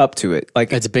 lives up to it.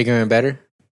 Like it's bigger and better.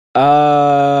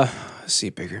 Let's see,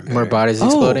 bigger and better. More bodies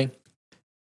exploding.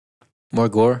 More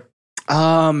gore.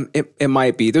 It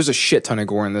might be. There's a shit ton of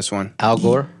gore in this one. Al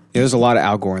Gore. Yeah, there's a lot of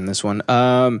Al Gore in this one.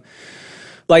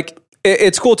 Like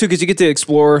it's cool too because you get to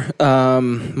explore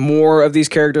more of these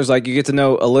characters. Like you get to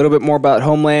know a little bit more about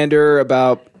Homelander.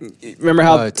 About remember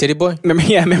how Titty Boy.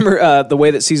 Remember the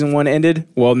way that season 1 ended.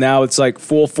 Well, now it's like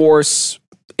full force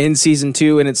in season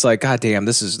 2, and it's like, God damn,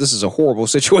 this is a horrible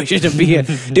situation to be in,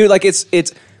 dude. Like it's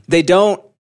they don't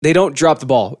drop the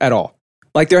ball at all.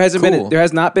 Like there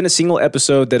has not been a single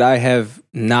episode that I have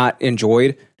not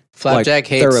enjoyed. Flapjack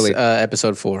hates thoroughly.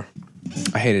 Episode 4.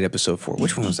 I hated episode 4.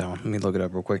 Which one was that one? Let me look it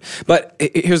up real quick. But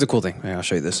here's the cool thing. I'll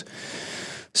show you this.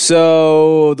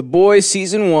 So The Boys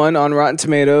season 1 on Rotten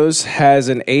Tomatoes has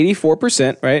an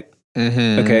 84%, right?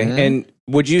 Mm-hmm. Okay. And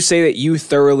would you say that you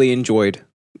thoroughly enjoyed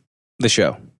the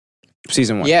show?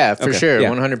 Season 1. Yeah, for sure. Yeah.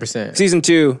 100%. Season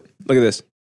 2, look at this,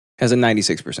 has a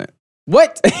 96%.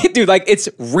 What? Dude, like it's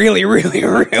really, really,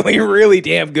 really, really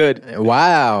damn good.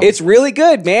 Wow. It's really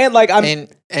good, man. Like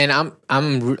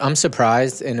I'm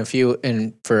surprised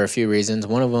for a few reasons.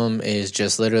 One of them is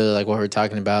just literally like what we're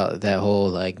talking about, that whole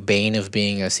like bane of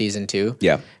being a season 2.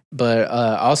 Yeah. But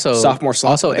also sophomore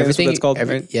slump. Also everything that's called,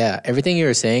 right? Yeah, everything you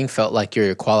were saying felt like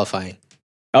you're qualifying.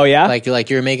 Oh yeah?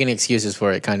 Like you're making excuses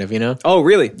for it kind of, you know? Oh,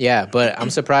 really? Yeah, but I'm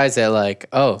surprised that like,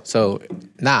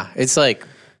 it's like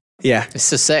yeah, it's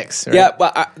the sex. Right? Yeah,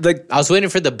 but I was waiting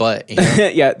for the butt. You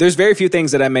know? Yeah, there's very few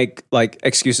things that I make like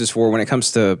excuses for when it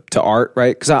comes to art,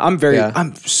 right? Because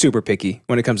I'm super picky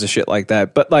when it comes to shit like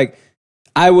that. But like,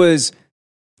 I was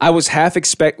half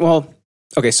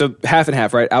so half and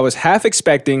half, right? I was half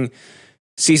expecting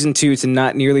season 2 to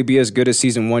not nearly be as good as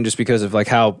season 1 just because of like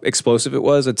how explosive it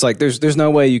was. It's like there's no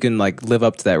way you can like live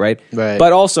up to that, right? Right.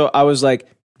 But also, I was like,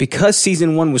 because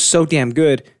season 1 was so damn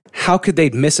good, how could they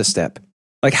miss a step?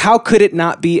 Like, how could it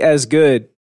not be as good?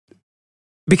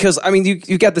 Because, I mean,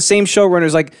 you got the same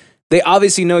showrunners. Like, they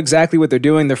obviously know exactly what they're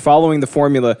doing. They're following the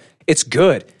formula. It's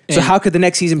good. So how could the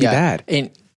next season be bad? And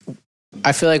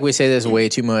I feel like we say this way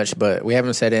too much, but we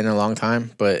haven't said it in a long time.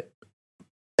 But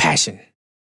passion.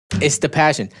 It's the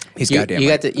passion. He's goddamn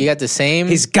right. You got the same...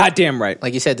 He's goddamn right.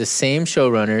 Like you said, the same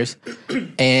showrunners.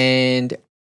 And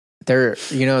their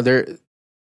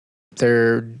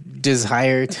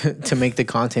desire to make the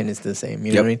content is the same.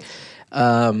 You know what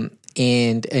I mean?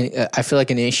 And I feel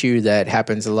like an issue that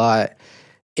happens a lot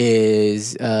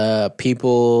is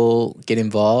people get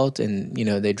involved and,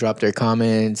 they drop their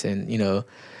comments and,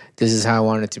 this is how I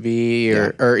want it to be,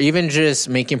 or even just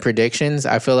making predictions.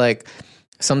 I feel like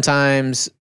sometimes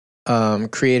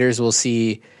creators will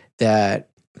see that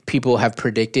people have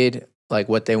predicted like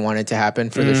what they wanted to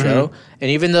happen for the show. And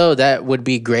even though that would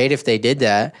be great if they did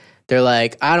that, they're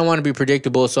like, I don't want to be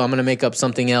predictable, so I'm going to make up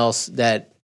something else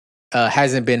that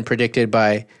hasn't been predicted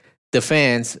by the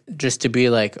fans just to be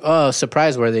like, oh,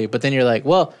 surprise worthy. But then you're like,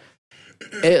 well,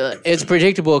 it's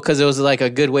predictable because it was like a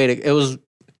good way to.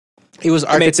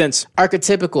 It made sense.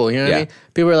 Archetypical. You know what I mean?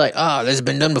 People are like, oh, this has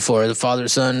been done before. The father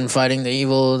son fighting the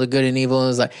evil, the good and evil.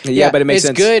 It's like, but it makes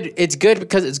sense. Good. It's good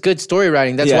because it's good story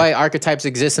writing. That's why archetypes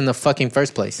exist in the fucking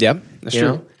first place. Yeah, that's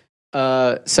true.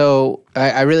 So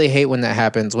I really hate when that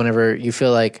happens. Whenever you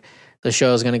feel like the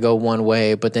show is going to go one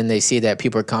way, but then they see that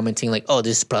people are commenting like, "Oh,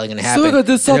 this is probably going to happen." And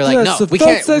they're like, "No, we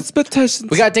can't.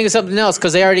 We got to think of something else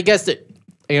because they already guessed it."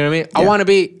 You know what I mean? Yeah. I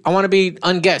want to be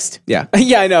unguessed. Yeah,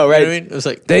 yeah, I know, right? You know what I mean? It's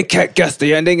like they can't guess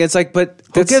the ending. It's like, but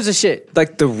who gives a shit?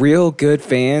 Like the real good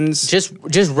fans, just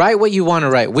write what you want to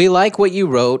write. We like what you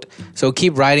wrote, so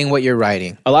keep writing what you're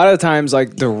writing. A lot of the times,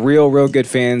 like the real good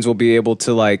fans will be able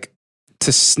to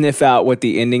to sniff out what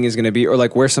the ending is going to be or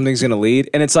like where something's going to lead.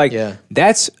 And it's like,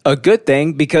 that's a good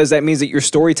thing because that means that your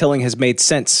storytelling has made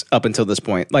sense up until this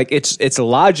point. Like it's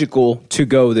logical to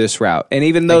go this route. And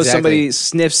even though somebody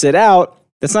sniffs it out,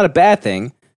 that's not a bad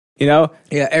thing, Yeah,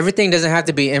 everything doesn't have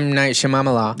to be M. Night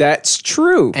Shyamalan. That's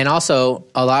true. And also,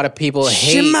 a lot of people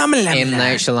hate M.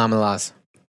 Night Shyamalan.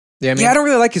 You know what I mean? Yeah, I don't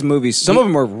really like his movies. Some of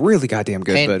them are really goddamn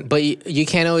good. But you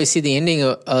can't always see the ending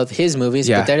of his movies,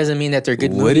 but that doesn't mean that they're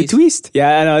good movies. What a twist.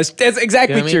 Yeah, I know. That's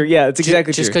exactly true. Yeah, it's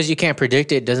exactly true. Just because you can't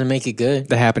predict it doesn't make it good.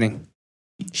 The Happening.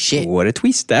 Shit. What a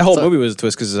twist. That whole movie was a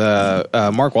twist because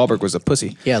Mark Wahlberg was a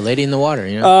pussy. Yeah, Lady in the Water,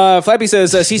 you know? Flappy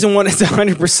says, season 1 is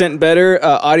 100% better.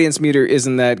 Audience meter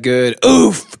isn't that good.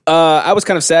 Oof. I was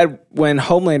kind of sad when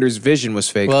Homelander's vision was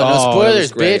fake. Well, no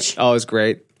spoilers, bitch. Oh, it was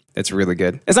great. It's really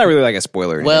good. It's not really like a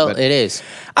spoiler. Well, it is.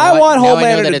 I want Homelander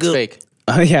I know that it's fake.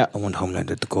 Yeah, I want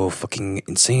Homelander to go fucking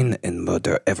insane and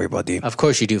murder everybody. Of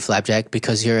course you do, Flapjack,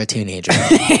 because you're a teenager.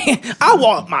 I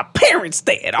want my parents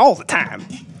dead all the time.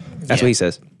 That's what he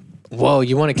says. Whoa,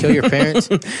 you want to kill your parents?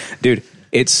 Dude,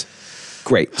 it's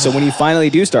great. So when you finally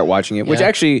do start watching it, which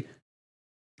actually,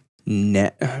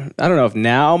 I don't know if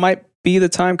now might be the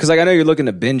time, because like I know you're looking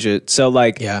to binge it. So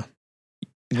like, yeah.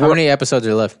 How many episodes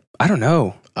are left? I don't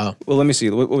know. Oh. Well, let me see.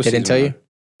 What was they didn't tell you?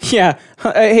 Yeah.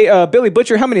 Hey, Billy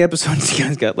Butcher, how many episodes do you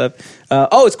guys got left?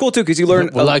 It's cool too because you learn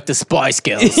like the spy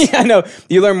skills. Yeah, I know.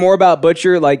 You learn more about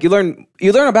Butcher. Like you learn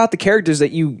about the characters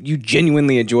that you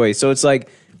genuinely enjoy. So it's like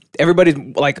everybody's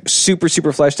like super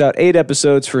fleshed out. 8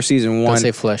 episodes for season 1. Don't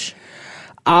say flesh.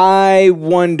 I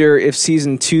wonder if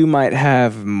season 2 might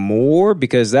have more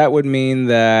because that would mean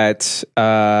that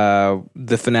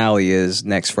the finale is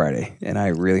next Friday, and I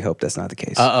really hope that's not the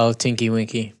case. Tinky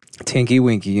Winky. Tinky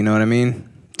Winky, you know what I mean?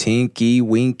 Tinky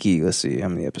Winky. Let's see how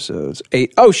many episodes.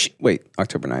 8. Oh wait,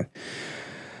 October 9th.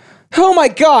 Oh my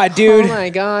god, dude! Oh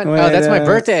my god! Wait, that's my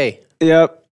birthday.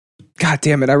 Yep. God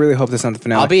damn it! I really hope that's not the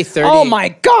finale. I'll be 30. Oh my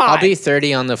god! I'll be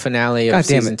 30 on the finale of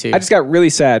season 2. I just got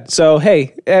really sad. So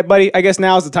hey, buddy, I guess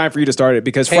now's the time for you to start it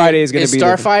because Friday is going to be. Is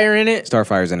Starfire in it?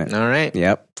 Starfire's in it. All right.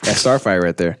 Yep. That's Starfire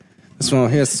right there. This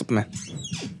one here's Superman.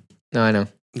 No, I know.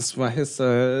 This one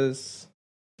here's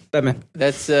Batman.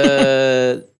 That's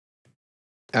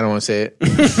I don't want to say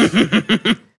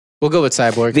it. We'll go with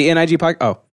Cyborg. The NIG podcast.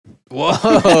 Oh.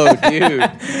 Whoa, dude.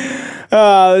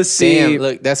 Let's see. Damn,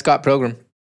 look, that's Scott Pilgrim.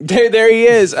 There he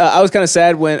is. I was kind of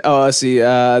sad when. Oh, let's see.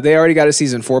 They already got a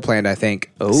season 4 planned. I think.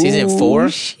 Oh, season 4.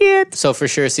 Shit. So for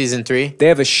sure, season 3. They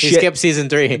have a shit. He skipped season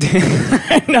 3.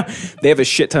 No, they have a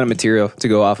shit ton of material to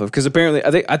go off of because apparently,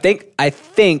 I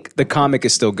think the comic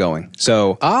is still going.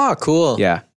 So. Cool.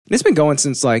 Yeah, it's been going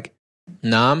since like.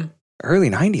 Nam. Early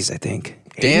 90s, I think.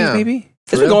 Damn. 80s maybe.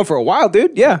 It's been going for a while,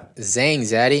 dude. Yeah. Zang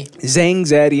Zaddy. Zang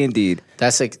Zaddy, indeed.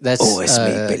 That's it's me,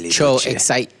 Billy Cho Butcher.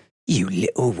 Excite. You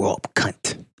little rob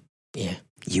cunt. Yeah.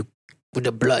 You. With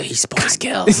the bloody spy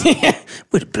skills.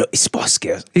 With the bloody spy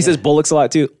skills. He says bullocks a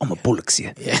lot, too. I'm a bullocks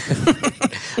you. Yeah.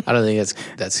 I don't think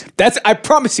that's. I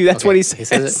promise you, that's what he says. He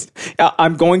says it?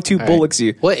 I'm going to bullocks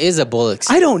you. What is a bullocks?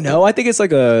 I don't know. I think it's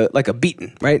like a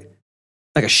beating, right?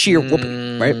 Like a sheer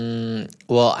whooping, right?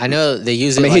 Well, I know they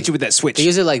use it. They hit you with that switch. They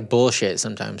use it like bullshit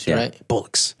sometimes, right?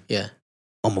 Bullocks. Yeah.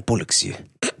 I'm a bullocks you.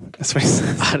 That's what he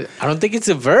says. I don't think it's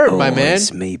a verb, my man.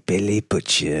 It's me, Billy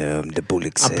Butcher. The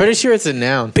bullocks. I'm pretty sure it's a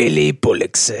noun. Billy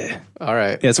Bullocks. All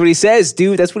right. Yeah, that's what he says,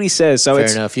 dude. That's what he says. So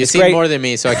fair enough. You've seen more than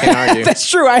me, so I can't argue. That's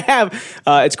true. I have.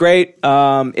 It's great.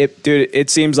 It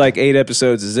seems like 8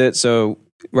 episodes is it. So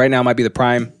right now might be the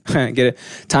prime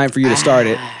time for you to start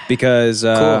it because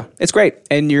cool. It's great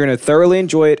and you're gonna thoroughly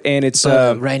enjoy it. And it's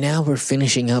right now we're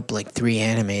finishing up like 3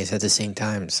 animes at the same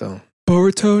time. So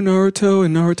Boruto, Naruto,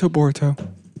 and Naruto Boruto.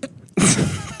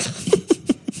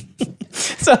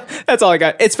 So that's all I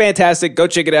got. It's fantastic. Go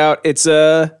check it out. It's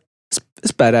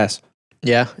badass.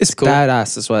 Yeah, it's cool.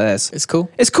 badass. That's what it is. It's cool.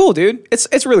 It's cool, dude.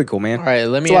 It's really cool, man. All right,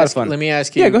 let me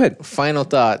ask you. Yeah, go ahead. Final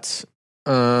thoughts.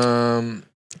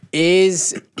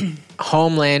 Is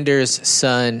Homelander's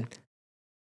son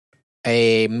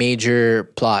a major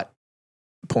plot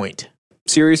point?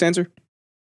 Serious answer?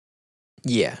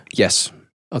 Yeah. Yes.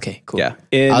 Okay, cool. Yeah.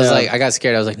 I was I got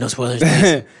scared. I was like, no spoilers.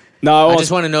 No, I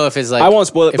just want to know if it's like I won't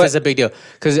spoil it, if it's a big deal.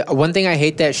 Because one thing I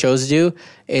hate that shows do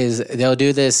is they'll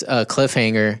do this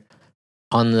cliffhanger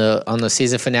on the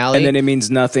season finale, and then it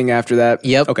means nothing after that.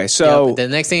 Yep. Okay, so the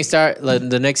next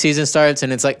season starts,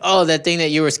 and it's like, oh, that thing that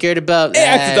you were scared about.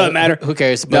 It doesn't matter. Who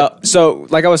cares? No. So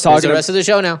like I was talking, the rest of the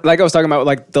show now. Like I was talking about,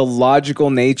 like the logical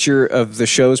nature of the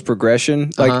show's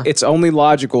progression. Like it's only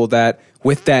logical that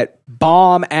with that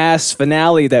bomb ass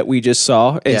finale that we just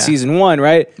saw in season 1,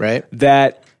 right? Right.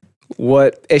 That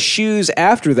what eschews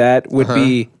after that would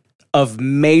be of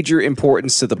major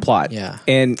importance to the plot. Yeah,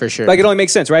 and for sure. Like it only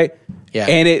makes sense, right? Yeah,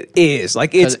 and it is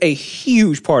like it's a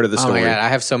huge part of the story. Oh my god, I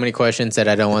have so many questions that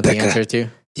I don't want the answer to.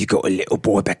 You got a little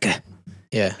boy, Becca.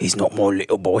 Yeah, he's not my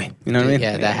little boy. You know what I mean?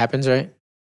 Yeah, that happens, right?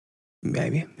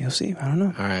 Maybe you'll see. I don't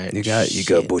know. All right, you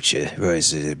got Butcher. Right,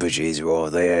 so the Butcher is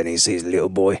right there, and he sees the little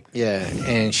boy. Yeah,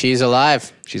 and she's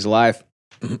alive. She's alive.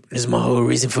 is my whole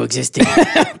reason for existing.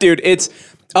 Dude, it's...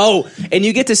 Oh, and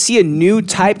you get to see a new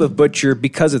type of butcher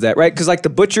because of that, right? Because like the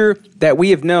butcher that we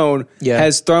have known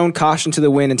has thrown caution to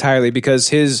the wind entirely because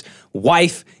his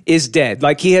wife is dead.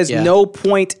 Like he has no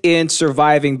point in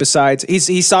surviving besides he's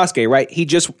Sasuke, right? He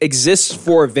just exists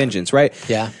for vengeance, right?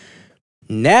 Yeah.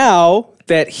 Now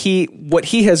that what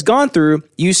he has gone through,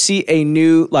 you see a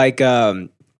new like I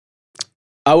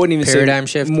wouldn't even paradigm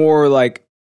say shift. More like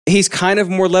he's kind of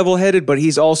more level-headed, but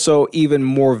he's also even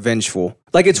more vengeful.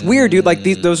 Like it's weird, dude. Like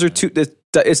those are two.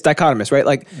 It's dichotomous, right?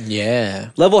 Like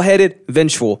level-headed,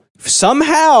 vengeful.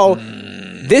 Somehow,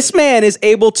 this man is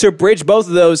able to bridge both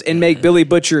of those and make Billy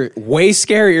Butcher way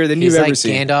scarier than you've ever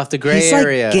seen. He's like Gandalf the Gray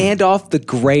Area. He's like Gandalf the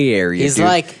Gray Area. He's dude.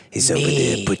 like he's over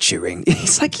there butchering.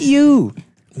 He's like you.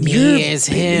 Me is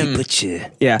him.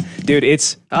 Butcher. Yeah, dude.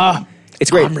 It's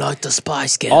great. I'm like the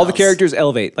Spice Girls. All the characters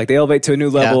elevate. Like they elevate to a new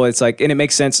level. It's like, and it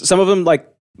makes sense. Some of them like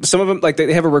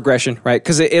they have a regression, right?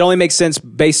 Because it only makes sense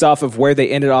based off of where they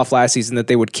ended off last season that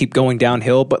they would keep going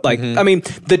downhill. But like, I mean,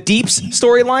 the Deep's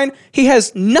storyline, he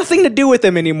has nothing to do with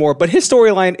them anymore. But his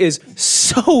storyline is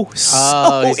so he's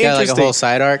got interesting. like a whole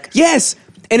side arc. Yes.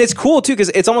 And it's cool too because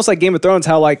it's almost like Game of Thrones,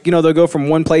 how like, you know, they'll go from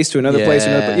one place to another place.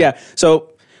 Yeah.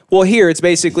 So, well, here it's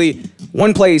basically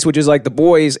one place, which is like the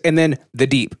boys, and then the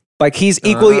Deep. Like he's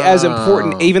equally as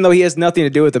important, even though he has nothing to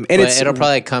do with them. And it'll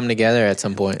probably come together at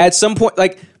some point. At some point,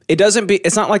 like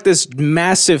it's not like this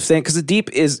massive thing because the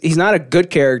Deep he's not a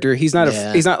good character. He's not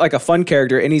he's not like a fun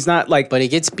character, and he's not like. But he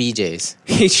gets BJs.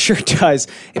 He sure does.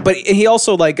 But he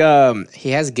also like he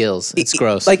has gills. It's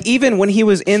gross. Like even when he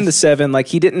was in the 7, like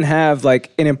he didn't have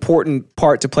like an important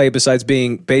part to play besides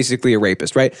being basically a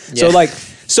rapist, right? Yeah.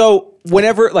 So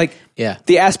whenever like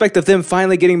the aspect of them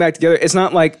finally getting back together, it's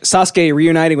not like Sasuke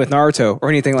reuniting with Naruto or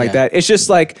anything like that. It's just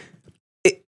like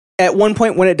at one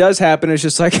point when it does happen, it's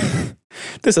just like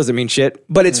this doesn't mean shit.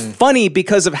 But it's funny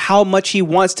because of how much he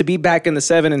wants to be back in the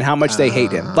 7 and how much they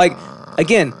hate him. Like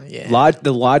again,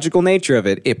 the logical nature of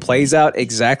it plays out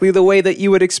exactly the way that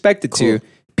you would expect it to.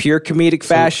 Pure comedic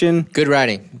fashion. Good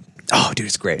writing. Oh, dude,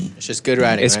 it's great. It's just good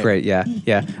writing. It's great, yeah.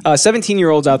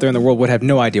 17-year-olds out there in the world would have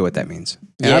no idea what that means.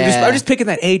 And I'm just picking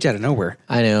that age out of nowhere.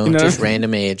 I know, you know? Just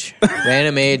random age,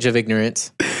 random age of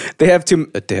ignorance. They have too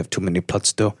many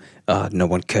plots though. No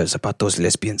one cares about those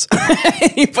lesbians.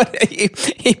 he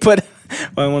put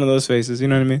one of those faces. You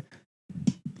know what I mean?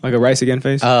 Like a Rice Again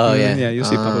face. Oh yeah, yeah. You'll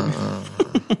see probably.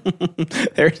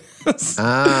 There it is.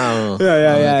 Oh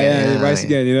yeah. Rice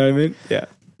Again. You know what I mean? Yeah.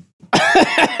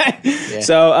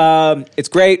 So it's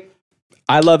great.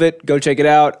 I love it. Go check it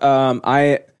out.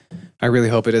 I really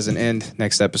hope it doesn't end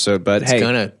next episode, but it's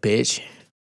gonna, bitch.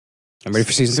 I'm ready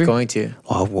for season 3. It's going to.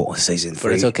 Oh, I want a season 3.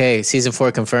 But it's okay. Season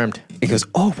 4 confirmed. It goes,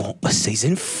 oh, I want a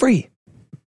season 3.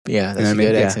 Yeah, that's a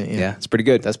good accent. Yeah, it's pretty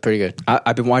good. That's pretty good.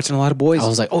 I've been watching a lot of Boys. I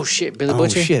was like, oh shit, Billy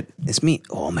Butcher. Oh shit, it's me.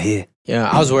 Oh, I'm here. Yeah,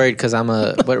 I was worried because I'm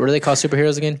what do they call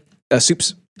superheroes again?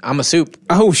 Soups. I'm a soup.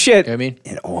 Oh shit. You know what I mean?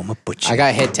 And I'm a butcher. I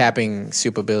got head tapping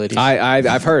soup abilities.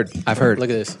 I've heard. Look at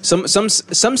this.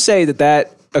 Some say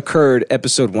that occurred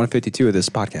episode 152 of this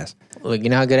podcast. Look, you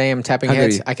know how good I am tapping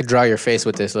heads? I could draw your face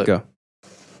with this. Look. Go.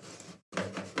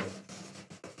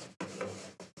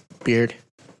 Beard.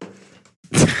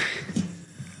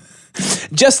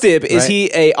 Justib, is he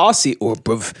a Aussie or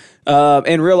bruv?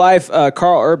 In real life,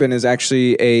 Carl Urban is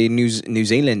actually a New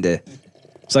Zealander.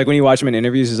 It's like when you watch him in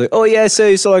interviews, he's like, "Oh yeah, so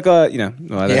he's like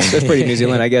that's pretty New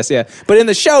Zealand, I guess." Yeah, but in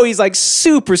the show, he's like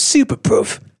super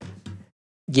bruv.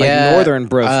 Yeah, like northern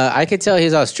bruv. I could tell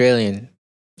he's Australian.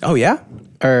 Oh yeah,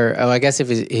 I guess if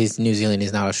he's New Zealand,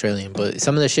 he's not Australian. But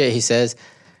some of the shit he says,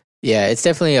 yeah, it's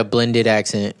definitely a blended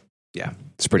accent. Yeah,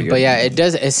 it's pretty good. But yeah, it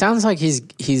does. It sounds like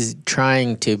he's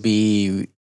trying to be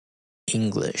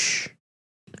English.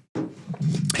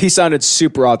 He sounded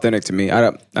super authentic to me. I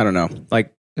don't know.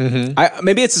 Like,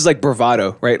 maybe it's his like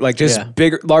bravado, right? Like just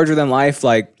bigger, larger than life,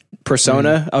 like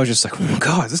persona. I was just like, oh my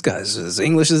god, this guy's as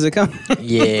English as it comes.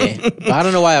 Yeah, but I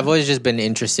don't know why. I've always just been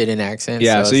interested in accents.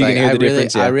 Yeah, so you can hear the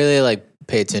difference. I really like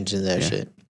pay attention to that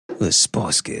shit. The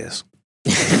Spice Girls.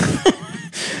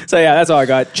 So yeah, that's all I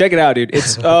got. Check it out, dude.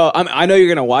 It's I know you're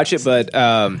gonna watch it, but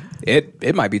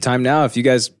it might be time now if you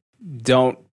guys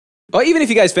don't. Well, even if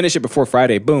you guys finish it before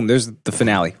Friday, boom, there's the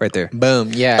finale right there.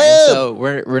 Boom, yeah. Boom. And so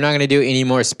we're not gonna do any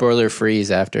more spoiler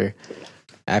frees after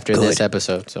this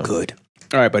episode. So good.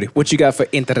 All right, buddy. What you got for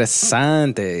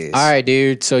interesantes? All right,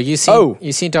 dude. So you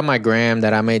seen on my gram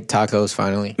that I made tacos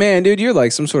finally. Man, dude, you're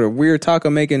like some sort of weird taco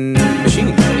making machine.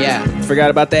 Yeah. Forgot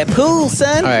about that pool,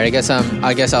 son. All right, I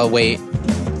guess I'll wait.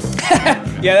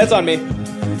 Yeah, that's on me.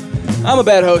 I'm a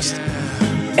bad host,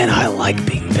 and I like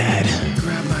being bad.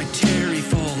 Grab my terry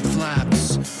fold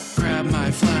flaps. Grab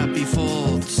my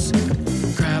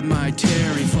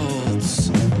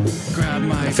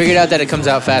I figured out that it comes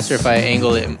out faster if I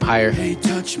angle it higher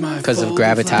because of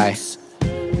gravitas.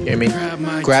 You hear me?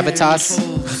 Gravitas.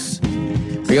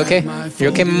 Are you okay? You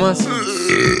okay, Mama?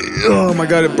 Oh my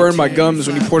god, it burned my gums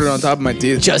when you poured it on top of my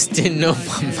teeth. Justin, no.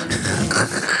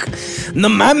 No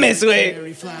mames,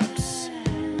 güey.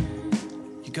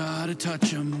 You gotta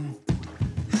touch 'em.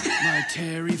 My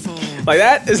Terry folds. Like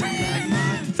that? Is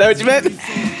that what you meant?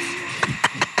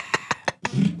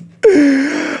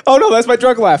 Oh no, that's my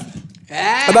drunk laugh.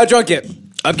 I'm not drunk yet.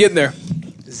 I'm getting there.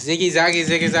 Ziggy zaggy,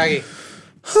 ziggy zaggy.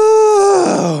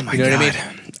 Oh my god. You know what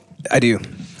I mean? I do.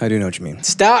 I do know what you mean.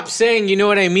 Stop saying you know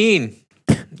what I mean.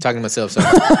 I'm talking to myself,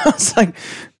 sorry.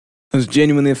 I was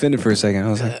genuinely offended for a second. I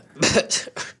was like,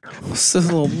 what's this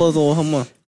little homo? All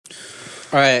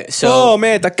right, so. Oh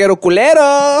man, taquero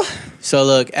culero. So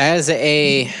look, as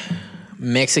a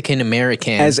Mexican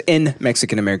American. As in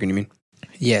Mexican American, you mean?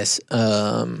 Yes.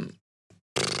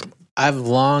 I've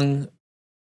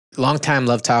long time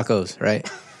loved tacos, right?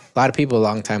 A lot of people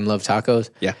long time love tacos.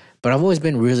 Yeah. But I've always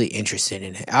been really interested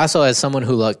in it. Also, as someone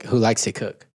who likes to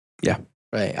cook. Yeah.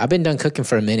 Right. I've been done cooking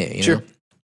for a minute, you know?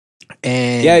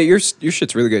 And yeah, your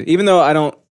shit's really good. Even though I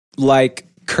don't like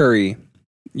curry,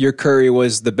 your curry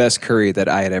was the best curry that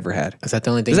I had ever had. Is that the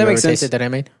only thing you ever tasted that I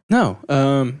made? No.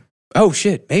 Oh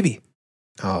shit, maybe.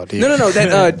 Oh, dude. No.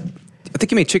 That I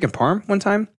think you made chicken parm one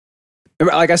time.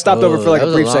 Remember, like I stopped over for like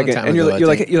a brief second, and you're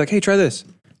like, hey, try this.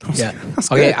 Yeah.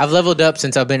 Okay, I've leveled up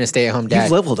since I've been a stay-at-home dad.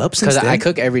 You've leveled up since then? Because I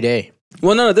cook every day.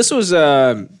 Well, no, this was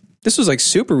like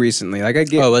super recently. Like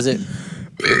Oh, was it?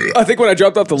 I think when I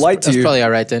dropped off the light to you. That's probably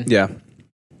all right then. Yeah.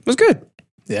 It was good.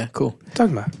 Yeah, cool. What are you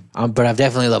talking about? But I've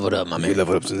definitely leveled up, my man. You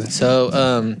leveled up since then.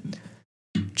 So,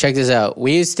 check this out.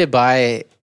 We used to buy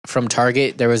from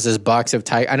Target. There was this box of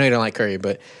Thai. I know you don't like curry,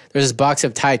 but there's this box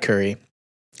of Thai curry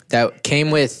that came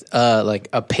with like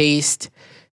a paste,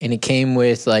 and it came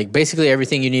with like basically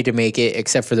everything you need to make it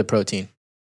except for the protein,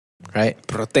 right?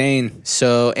 Protein.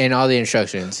 So, and all the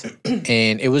instructions,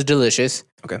 and it was delicious.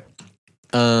 Okay.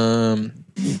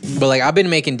 But like I've been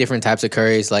making different types of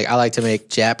curries. Like I like to make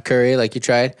Jap curry, like you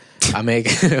tried. I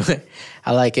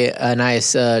like it a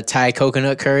nice Thai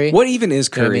coconut curry. What even is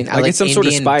curry? You know I mean? Like it's some sort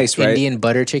of spice, right? Indian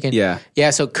butter chicken. Yeah.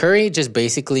 Yeah. So curry just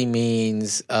basically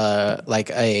means like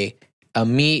a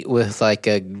meat with like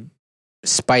a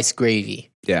spice gravy.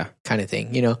 Yeah. Kind of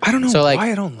thing. You know. I don't know why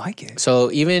I don't like it.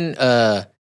 So even because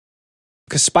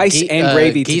spice and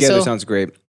gravy together sounds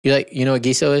great. You know what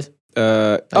guiso is?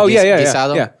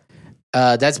 Guisado? Yeah.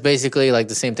 That's basically like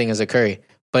the same thing as a curry,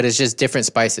 but it's just different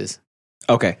spices.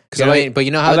 Okay. But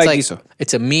you know how it's like guiso.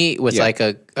 It's a meat with like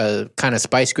a kind of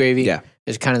spice gravy. Yeah.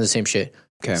 It's kind of the same shit.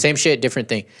 Okay. Same shit, different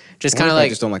thing. Just kind of like. I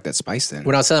just don't like that spice then.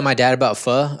 When I was telling my dad about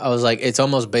pho, I was like, it's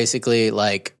almost basically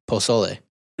like pozole.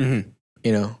 Mm-hmm.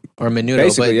 You know, or menudo,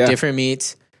 basically, but different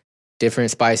meats,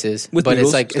 different spices. With but noodles,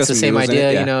 it's like it's the same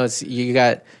idea. You know, it's you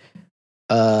got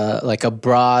like a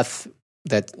broth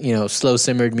that slow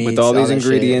simmered meats with all these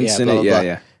ingredients in it.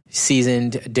 Yeah.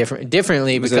 Seasoned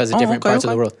differently because of different parts of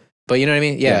the world. But you know what I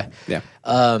mean? Yeah.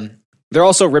 They're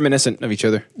also reminiscent of each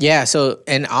other. Yeah. So,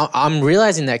 and I'm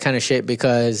realizing that kind of shit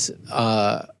because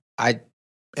I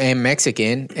am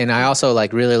Mexican and I also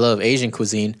like really love Asian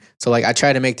cuisine. So like I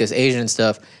try to make this Asian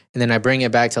stuff and then I bring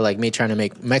it back to like me trying to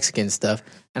make Mexican stuff.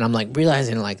 And I'm like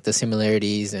realizing like the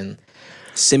similarities and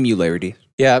similarity.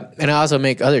 Yeah. And I also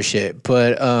make other shit.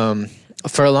 But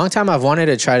for a long time, I've wanted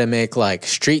to try to make like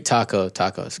street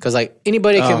tacos because like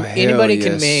anybody can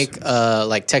make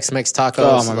like Tex-Mex tacos.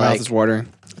 Oh, my like, mouth is watering.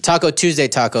 Taco Tuesday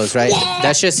tacos, right?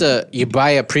 That's just you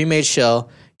buy a pre-made shell,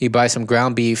 you buy some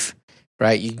ground beef,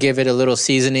 right? You give it a little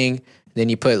seasoning, then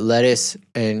you put lettuce,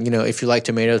 and if you like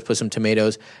tomatoes, put some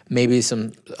tomatoes, maybe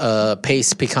some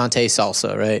paste picante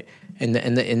salsa, right? And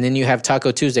then you have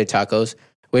Taco Tuesday tacos,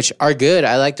 which are good.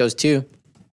 I like those too.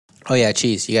 Oh yeah,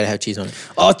 cheese. You gotta have cheese on it.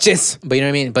 Oh, cheese. But you know what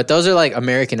I mean? But those are like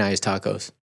Americanized tacos,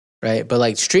 right? But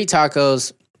like street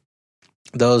tacos,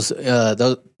 those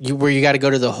where you got to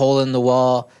go to the hole in the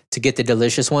wall to get the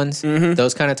delicious ones. Mm-hmm.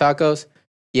 Those kind of tacos.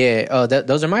 Yeah. Oh,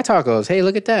 those are my tacos. Hey,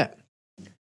 look at that.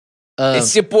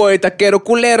 It's your boy Taquero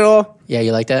Culero. Yeah,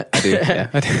 you like that? I do. Yeah,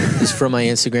 I do. It's from my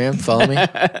Instagram. Follow me.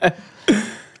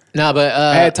 No, but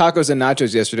I had tacos and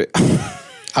nachos yesterday.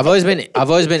 I've always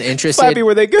been interested. Flappy,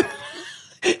 were they good?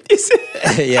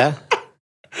 Yeah.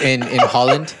 In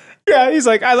Holland. Yeah, he's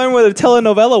like, I learned what a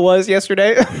telenovela was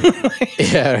yesterday.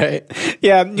 Yeah, right.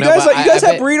 Yeah, you guys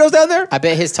have burritos down there? I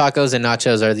bet his tacos and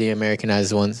nachos are the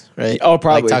Americanized ones, right? Oh,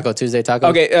 probably. Like Taco Tuesday tacos.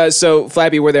 Okay, so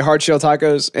Flappy, were they hard shell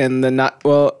tacos and the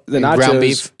nachos? Ground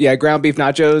beef. Yeah, ground beef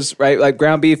nachos, right? Like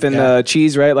ground beef and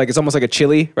cheese, right? Like it's almost like a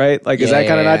chili, right? Like is that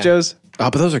kind of nachos? Oh,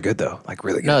 but those are good though. Like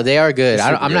really good. No, they are good.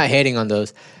 I'm not hating on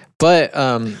those, but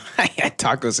I had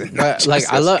tacos and nachos. like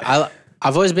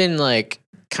I've always been like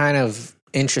kind of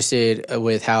interested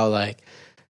with how like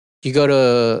you go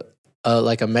to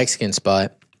like a Mexican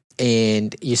spot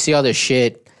and you see all this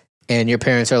shit and your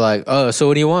parents are like, oh, so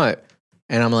what do you want?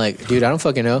 And I'm like, dude, I don't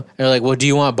fucking know. And they're like, well, do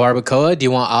you want barbacoa? Do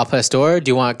you want al pastor?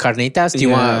 Do you want carnitas? Do you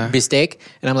want bistec?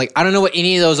 And I'm like, I don't know what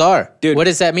any of those are. Dude, what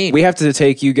does that mean? We have to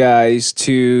take you guys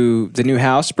to the new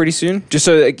house pretty soon, just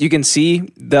so that you can see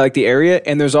the area.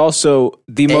 And there's also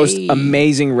the most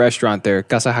amazing restaurant there,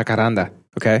 Casa Jacaranda.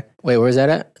 Okay. Wait, where's that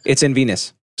at? It's in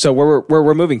Venus. So where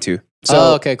we're moving to.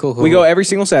 So okay, cool. We go every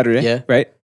single Saturday. Yeah.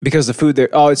 Right. Because the food there,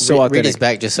 it's so authentic. Read his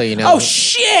back just so you know. Oh,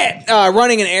 shit!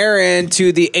 Running an errand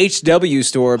to the HW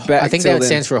store. I think that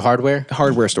stands for hardware.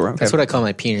 Hardware store. Okay. That's what I call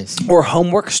my penis. Or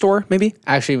homework store, maybe?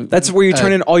 Actually. That's where you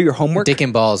turn in all your homework? Dick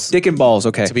and balls. Dick and balls,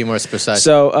 okay. To be more precise.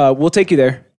 So we'll take you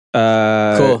there.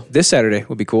 Cool. This Saturday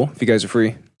would be cool if you guys are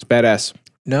free. It's badass.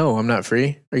 No, I'm not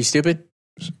free. Are you stupid?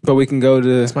 But we can go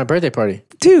to... It's my birthday party.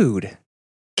 Dude,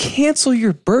 cancel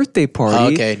your birthday party.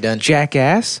 Oh, okay, done.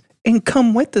 Jackass. And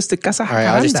come with us to Casa Jacaranda. All right,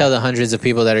 I'll just tell the hundreds of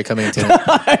people that are coming tonight.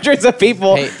 Hundreds of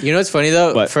people. Hey, you know what's funny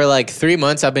though? What? For like 3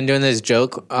 months, I've been doing this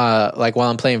joke, like while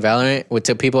I'm playing Valorant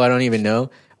to people I don't even know.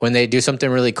 When they do something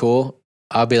really cool,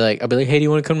 I'll be like, hey, do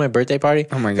you want to come to my birthday party?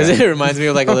 Oh my god, because it reminds me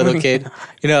of like a little kid.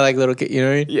 You know, like little kid. You know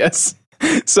what I mean? Yes.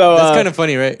 So that's kind of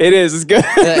funny, right? It is. It's good.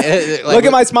 Like, look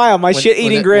at my smile, my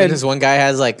shit-eating grin. When this one guy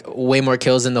has like way more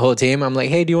kills than the whole team, I'm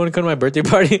like, hey, do you want to come to my birthday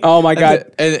party? Oh my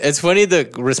god! And it's funny the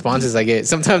responses I get.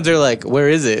 Sometimes they're like, where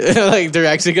is it? Like they're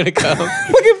actually gonna come.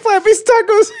 Look at Flappy's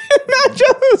tacos and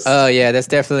nachos. Oh yeah, that's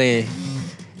definitely.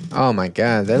 Oh my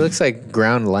god, that looks like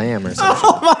ground lamb or something.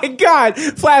 Oh my god,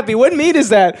 Flappy, what meat is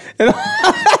that?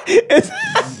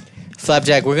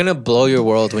 Flapjack, we're gonna blow your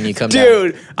world when you come down.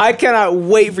 Dude, I cannot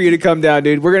wait for you to come down,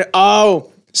 dude. We're gonna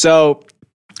so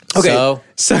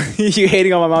you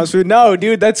hating on my mom's food? No,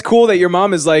 dude, that's cool that your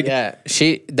mom is like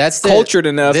that's cultured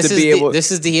enough to be able.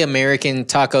 This is the American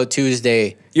Taco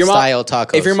Tuesday style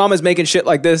tacos. If your mom is making shit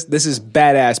like this is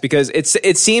badass because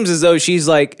it seems as though she's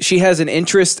like she has an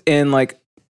interest in like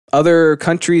other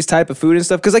countries' type of food and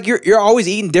stuff. Because like you're always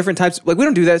eating different types. Like we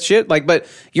don't do that shit. Like, but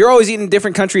you're always eating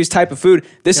different countries' type of food.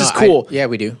 This is cool. Yeah,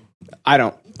 we do. I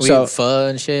don't. We eat pho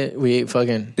and shit. We eat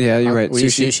fucking. Yeah, you're right. We eat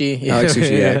sushi. Yeah. I like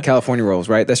sushi. Yeah, California rolls.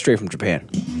 Right, that's straight from Japan.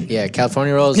 Yeah,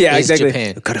 California rolls. Yeah, is exactly.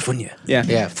 Japan. California. Yeah,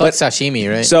 yeah. Fuck sashimi,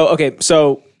 right?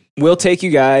 So we'll take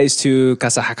you guys to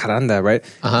Casa Jacaranda, right?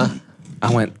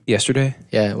 I went yesterday.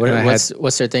 Yeah.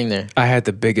 What's their thing there? I had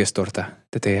the biggest torta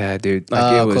that they had, dude.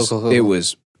 Like it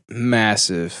was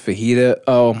massive fajita.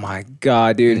 Oh my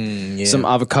god, dude! Some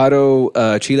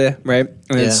avocado chile, right?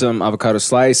 And then some avocado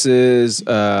slices,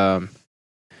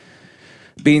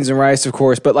 beans and rice, of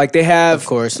course. But like they have, of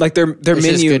course, like their it's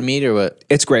menu. Just good meat or what?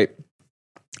 It's great.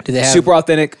 Do they have super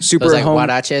authentic, super those, like home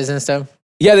huaraches and stuff?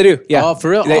 Yeah, they do. Yeah. Oh, for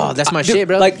real? That's my shit,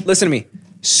 bro. Like, listen to me.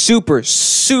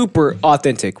 Super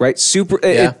authentic, right? Super.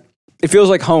 It feels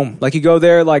like home. Like you go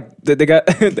there, like they got,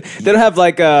 they don't have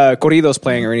like corridos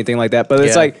playing or anything like that, but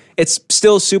it's like, it's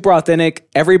still super authentic.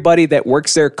 Everybody that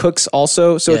works there cooks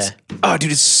also. So it's, oh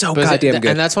dude, it's so goddamn good.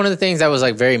 And that's one of the things that was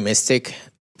like very mystic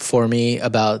for me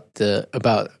about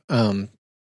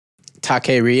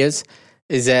taquerias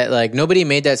is that like nobody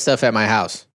made that stuff at my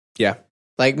house. Yeah.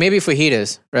 Like maybe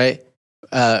fajitas, right?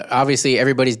 Obviously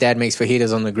everybody's dad makes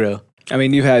fajitas on the grill. I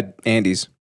mean, you had Andy's.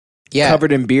 Yeah.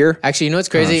 Covered in beer. Actually, you know what's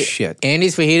crazy? Oh, shit.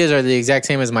 Andy's fajitas are the exact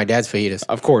same as my dad's fajitas.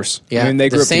 Of course. Yeah. I mean, they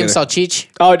grew the up same together. salchicha.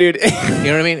 Oh, dude. You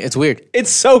know what I mean? It's weird. It's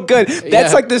so good.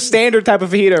 That's like the standard type of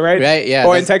fajita, right? Right, yeah.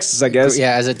 Or in Texas, I guess.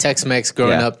 Yeah, as a Tex-Mex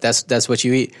growing up, that's what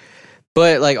you eat.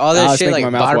 But like all this shit, like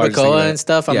barbacoa and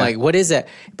stuff, I'm like, what is that?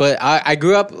 But I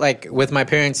grew up like with my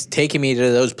parents taking me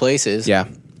to those places. Yeah.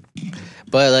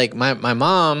 But like my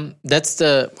mom,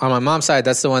 on my mom's side,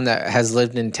 that's the one that has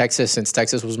lived in Texas since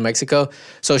Texas was Mexico.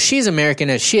 So she's American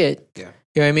as shit. Yeah.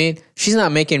 You know what I mean? She's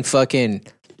not making fucking,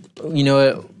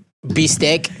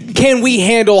 beefsteak. Can we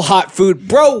handle hot food?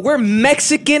 Bro, we're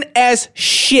Mexican as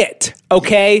shit,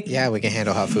 okay? Yeah, we can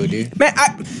handle hot food, dude. Man,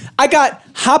 I got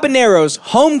habaneros,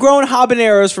 homegrown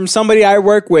habaneros from somebody I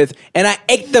work with, and I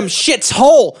ate them shits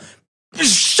whole.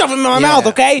 Just shove them in my mouth,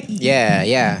 okay?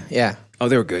 Yeah. Oh,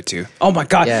 they were good too. Oh my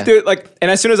god, yeah. Dude! Like, and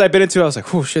as soon as I bit into it, I was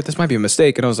like, "Oh shit, this might be a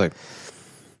mistake." And I was like,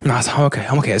 "No, I'm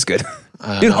okay. It's good."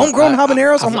 Dude, homegrown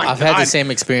habaneros. I've had the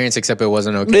same experience, except it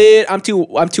wasn't okay. I'm too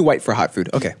white for hot food.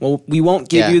 Okay, well, we won't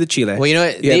give you the chile. Well, you know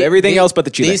what? You have everything else but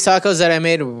the chile. These tacos that I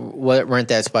made weren't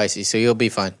that spicy, so you'll be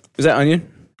fine. Is that onion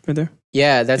right there?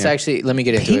 Yeah, that's actually. Let me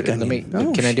get into it.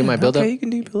 Can I do my build up? Okay, you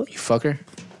can do build up. You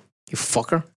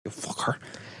fucker.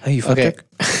 Hey, you fuck okay.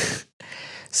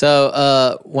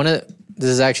 So this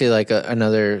is actually like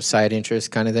another side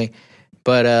interest kind of thing,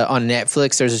 but on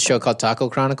Netflix there's a show called Taco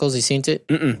Chronicles. You seen it?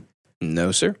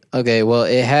 No, sir. Okay, well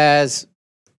it has.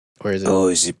 Where is it? Oh,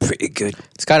 is it pretty good?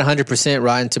 It's got 100%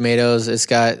 Rotten Tomatoes. It's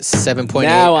got 7.8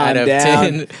 out of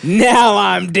 10. Now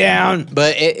I'm down.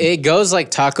 But it goes like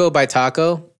taco by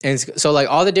taco, and so like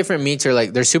all the different meats are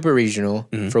like they're super regional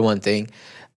for one thing.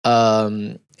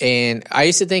 And I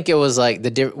used to think it was like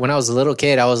when I was a little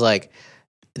kid, I was like,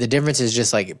 the difference is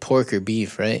just like pork or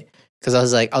beef, right? Because I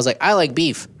was like, I like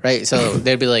beef, right? So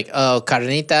they'd be like, oh,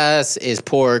 carnitas is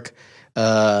pork,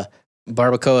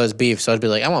 barbacoa is beef. So I'd be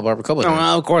like, I want barbacoa.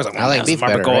 Oh, of course, I like beef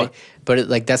better, right?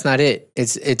 But that's not it.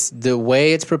 It's the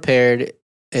way it's prepared.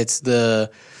 It's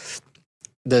the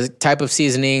type of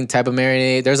seasoning, type of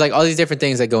marinade. There's like all these different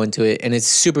things that go into it, and it's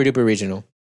super duper regional.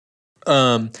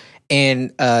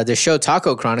 And the show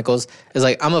Taco Chronicles is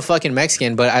like, I'm a fucking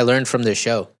Mexican, but I learned from this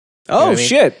show. You know what I mean?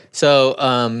 Shit. So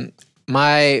on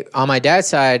my dad's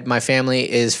side, my family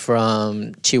is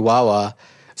from Chihuahua.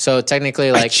 So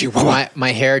technically, like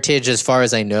my heritage, as far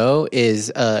as I know,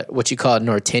 is what you call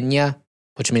norteña,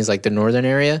 which means like the northern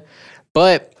area.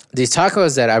 But these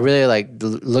tacos that I really like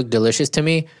look delicious to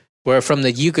me were from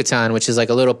the Yucatan, which is like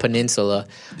a little peninsula.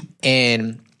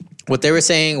 And what they were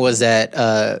saying was that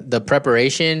the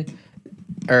preparation,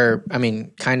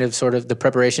 kind of sort of the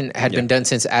preparation had been done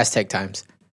since Aztec times.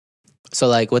 So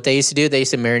like what they used to do, they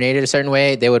used to marinate it a certain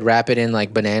way. They would wrap it in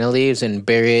like banana leaves and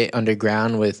bury it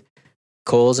underground with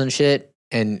coals and shit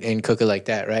and cook it like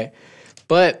that, right?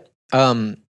 But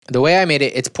the way I made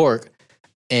it, it's pork.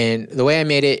 And the way I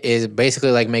made it is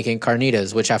basically like making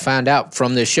carnitas, which I found out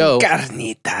from the show.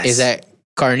 Carnitas. Is that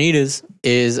carnitas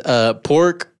is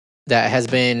pork that has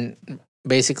been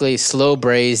basically slow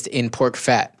braised in pork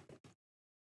fat.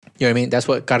 You know what I mean? That's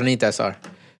what carnitas are.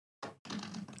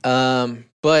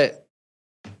 But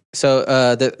so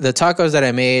the tacos that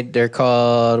I made, they're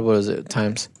called, what was it,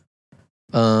 times?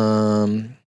 Cochinita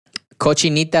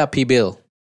pibil.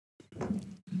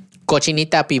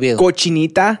 Cochinita pibil.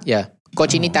 Cochinita? Yeah.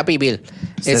 Cochinita pibil.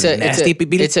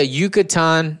 It's a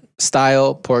Yucatan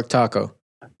style pork taco,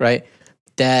 right?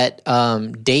 That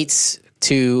dates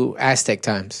to Aztec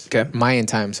times, Mayan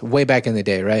times, way back in the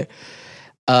day, right?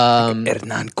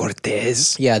 Hernan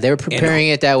Cortez. Yeah, they were preparing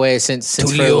it that way since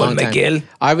for a long time. Miguel.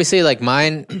 Obviously, like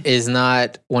mine is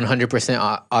not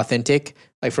 100% authentic.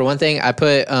 Like for one thing, I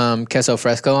put queso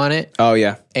fresco on it. Oh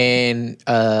yeah, and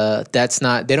that's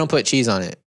not. They don't put cheese on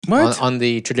it. What? On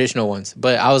the traditional ones?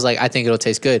 But I was like, I think it'll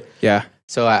taste good. Yeah.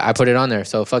 So I put it on there.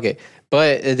 So fuck it.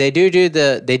 But they did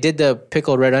the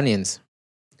pickled red onions,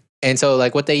 and so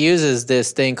like what they use is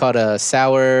this thing called a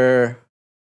sour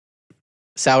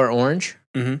orange.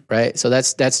 Mm-hmm. Right, so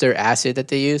that's their acid that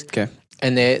they use. Okay,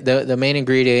 and the main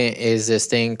ingredient is this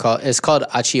thing called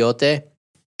achiote,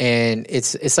 and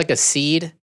it's like a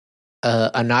seed,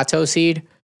 a natto seed,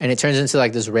 and it turns into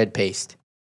like this red paste.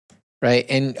 Right,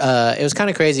 and it was kind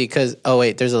of crazy because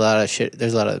there's a lot of shit.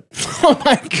 There's a lot of oh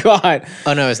my god.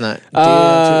 Oh no, it's not.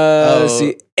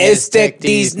 See, Aztec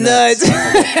these nuts.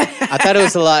 I thought it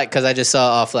was a lot because I just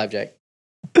saw all flapjack.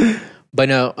 But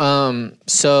no,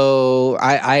 so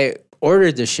I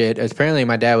ordered the shit. Apparently,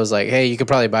 my dad was like, "Hey, you could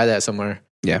probably buy that somewhere."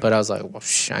 Yeah, but I was like, well,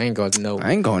 I ain't going no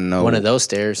one of those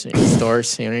stores. You know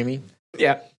what I mean?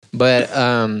 Yeah. But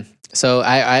so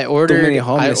I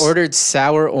ordered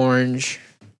sour orange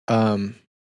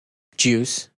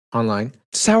juice online.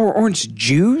 Sour orange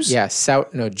juice? Yeah,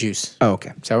 juice. Oh,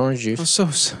 okay. Sour orange juice. I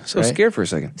was so scared for a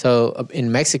second. So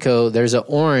in Mexico, there's an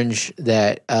orange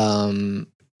that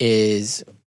is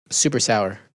super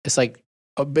sour.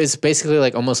 It's basically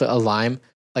like almost a lime.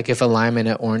 Like if a lime and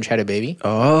an orange had a baby.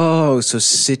 Oh, so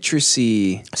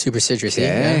citrusy. Super citrusy.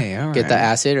 Okay, yeah. All Get the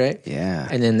acid, right? Yeah.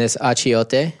 And then this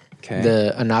achiote,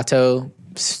 the annatto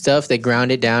stuff, they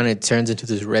ground it down and it turns into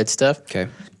this red stuff. Okay.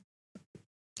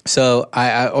 So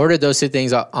I ordered those two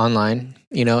things online,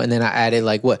 and then I added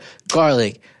like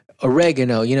garlic,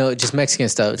 oregano, just Mexican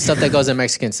stuff that goes in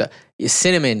Mexican stuff.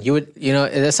 Cinnamon, you would,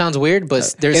 that sounds weird,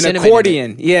 but there's an cinnamon.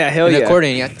 Accordion. Yeah, hell yeah. An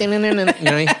accordion, yeah.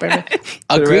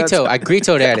 A grito. I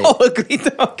gritoed at it. Oh, a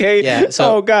grito. Okay. Yeah.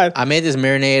 So oh god. I made this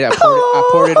marinade. I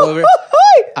poured it over.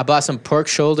 I bought some pork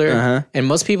shoulder, and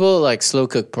most people like slow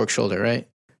cook pork shoulder, right?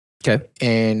 Okay.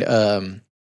 And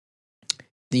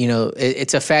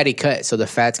it's a fatty cut, so the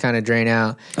fats kind of drain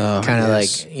out,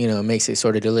 makes it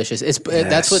sort of delicious. That's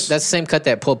the same cut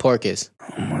that pulled pork is.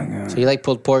 Oh my god! So you like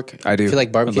pulled pork? I do. If you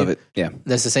like barbecue? I love it. Yeah,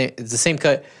 that's the same. It's the same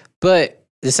cut, but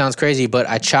this sounds crazy. But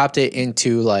I chopped it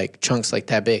into like chunks like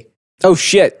that big. Oh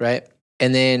shit! Right,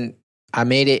 and then I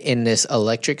made it in this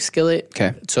electric skillet.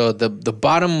 Okay. So the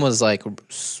bottom was like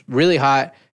really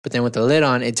hot, but then with the lid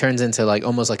on, it turns into like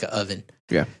almost like an oven.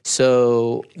 Yeah.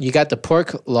 So you got the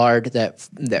pork lard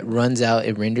that runs out,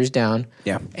 it renders down.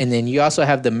 Yeah. And then you also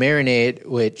have the marinade,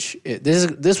 which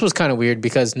this was kind of weird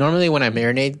because normally when I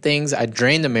marinate things, I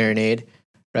drain the marinade,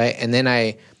 right? And then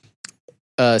I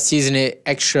season it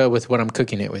extra with what I'm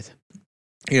cooking it with.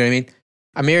 You know what I mean?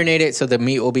 I marinate it so the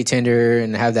meat will be tender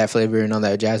and have that flavor and all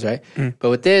that jazz, right? But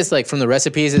with this, like from the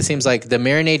recipes, it seems like the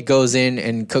marinade goes in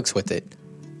and cooks with it,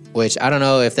 which I don't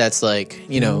know if that's like,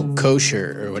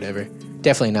 kosher or whatever.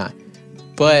 Definitely not.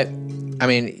 But, I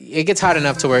mean, it gets hot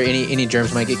enough to where any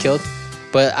germs might get killed.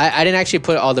 But I didn't actually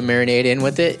put all the marinade in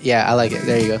with it. Yeah, I like it.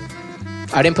 There you go.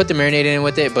 I didn't put the marinade in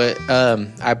with it, but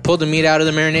I pulled the meat out of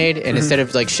the marinade, and instead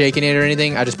of like shaking it or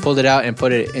anything, I just pulled it out and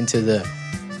put it into the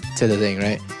thing,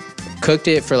 right? Cooked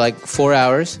it for like 4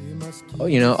 hours.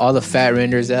 All the fat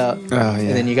renders out. Oh yeah. And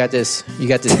then you got this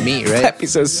meat, right? That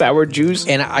piece of sour juice.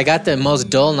 And I got the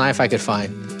most dull knife I could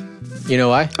find. You know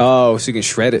why? Oh, so you can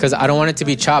shred it. Because I don't want it to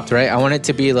be chopped, right? I want it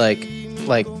to be like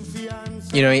I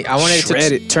wanted it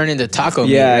to turn into taco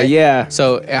meat. Yeah, right? yeah.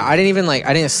 So I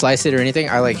didn't slice it or anything.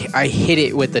 I hit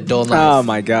it with the dull knife. Oh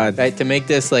my god! Right, to make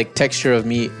this like texture of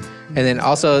meat. And then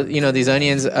also, these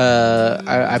onions,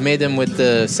 I made them with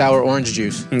the sour orange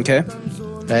juice. Okay.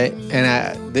 Right?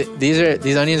 And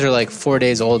these onions are like 4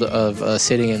 days old of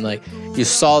sitting in. Like, you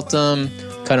salt them,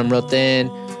 cut them real thin,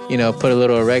 put a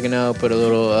little oregano, put a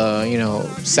little,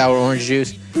 sour orange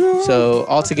juice. So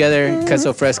all together,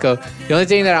 queso fresco. The only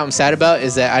thing that I'm sad about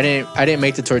is that I didn't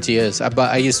make the tortillas.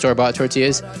 I used store-bought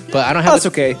tortillas, but I don't have. That's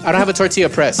okay. I don't have a tortilla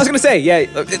press. I was gonna say, yeah,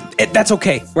 that's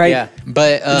okay, right? Yeah,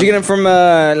 but did you get them from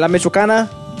La Michoacana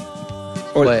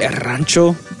or what? El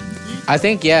Rancho? I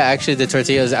think actually the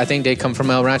tortillas, I think they come from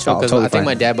El Rancho because I think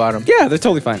my dad bought them. Yeah, they're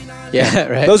totally fine. Yeah,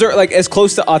 right. Those are like as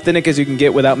close to authentic as you can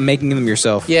get without making them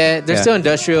yourself. Yeah, they're still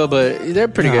industrial, but they're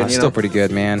pretty good. Still pretty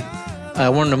good, man. I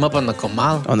warmed them up on the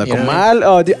comal. On the comal?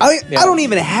 Oh, dude, I don't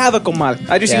even have a comal.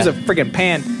 I just use a freaking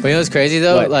pan. But you know what's crazy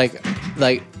though? What?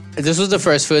 Like this was the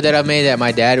first food that I made that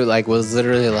my dad was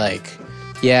literally like,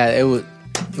 yeah, it was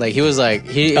like he was like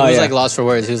like lost for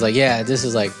words. He was like, yeah, this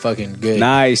is like fucking good.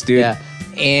 Nice, dude. Yeah,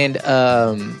 and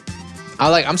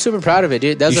I'm super proud of it,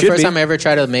 dude. That was the first time I ever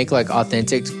tried to make like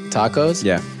authentic tacos.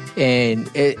 Yeah, and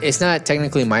it's not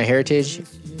technically my heritage.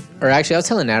 Or actually, I was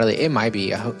telling Natalie, it might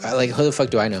be. Like, who the fuck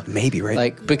do I know? Maybe, right?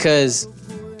 Like, because,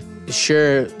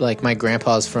 sure, like, my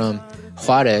grandpa's from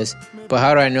Juarez, but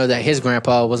how do I know that his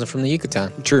grandpa wasn't from the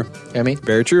Yucatan? True. You know what I mean?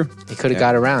 Very true. He could have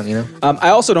got around, I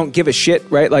also don't give a shit,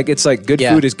 right? Like, it's like, good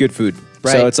food is good food.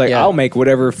 Right. So it's like, I'll make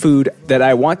whatever food that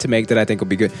I want to make that I think will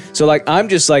be good. So, like, I'm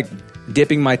just, like,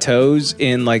 dipping my toes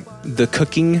in, like, the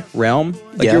cooking realm.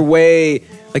 Like,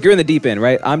 you're in the deep end,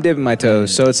 right? I'm dipping my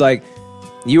toes. So it's like,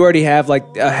 you already have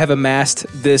amassed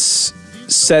this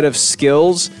set of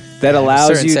skills that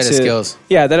allows you to skills.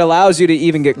 Yeah, that allows you to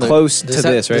even get close to this,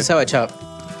 right? This is how I chop.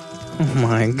 Oh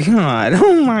my god!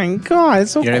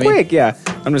 It's so quick. I mean? Yeah,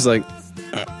 I'm just like,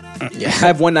 I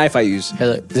have one knife I use. Hey,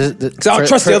 look, I'll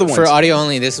trust the other ones. For audio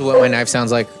only, this is what my knife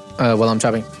sounds like while I'm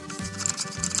chopping.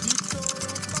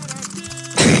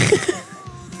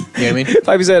 You know what I mean?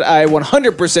 Like said, I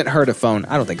 100% heard a phone.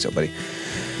 I don't think so, buddy.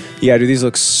 Yeah, dude, these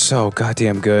look so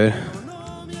goddamn good.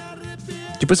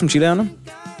 Did you put some chile on them?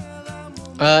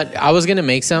 I was gonna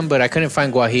make some, but I couldn't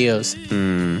find guajillos.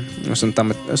 Or some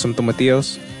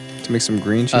tomatillos to make some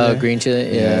green chili. Green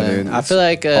chili, yeah. Dude, I feel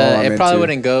like it probably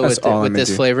wouldn't go with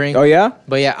this flavoring. Oh yeah,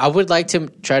 but yeah, I would like to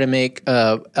try to make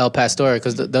El Pastor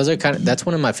because those are that's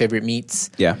one of my favorite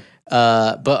meats. Yeah.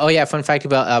 But fun fact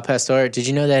about El Pastor: did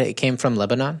you know that it came from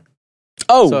Lebanon?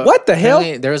 Oh, so what the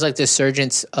hell? There was like this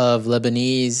surgence of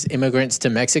Lebanese immigrants to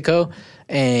Mexico.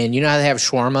 And you know how they have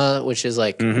shawarma, which is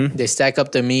like they stack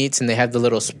up the meats and they have the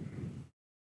little spit.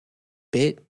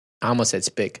 I almost said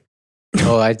spick.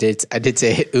 Oh, I did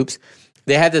say it. Oops.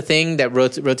 They have the thing that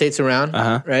rotates around,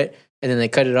 right? And then they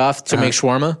cut it off to make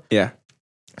shawarma. Yeah.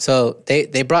 So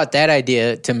they brought that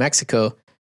idea to Mexico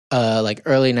like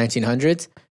early 1900s.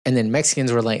 And then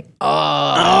Mexicans were like, ¿qué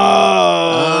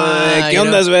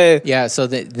ondas, güey? Yeah, so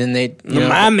then they... No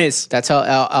mames. That's how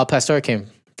Al Pastor came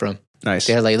from. Nice.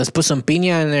 They're like, let's put some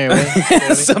piña in there,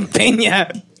 right? Some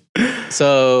piña.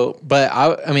 So, but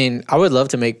I mean, I would love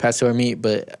to make pastor meat,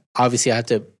 but obviously I have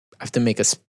to make a...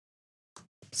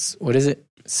 What is it?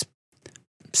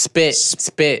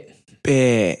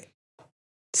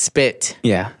 Spit.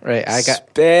 Yeah. Right. I got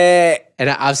spit. And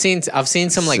I've seen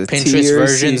some like Pinterest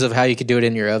versions of how you could do it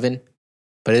in your oven,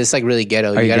 but it's like really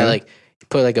ghetto. You gotta like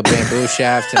put like a bamboo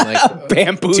shaft and like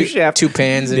two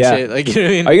pans and shit. Like, you know what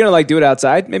I mean? Are you gonna like do it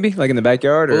outside, maybe like in the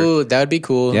backyard? Or? Ooh, that would be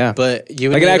cool. Yeah, but you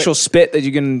would like an actual spit that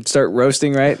you can start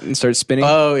roasting, right, and start spinning.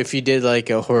 Oh, if you did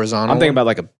like a horizontal. I'm thinking about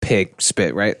like a pig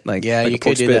spit, right? Like you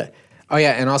could do that. Oh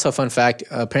yeah, and also fun fact.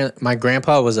 Apparently, my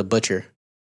grandpa was a butcher.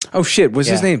 Oh shit! Was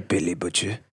his name Billy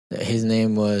Butcher? His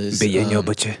name was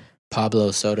Butcher.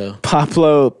 Pablo Soto.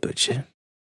 Pablo Butcher.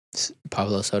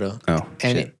 Pablo Soto. Oh,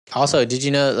 and also, did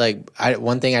you know, like,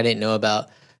 one thing I didn't know about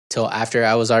till after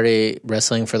I was already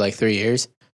wrestling for like 3 years,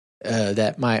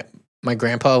 that my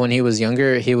grandpa, when he was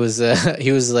younger, he was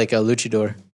like a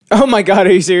luchador. Oh my god,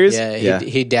 are you serious? Yeah,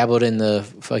 he dabbled in the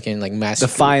fucking like the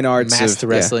fine arts of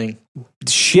wrestling. Yeah.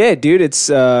 Shit, dude, it's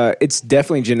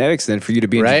definitely genetics then for you to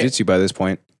be in jiu-jitsu by this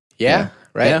point. Yeah,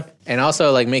 right. Yeah. And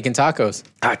also like making tacos.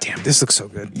 Ah, damn, this looks so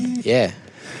good. Yeah.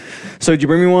 So did you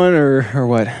bring me one or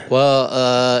what?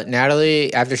 Well,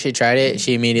 Natalie, after she tried it,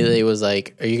 she immediately was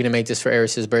like, "Are you gonna make this for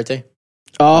Eris's birthday?"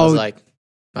 Oh, I was like,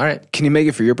 "All right." Can you make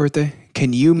it for your birthday?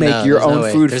 Can you make your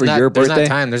own food for your birthday?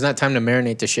 There's not time to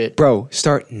marinate the shit, bro.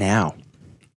 Start now.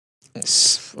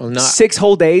 Well, 6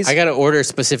 whole days. I gotta order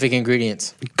specific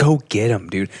ingredients. Go get them,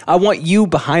 dude. I want you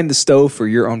behind the stove for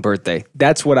your own birthday.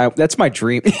 That's my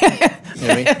dream. You know what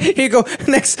I mean? Here you go.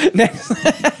 Next.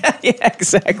 Yeah,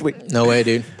 exactly. No way,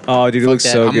 dude. Oh, dude, it looks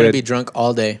so good. I'm gonna be drunk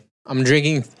all day. I'm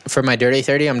drinking for my Dirty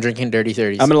 30. I'm drinking Dirty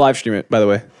 30s. I'm gonna live stream it, by the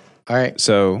way. All right.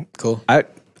 So cool.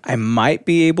 I might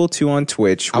be able to on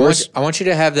Twitch. I want you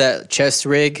to have that chest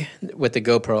rig with the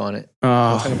GoPro on it. Oh,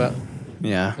 I'm talking about.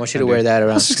 Yeah. I want you to wear that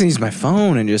around. I was just gonna use my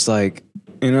phone and just like,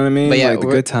 you know what I mean? But yeah, like the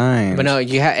good time. But no,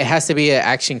 it has to be an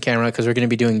action camera because we're gonna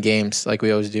be doing games like we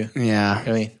always do. Yeah. You know what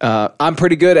I mean? I'm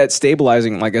pretty good at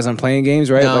stabilizing, like as I'm playing games,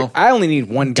 right? No. Like I only need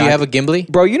one guy. Do you have a gimbly?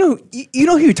 Bro, you know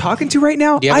who you're talking to right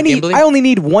now? Do you have a gimbly? I only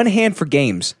need one hand for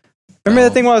games. Remember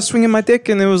that thing while I was swinging my dick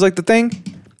and it was like the thing?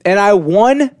 And I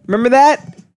won? Remember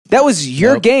that? That was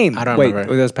your game. I don't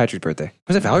remember. Wait, that was Patrick's birthday.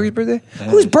 Was it Valerie's birthday?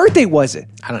 Whose birthday was it?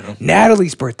 I don't know.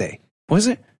 Natalie's birthday. Was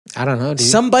it? I don't know,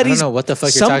 dude. I don't know what the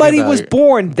fuck you're talking about. Somebody was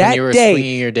born that you were day.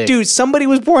 swinging your dick. Dude, somebody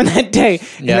was born that day.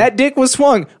 And that dick was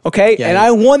swung, okay? Yeah, and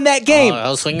I won that game. I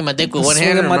was swinging my dick with one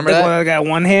hand. Remember that? I got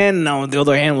one hand. No, the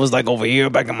other hand was like over here,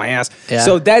 back in my ass. Yeah.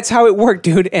 So that's how it worked,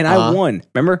 dude. And I won.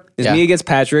 Remember? It's me against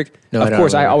Patrick. No, of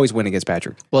course, I always win against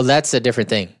Patrick. Well, that's a different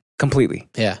thing. Completely.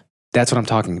 Yeah. That's what I'm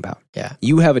talking about. Yeah.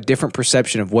 You have a different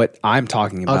perception of what I'm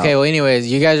talking about. Okay, well, anyways,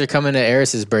 you guys are coming to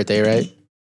Eris's birthday, right?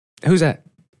 Who's that?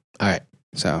 All right.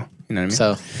 So, you know what I mean?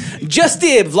 So, just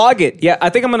did vlog it. Yeah, I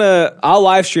think I'll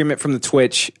live stream it from the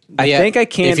Twitch. I think I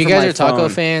can. If you guys are taco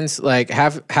fans, like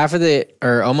half of the,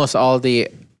 or almost all of the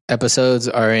episodes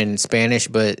are in Spanish,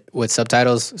 but with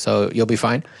subtitles, so you'll be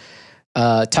fine.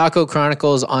 Taco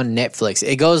Chronicles on Netflix.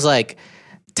 It goes like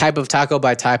type of taco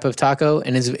by type of taco,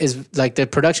 and is like the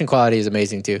production quality is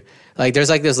amazing too. Like there's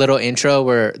like this little intro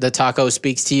where the taco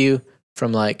speaks to you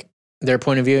from like their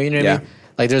point of view. You know what I mean?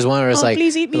 Like there's one where it's like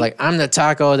I'm the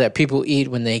taco that people eat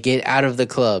when they get out of the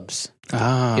clubs.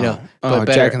 Oh, you know, but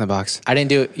Jack in the Box. I didn't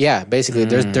do it. Yeah, basically,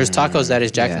 there's tacos that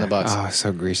is Jack in the Box. Oh,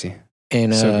 so greasy. In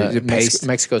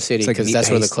Mexico City, because that's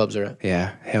where the clubs are at.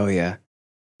 Yeah, hell yeah.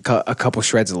 A couple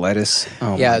shreds of lettuce.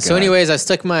 Oh yeah. My God. So, anyways, I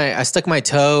stuck my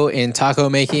toe in taco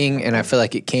making, and I feel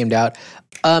like it came out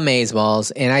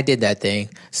amazeballs, and I did that thing.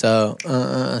 So,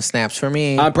 snaps for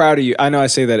me. I'm proud of you. I know I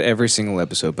say that every single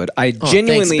episode, but I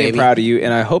genuinely am proud of you,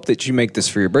 and I hope that you make this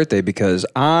for your birthday because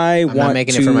I'm want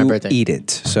making to it for my birthday. Eat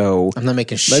it. So I'm not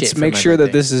making shit. Let's make sure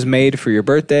that this is made for your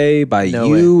birthday by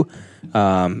you.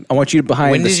 I want you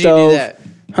behind the When stove. did you do that?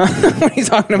 What are you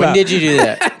talking about? When did you do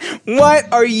that?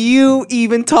 What are you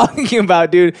even talking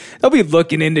about, dude? They'll be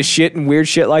looking into shit and weird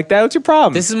shit like that. What's your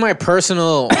problem? This is my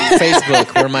personal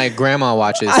Facebook where my grandma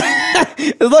watches.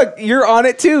 Look, you're on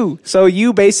it too. So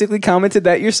you basically commented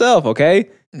that yourself, okay?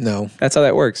 No. That's how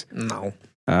that works. No.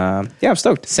 Yeah, I'm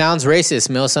stoked. Sounds racist.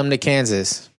 Mail some to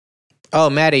Kansas. Oh,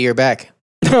 Maddie, you're back.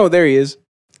 Oh, there he is.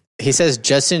 He says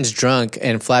Justin's drunk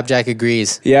and Flapjack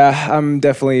agrees. Yeah, I'm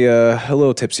definitely a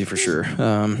little tipsy for sure.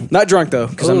 Not drunk though,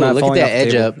 because I'm not look falling at off that the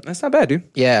edge table. up. That's not bad, dude.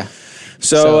 Yeah.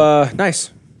 So nice.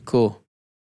 Cool.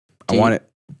 I want it.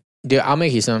 Dude, I'll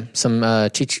make you some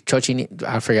chochini.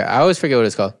 I forget. I always forget what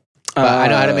it's called. But I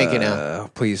know how to make it now.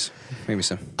 Please, maybe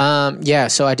some. Yeah,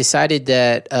 so I decided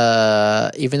that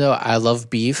even though I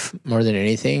love beef more than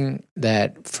anything,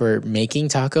 that for making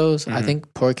tacos, I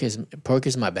think pork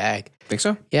is my bag. Think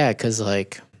so? Yeah, because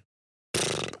like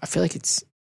I feel like it's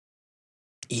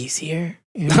easier.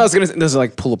 You know? I was gonna say, does it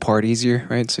like pull apart easier,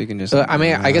 right? So you can just. I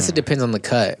mean, I guess it depends on the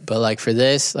cut, but like for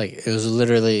this, like it was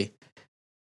literally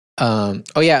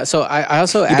Oh yeah, so I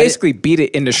also basically beat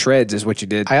it into shreds is what you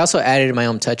did. I also added my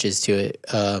own touches to it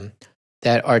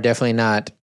that are definitely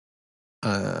not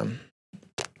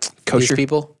kosher.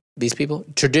 These people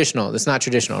traditional. It's not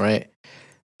traditional, right?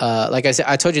 Like I said,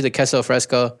 I told you the queso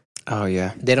fresco. Oh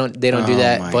yeah, they don't do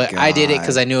that, but God. I did it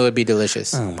because I knew it would be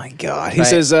delicious. Oh my God, he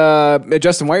says,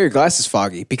 Justin, why are your glasses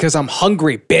foggy? Because I'm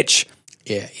hungry, bitch.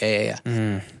 Yeah.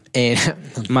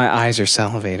 And my eyes are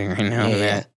salivating right now.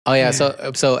 Yeah. Oh yeah.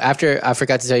 So after I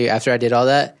forgot to tell you, after I did all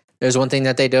that, there's one thing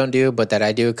that they don't do, but that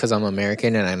I do because I'm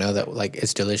American and I know that like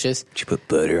it's delicious. Did you put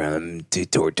butter on them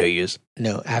tortillas?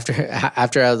 No.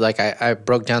 After I was like, I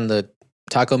broke down the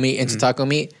taco meat into taco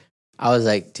meat. I was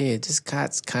like, dude, this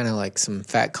got kind of like some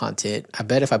fat content. I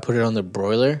bet if I put it on the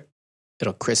broiler,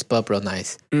 it'll crisp up real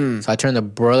nice. So I turned the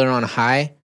broiler on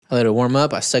high. I let it warm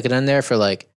up. I stuck it in there for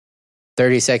like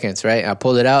 30 seconds, right? I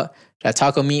pulled it out. That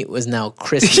taco meat was now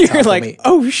crispy. You're like, meat.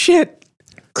 Oh shit.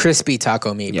 Crispy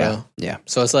taco meat, bro. Yeah.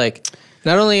 So it's like,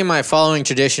 not only am I following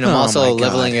tradition, I'm also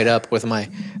leveling it up with my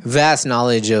vast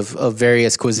knowledge of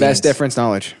various cuisines. Vast deference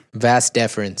knowledge. Vast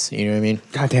deference. You know what I mean?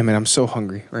 God damn it. I'm so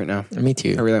hungry right now. Me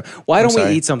too. I really am. Why don't we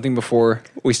eat something before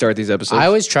we start these episodes? I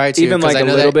always try to. Even like a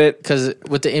little bit. Because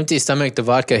with the empty stomach, the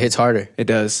vodka hits harder. It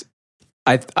does.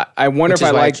 I wonder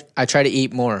if I try to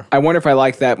eat more. I wonder if I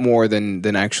like that more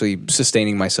than actually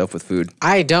sustaining myself with food.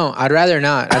 I don't. I'd rather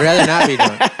not. I'd rather not be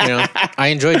drunk. You know, I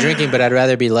enjoy drinking, but I'd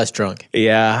rather be less drunk.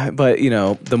 Yeah, but you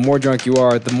know, the more drunk you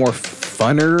are, the more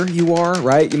funner you are,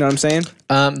 right? You know what I'm saying?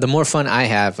 The more fun I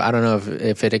have. I don't know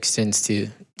if it extends to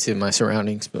my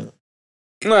surroundings, but.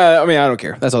 I mean, I don't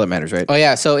care. That's all that matters, right? Oh,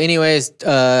 yeah. So anyways,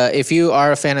 if you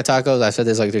are a fan of tacos, I've said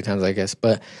this like 3 times, I guess,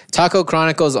 but Taco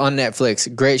Chronicles on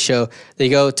Netflix, great show. They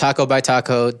go taco by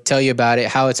taco, tell you about it,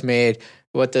 how it's made,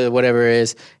 what the whatever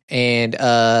is. And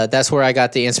that's where I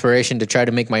got the inspiration to try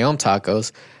to make my own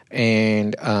tacos.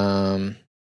 And the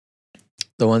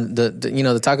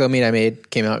taco meat I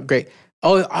made came out great.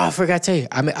 Oh, I forgot to tell you.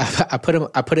 I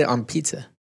put it on pizza.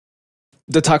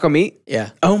 The taco meat?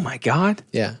 Yeah. Oh, my God.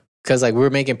 Yeah. Because like we were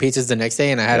making pizzas the next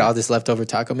day, and I had all this leftover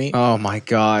taco meat. Oh my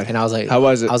God! And I was like, "How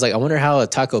was it?" I was like, "I wonder how a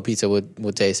taco pizza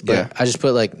would taste." But I just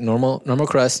put like normal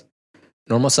crust,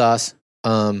 normal sauce.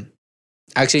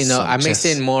 Actually, no, I mixed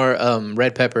in more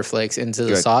red pepper flakes into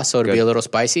the sauce, so it'd be a little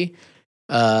spicy.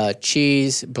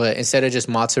 Cheese, but instead of just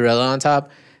mozzarella on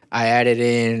top, I added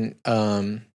in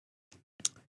what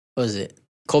was it?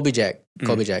 Colby Jack.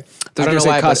 Colby Jack. I don't know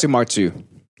why.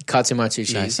 Katsumatsu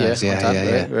cheese, nice.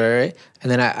 Yeah. Right.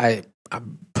 And then I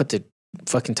put the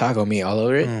fucking taco meat all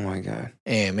over it. Oh my God.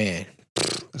 And man.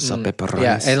 Pepperonis.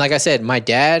 Yeah, and like I said, my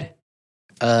dad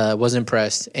was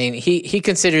impressed. And he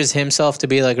considers himself to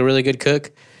be like a really good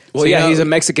cook. Well, so, he's a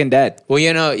Mexican dad.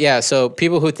 Well, so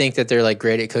people who think that they're like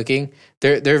great at cooking,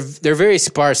 they're very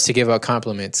sparse to give out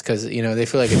compliments because they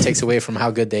feel like it takes away from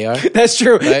how good they are. That's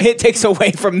true. Right? It takes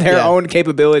away from their own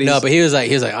capabilities. No, but he was like,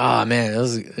 oh man,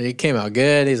 it came out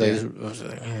good. He's like,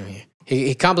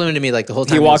 he complimented me like the whole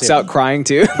time. He walks out crying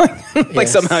too, like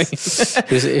somehow.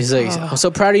 He's like, I'm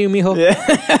so proud of you, mijo.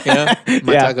 Yeah,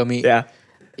 my taco meat. Yeah.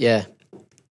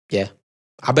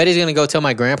 I bet he's gonna go tell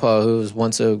my grandpa, who was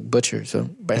once a butcher. So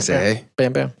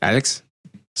bam, Alex,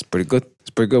 it's pretty good.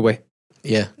 It's a pretty good way.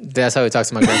 Yeah, that's how he talks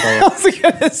to my grandpa. I was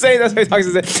gonna say that's how he talks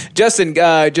to him. Justin,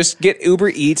 just get Uber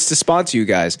Eats to sponsor you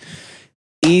guys.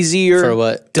 Easier for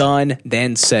what? Done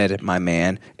than said, my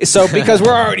man. So because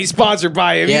we're already sponsored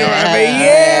by him, you know what I mean?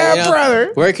 Yeah,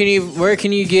 brother. Where can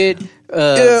you get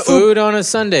food on a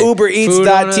Sunday?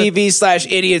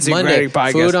 UberEats.tv/idiots Monday.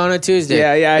 Food on a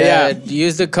Tuesday. Yeah.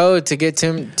 Use the code to get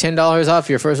 $10 off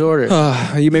your first order.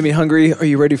 You made me hungry. Are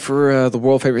you ready for the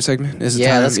world favorite segment? Let's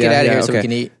get out of here so we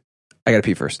can eat. I gotta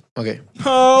pee first. Okay.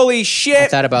 Holy shit! I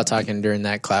thought about talking during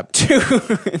that clap.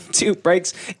 Two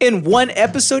breaks in one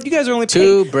episode. You guys are only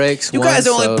two breaks. You guys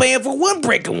are only paying for one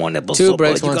break in one episode. 2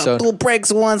 breaks, one soda. 2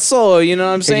 breaks, one soda. You know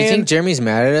what I'm saying? Do you think Jeremy's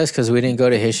mad at us because we didn't go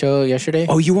to his show yesterday?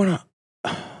 Oh, you wanna?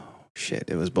 Oh, shit!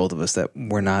 It was both of us that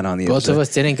were not on the episode. Both of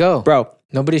us didn't go, bro.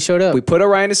 Nobody showed up. We put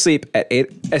Orion to sleep at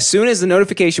 8. As soon as the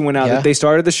notification went out that they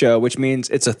started the show, which means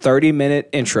it's a 30-minute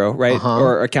intro, right,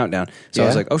 or a countdown. So I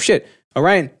was like, oh shit.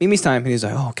 Orion, Mimi's time. And he's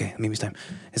like, oh, okay, Mimi's time.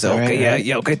 He's like,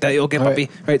 okay, okay, puppy.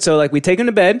 Right, so like we take him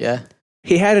to bed. Yeah.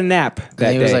 He had a nap that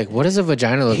day. He was like, what does a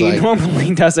vagina look like? He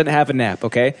normally doesn't have a nap,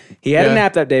 okay? He had a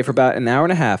nap that day for about an hour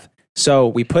and a half. So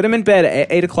we put him in bed at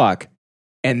 8 o'clock.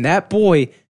 And that boy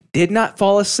did not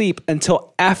fall asleep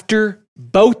until after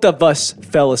both of us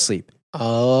fell asleep.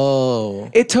 Oh.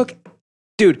 It took,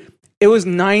 dude, it was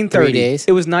 9:30. 3 days?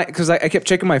 It was 9, because I kept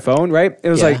checking my phone, right? It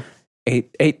was like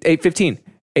 8:15.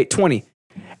 8:20.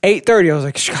 8:30. I was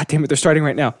like, God damn it, they're starting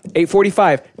right now.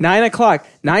 8:45, 9 o'clock,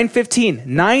 9:15,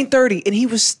 9:30, and he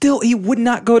would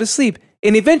not go to sleep.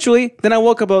 And eventually, then I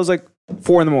woke up, I was like,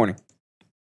 4 a.m.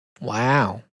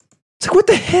 Wow. It's like, what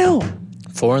the hell?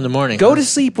 4 a.m. Go to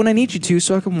sleep when I need you to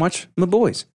so I can watch my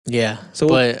boys. Yeah. So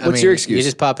what's your excuse? You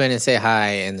just pop in and say hi,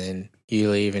 and then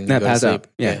you leave and you go pass to sleep. Out.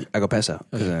 Yeah, I go pass out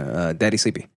because Daddy's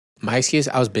sleepy. My excuse?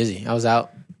 I was busy. I was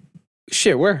out.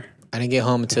 Shit, where? I didn't get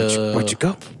home until... Where'd you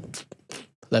go?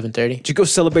 11:30. Did you go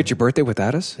celebrate your birthday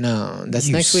without us? No, that's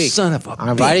next week. Son of a bitch.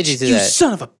 I invited you to that. You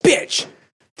son of a bitch.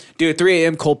 Dude, 3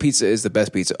 a.m. cold pizza is the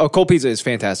best pizza. Oh, cold pizza is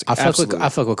fantastic. I fuck with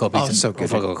cold pizza. Oh, so good.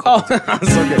 So good. Oh, so good.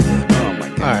 Oh, my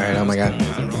God. All right. Oh, my God.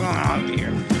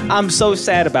 I'm so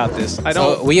sad about this.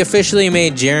 So we officially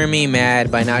made Jeremy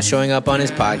mad by not showing up on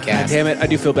his podcast. Damn it. I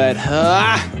do feel bad.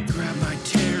 Grab my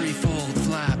terry fold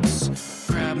flaps.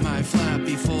 Grab my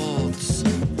flappy folds.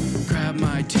 Grab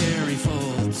my terry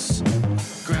folds.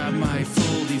 Grab my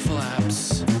foldy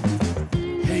flaps.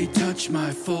 Hey, touch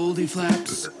my foldy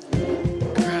flaps.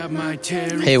 Grab my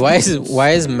terry. Hey, why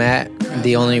is Matt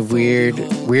the only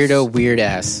weirdo weird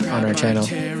ass on our channel?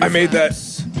 I made that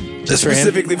just for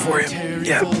specifically for him.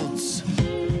 Yeah.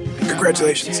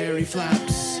 Congratulations. Terry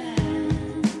flaps.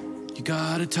 You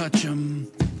gotta touch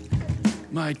them.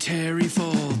 My terry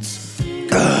folds.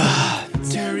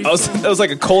 Terry That was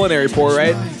like a culinary pour,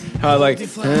 right? How like, yeah,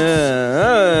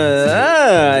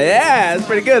 it's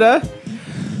pretty good, huh?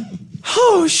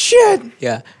 Oh, shit.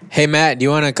 Yeah. Hey, Matt, do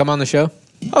you want to come on the show?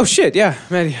 Oh, shit, yeah.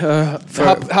 Man, hop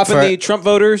in the Trump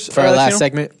voters. For our last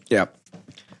segment? Yeah.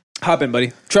 Hop in,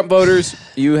 buddy. Trump voters,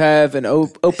 you have an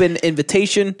open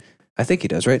invitation. I think he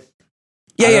does, right?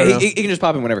 Yeah, he can just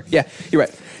pop in whenever. Yeah, you're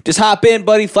right. Just hop in,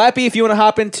 buddy. Flappy, if you want to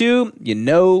hop in too, you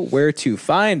know where to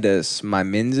find us, my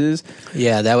minses.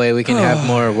 Yeah, that way we can have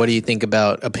more what do you think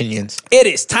about opinions. It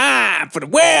is time for the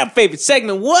world favorite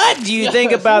segment. What do you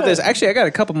think about this? Actually, I got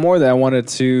a couple more that I wanted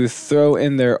to throw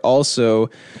in there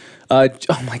also. Oh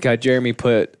my God, Jeremy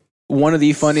put one of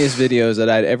the funniest videos that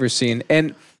I'd ever seen.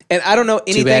 And I don't know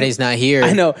anything. Too bad he's not here.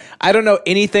 I know. I don't know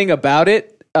anything about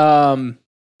it.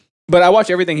 But I watch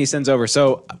everything he sends over.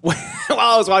 So while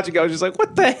I was watching, I was just like,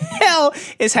 "What the hell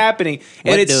is happening?"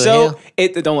 And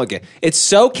don't look it. It's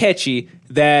so catchy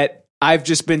that I've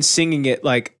just been singing it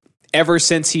like ever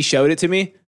since he showed it to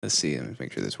me. Let's see. Let me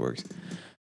make sure this works.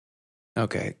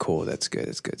 Okay, cool. That's good.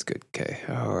 It's good. Okay.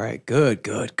 All right. Good.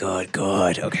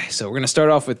 Okay, so we're gonna start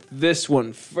off with this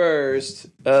one first.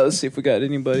 Let's see if we got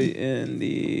anybody in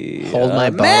the Hold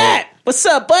my bottle. Matt, what's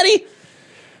up, buddy?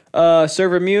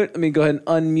 Server mute. Let me go ahead and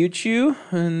unmute you,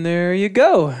 and there you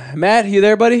go. Matt, you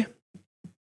there, buddy?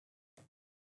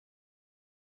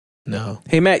 No.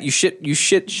 Hey, Matt, you shit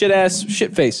ass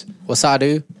shit face. What's up,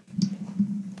 dude?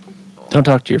 Don't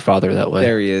talk to your father that way.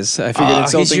 There he is. I figured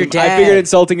he's your dad. I figured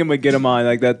insulting him would get him on.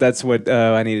 Like that. That's what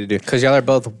I need to do. Because y'all are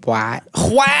both white.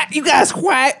 White. You guys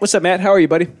white. What's up, Matt? How are you,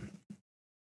 buddy?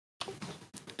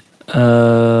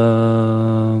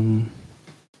 I'm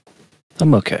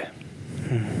okay.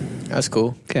 That's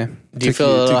cool. Okay. Do you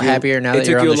feel a little happier now that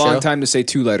you're on the show? It took you a long time to say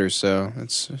 2 letters, so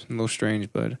it's a little strange,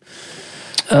 but...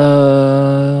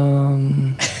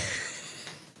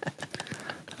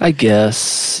 I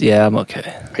guess. Yeah, I'm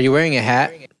okay. Are you wearing a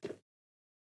hat?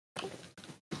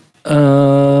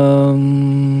 I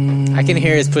can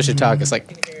hear his push to talk. It's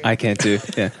like... I can't too.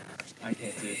 Yeah.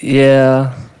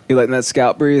 Yeah. You letting that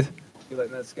scalp breathe?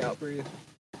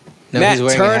 No, Matt, he's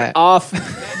wearing a hat.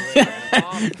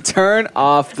 Turn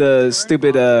off the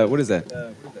stupid, what is that?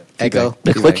 Echo.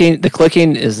 The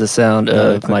clicking is the sound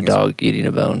of my dog eating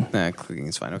a bone. Nah, clicking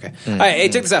is fine. Okay. All right, hey,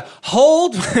 check this out.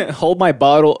 Hold my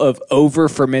bottle of over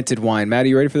fermented wine. Matt, are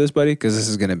you ready for this, buddy? Because this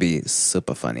is gonna be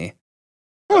super funny.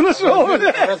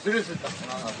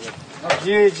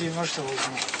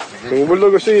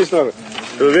 Бульдога все есть надо.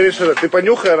 Ты уверен, что ты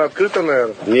понюхай, она открыта,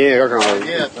 наверное? Не, как она?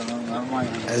 Нет, она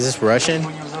нормально. Is this Russian?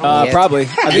 Probably.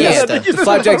 I think that's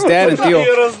Flapjack's dad and Theo.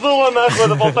 Раздула, нахуй,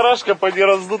 это полторашка, поди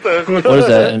раздутая. What is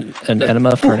that? An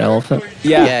enema for an elephant?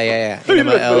 Yeah.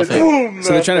 Enema elephant.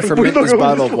 So they're trying to ferment this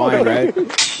bottle of wine, right?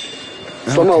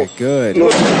 Okay, good.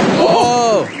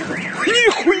 Oh!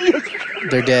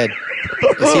 They're dead.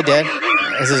 Is he dead?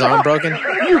 Is his arm broken? I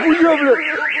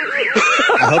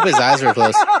hope his eyes were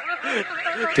closed.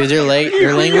 Dude, their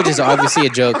language is obviously a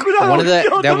joke.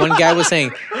 That one guy was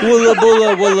saying, "Woola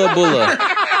boola, woola boola."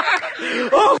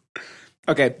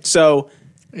 Okay, so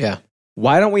yeah.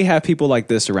 Why don't we have people like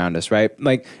this around us, right?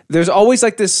 Like, there's always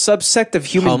like this subsect of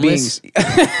human Homeless? beings.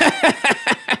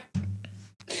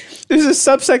 There's a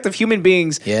subsect of human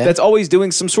beings that's always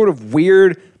doing some sort of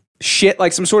weird shit,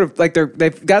 like some sort of like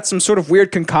they've got some sort of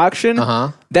weird concoction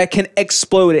that can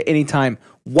explode at any time.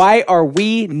 Why are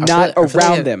we not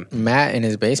around them? Matt in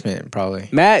his basement, probably.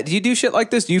 Matt, do you do shit like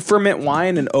this? Do you ferment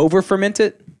wine and over ferment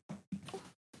it?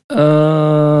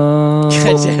 God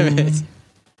damn it.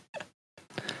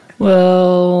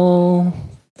 Well,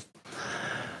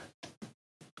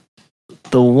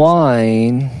 the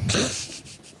wine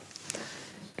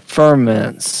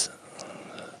ferments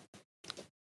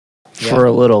for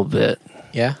a little bit.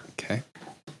 Yeah. Okay.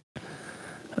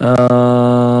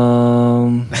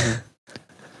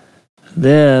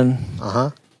 Then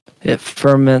it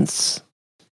ferments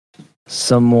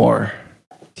some more.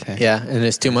 Okay. Yeah, and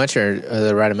it's too much or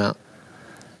the right amount?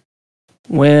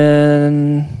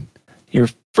 When you're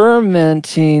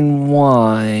fermenting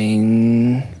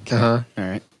wine, All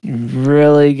right. you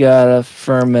really gotta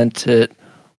ferment it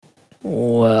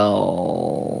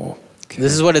well. Okay.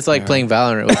 This is what it's like playing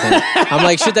Valorant with him. I'm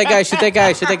like, shoot that guy, shoot that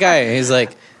guy, shoot that guy. And he's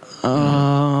like,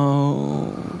 okay.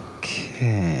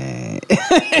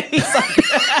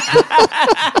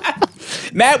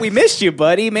 Matt, we missed you,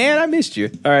 buddy. Man, I missed you.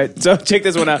 All right, so check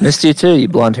this one out. Missed you too, you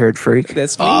blonde-haired freak.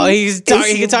 That's me. oh, he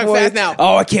can talk fast now.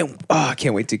 Oh, I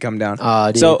can't wait to come down.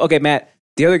 Oh, dude. So, okay, Matt,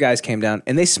 the other guys came down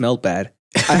and they smelled bad.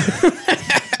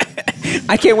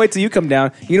 I can't wait till you come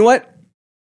down. You know what?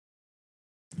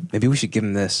 Maybe we should give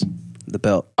him the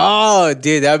belt. Oh,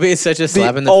 dude, that would be such a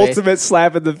slap in the face. Ultimate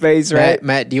slap in the face, right?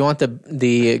 Matt, do you want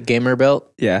the gamer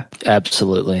belt? Yeah.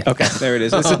 Absolutely. Okay, there it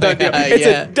is. It's a done deal. It's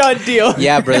a done deal.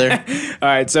 Yeah, brother. All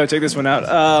right, so check this one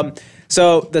out.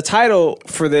 So the title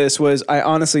for this was, I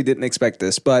honestly didn't expect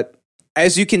this, but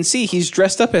as you can see, he's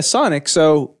dressed up as Sonic.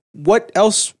 So what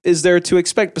else is there to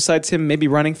expect besides him maybe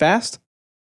running fast?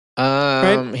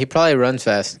 Right? He probably runs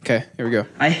fast. Okay, here we go.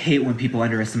 I hate when people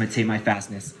underestimate my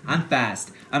fastness. I'm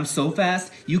fast. I'm so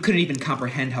fast, you couldn't even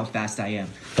comprehend how fast I am.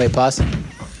 Wait, pause.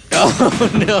 Oh,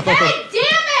 no. God damn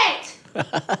it!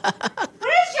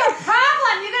 What is your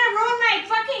problem? You're gonna ruin my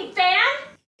fucking fan?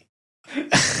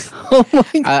 Oh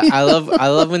my God. I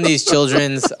love when these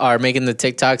childrens are making the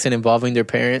TikToks and involving their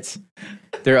parents,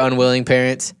 their unwilling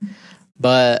parents.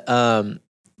 But I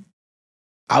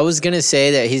was gonna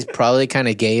say that he's probably kind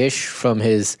of gayish from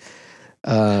his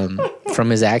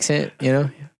accent. You know,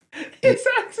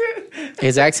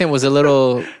 his accent was a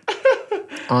little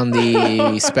on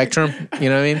the spectrum. You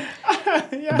know what I mean?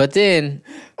 Yeah. But then,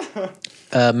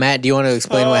 Matt, do you want to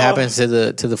explain what happens to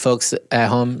the folks at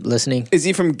home listening? Is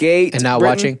he from gay and not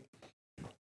Britain?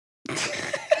 watching?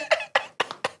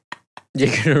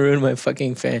 You're gonna ruin my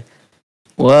fucking fan.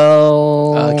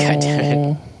 Well, Oh, God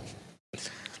damn it.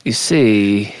 You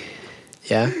see,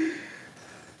 Yeah.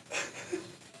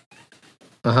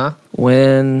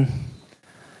 when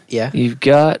Yeah. you've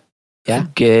got Yeah. a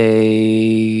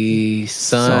gay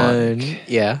Son. Sonic.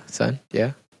 Yeah. Son.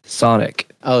 Yeah. Sonic.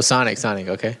 Oh, Sonic.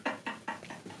 Okay.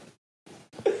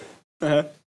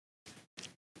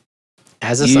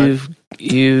 As a son.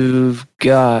 You've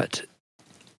got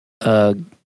a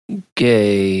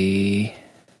gay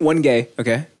One gay.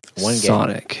 Okay. One gay.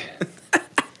 Sonic.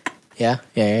 Yeah.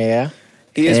 He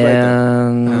is right there.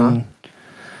 And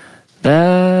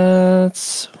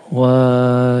that's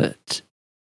what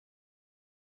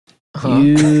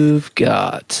you've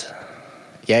got.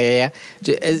 Yeah.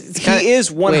 It's kinda, He is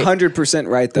 100%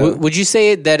 right, though. would you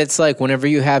say that it's like whenever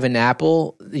you have an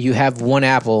apple, you have one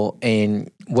apple, and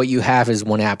what you have is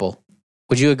one apple?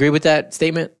 Would you agree with that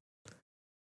statement?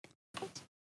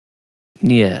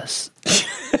 Yes.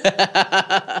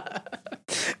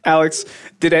 Alex,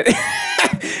 did at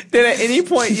any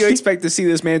point you expect to see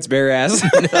this man's bare ass?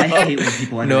 I hate when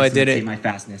people No, I underestimate didn't. my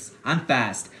fastness. I'm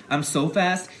fast. I'm so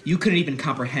fast, you couldn't even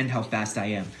comprehend how fast I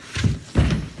am.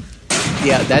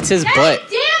 Yeah, that's his God butt.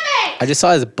 damn it! I just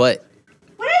saw his butt.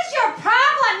 What is your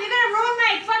problem? You're gonna ruin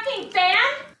my fucking fan?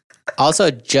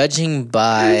 Also, judging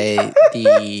by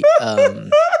the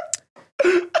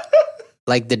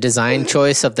like the design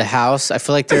choice of the house, I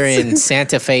feel like they're in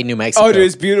Santa Fe, New Mexico. Oh, dude,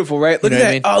 it's beautiful, right? Look You at know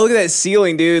that. what I mean? Oh, look at that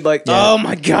ceiling, dude. Like, Yeah. oh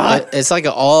my God. It's like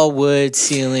an all wood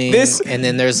ceiling, and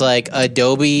then there's like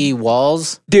adobe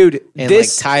walls Dude, and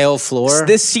this like tile floor.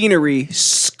 this scenery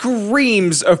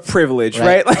screams of privilege,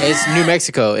 right? Like, It's New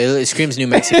Mexico. It screams New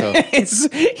Mexico.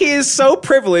 he is so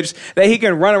privileged that he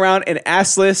can run around in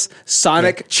assless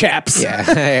Sonic chaps.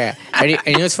 Yeah. And you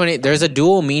know what's funny? There's a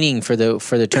dual meaning for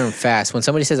the term fast. When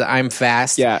somebody says I'm fast,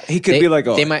 Yeah, he could be like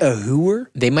a hooer.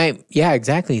 They might, yeah,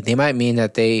 exactly. They might mean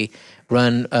that they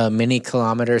run many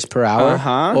kilometers per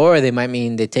hour, or they might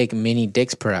mean they take many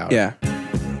dicks per hour. Yeah.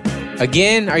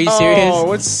 Again, are you serious? Oh,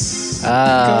 what's going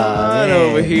on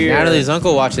over here? Natalie's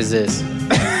uncle watches this.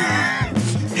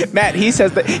 Matt, he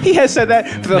says that he has said that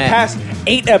for the Matt. past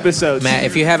 8 episodes. Matt,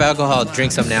 if you have alcohol,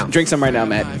 drink some now. Drink some right now,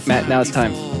 Matt. Matt, now it's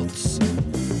time.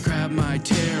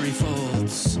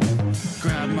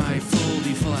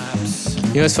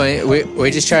 You know what's funny? We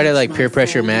just try to like peer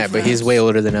pressure Matt, but he's way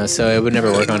older than us, so it would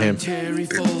never work on him.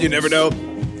 You never know.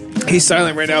 He's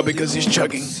silent right now because he's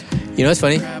chugging. You know what's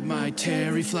funny? Grab my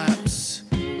terry flaps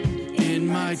in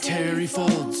my terry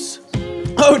folds.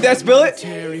 Oh, that's Billet?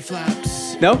 Terry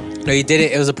flaps. No, you did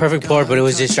it. It was a perfect pour, but it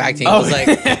was distracting. Oh, I was like,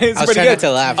 it's I was pretty trying good. not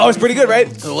to laugh. Oh, it's pretty good, right?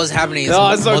 So what's happening?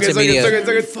 Oh, it's so good, multimedia.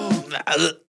 so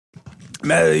good.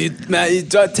 Matt, you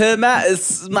tell Matt is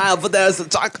smile, but there's a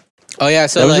talk. Oh yeah,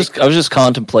 so I was just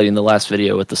contemplating the last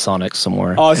video with the Sonics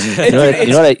somewhere. Oh, you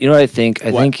know what I think?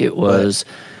 I think it was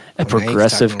a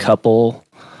progressive couple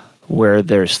where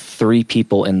there's 3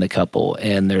 people in the couple,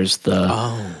 and there's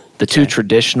the two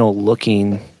traditional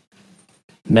looking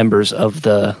members of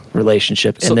the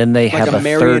relationship, and then they have a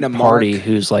third party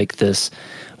who's like this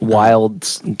wild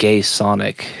gay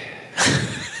Sonic.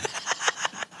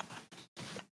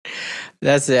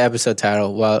 That's the episode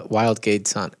title. Wild Gay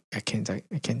Sonic. I can't.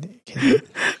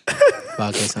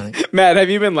 Wild Gay Sonic. Matt, have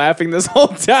you been laughing this whole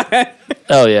time?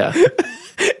 Oh yeah.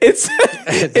 It's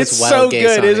so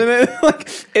good, Sonic. isn't it? Like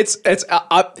it's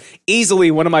easily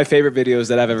one of my favorite videos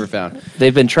that I've ever found.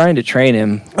 They've been trying to train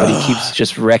him, but he keeps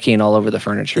just wrecking all over the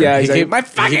furniture. Yeah, he's like, my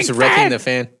fucking keeps wrecking the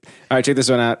fan. All right, check this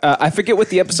one out. I forget what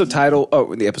the episode title.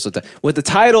 What the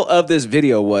title of this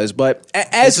video was, but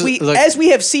as we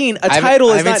have seen, a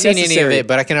title is not necessary. I haven't seen any of it,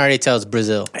 but I can already tell it's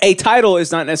Brazil. A title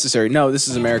is not necessary. No, this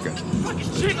is America.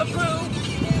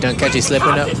 Don't catch you slipping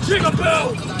up.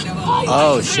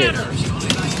 Oh shit.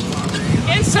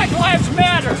 Insect lives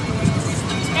matter.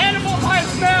 Animal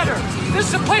lives matter. This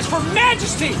is a place for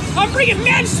majesty. I'm bringing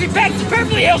majesty back to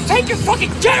Beverly Hills. Take your fucking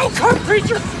ghetto cunt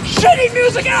creature shitty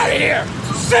music out of here.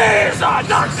 Caesar,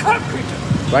 not cunt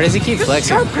creature. Why does he keep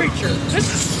flexing? This is cunt creature.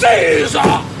 This is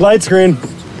Caesar. Light screen.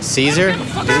 Caesar?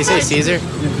 Did he say Caesar?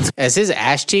 Is his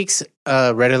ass cheeks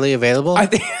readily available? I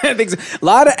think so. A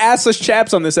lot of assless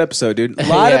chaps on this episode, dude. A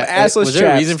lot of assless chaps. Was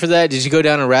there a reason for that? Did you go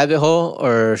down a rabbit hole,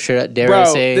 or dare I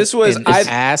say, this was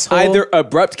asshole? Either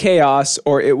abrupt chaos,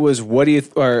 or it was what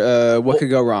could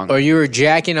go wrong? Or you were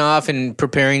jacking off and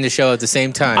preparing the show at the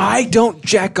same time. I don't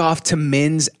jack off to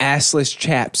men's assless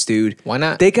chaps, dude. Why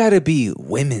not? They gotta be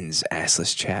women's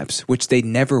assless chaps, which they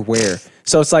never wear.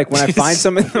 So it's like when I find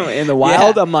some in the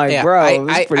wild, I'm like, bro,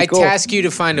 this is pretty cool. I task you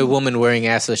to find a woman wearing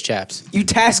assless chaps. You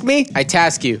task me? I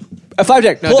task you.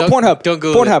 Flapjack, pull up Pornhub. Don't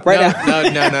Google Pornhub right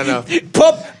now. No.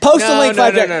 Post the link,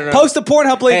 Flapjack. No. Post the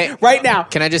Pornhub link right now.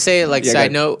 Can I just say,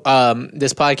 side note,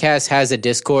 this podcast has a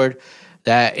Discord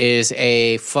that is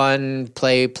a fun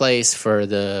play place for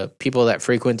the people that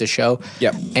frequent the show.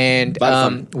 Yep. And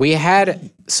we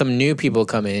had some new people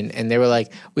come in, and they were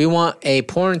like, we want a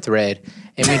porn thread.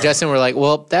 And me and Justin were like,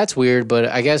 well, that's weird, but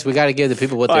I guess we got to give the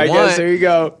people what they want. I guess there you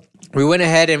go. We went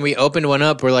ahead and we opened one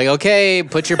up. We're like, okay,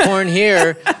 put your porn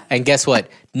here. And guess what?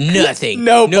 Nothing.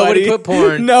 Nobody put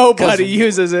porn. Nobody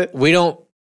uses it. We don't.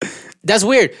 That's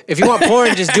weird. If you want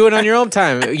porn, just do it on your own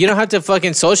time. You don't have to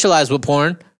fucking socialize with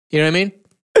porn. You know what I mean?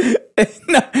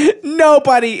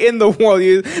 Nobody in the world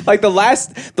uses, like the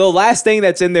last thing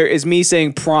that's in there is me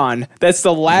saying prawn. That's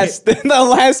the last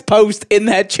post in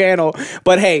that channel.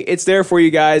 But hey, it's there for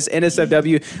you guys.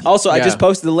 NSFW. Also, I just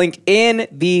posted the link in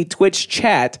the Twitch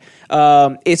chat.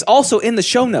 It's also in the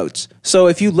show notes. So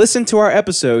if you listen to our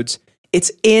episodes,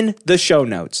 it's in the show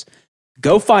notes.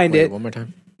 Go find it. One more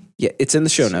time. Yeah, it's in the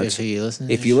show notes.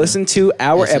 If you listen to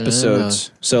our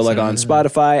episodes, so like on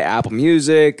Spotify, Apple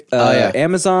Music,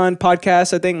 Amazon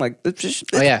Podcasts, I think,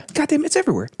 goddamn, it's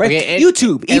everywhere, right? Okay,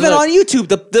 YouTube, even on YouTube,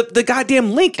 the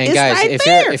goddamn link is guys, right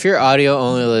there. If you're audio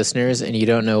only listeners and you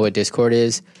don't know what Discord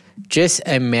is, just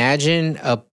imagine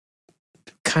a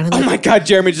kind of. Oh my God,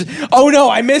 Jeremy! Oh no,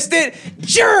 I missed it.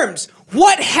 Germs.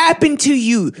 What happened to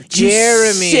you,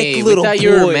 Jeremy? Sick little we thought boy.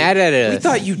 you were mad at us. We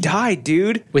thought you died,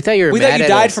 dude. We thought you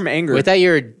died from anger. We thought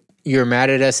you were mad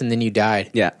at us and then you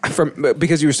died. Yeah,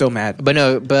 because you were so mad. But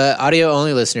audio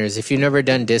only listeners, if you've never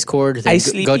done Discord, then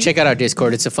go check out our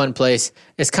Discord. It's a fun place.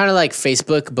 It's kind of like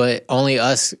Facebook, but only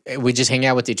us. We just hang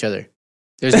out with each other.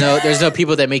 There's no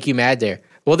people that make you mad there.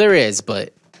 Well, there is,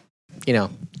 but you know.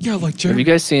 Yeah, like Jeremy. Have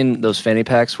you guys seen those fanny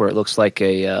packs where it looks like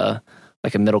a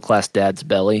middle-class dad's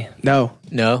belly? No.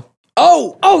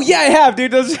 Oh, yeah, I have, dude.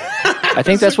 Those I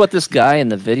think that's what this guy in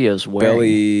the video's wearing.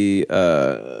 Belly,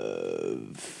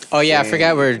 oh, yeah, I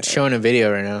forgot we're showing a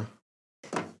video right now.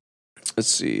 Let's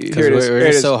see. Here it is. We're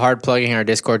just so hard plugging our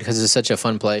Discord because it's such a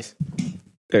fun place.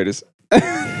 There it is.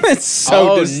 It's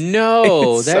so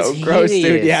no, that's so gross,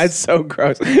 dude. Yeah, it's so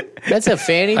gross. That's a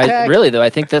fanny pack? Really, though, I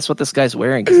think that's what this guy's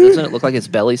wearing. Because doesn't it look like his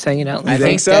belly's hanging out? I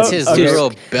think so? That's his literal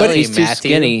belly, But he's too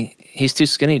skinny. He's too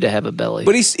skinny to have a belly.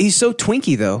 But he's so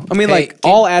twinky though. I mean,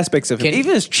 all aspects of him,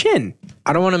 even his chin.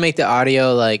 I don't want to make the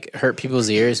audio like hurt people's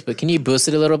ears, but can you boost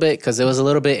it a little bit because it was a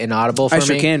little bit inaudible for me. I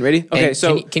sure can. Ready? Okay, and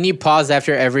so can you pause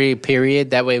after every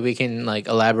period? That way we can like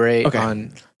elaborate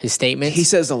on his statements. He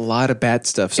says a lot of bad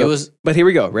stuff. So, but here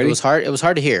we go. Ready? It was hard. It was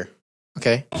hard to hear.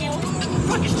 Okay.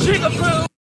 All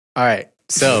right.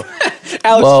 So,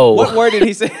 Alex, what word did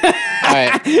he say?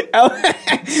 All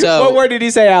right. So, what word did he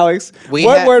say, Alex?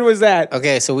 What word was that?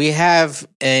 Okay, so we have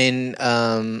in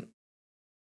I'm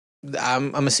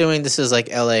assuming this is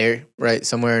like LA, right?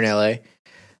 Somewhere in LA.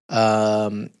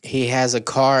 He has a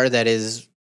car that is,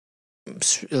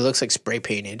 it looks like spray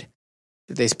painted.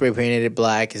 They spray painted it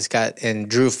black. It's got and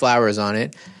drew flowers on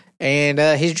it, and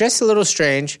he's dressed a little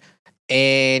strange.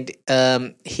 And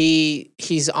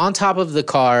he's on top of the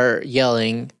car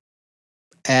yelling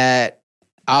at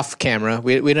off camera.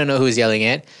 We don't know who he's yelling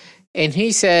at, and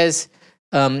he says,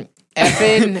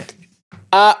 "Effing."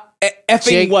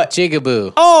 Effing what?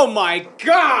 Jigaboo. Oh my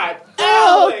God,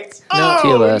 Alex! No,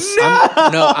 TLS.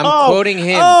 I'm quoting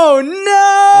him. Oh no!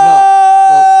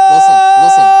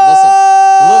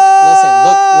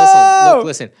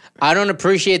 Listen. I don't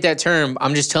appreciate that term.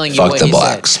 I'm just telling you Fuck what the he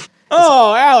blacks. said.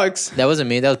 Oh, Alex! That wasn't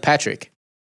me. That was Patrick.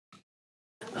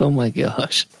 Oh my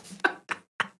gosh.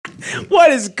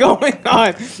 What is going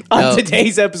on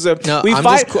today's episode? No,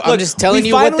 I'm just telling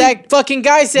you what that fucking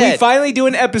guy said. We finally do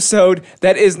an episode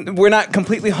that we're not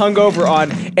completely hungover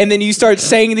on, and then you start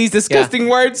saying these disgusting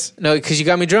words. No, because you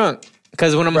got me drunk.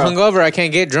 Because when I'm hungover, I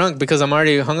can't get drunk because I'm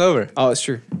already hungover. Oh, it's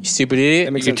true. You stupid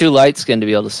idiot. You're too light skinned to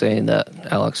be able to say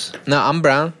that, Alex. No, I'm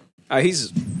brown.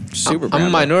 He's super brown. I'm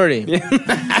a minority.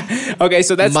 Okay,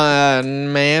 so that's my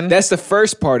man. That's the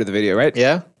first part of the video, right?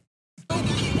 Yeah.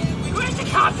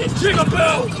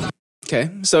 Okay,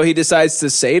 so he decides to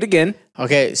say it again.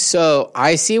 Okay, so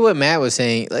I see what Matt was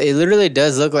saying. It literally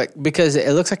does look like, because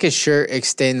it looks like his shirt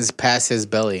extends past his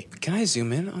belly. Can I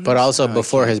zoom in on but this? also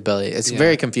before his belly. It's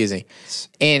very confusing.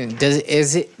 And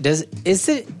is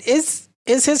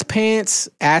his pants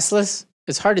assless?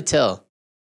 It's hard to tell.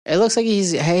 It looks like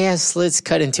he has slits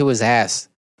cut into his ass.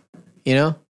 You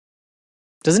know?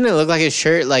 Doesn't it look like his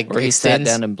shirt like or he sat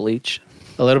extends down and bleach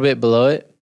a little bit below it?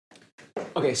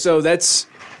 Okay, so that's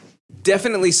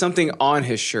definitely something on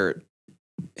his shirt.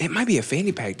 It might be a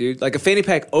fanny pack, dude. Like a fanny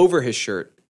pack over his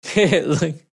shirt.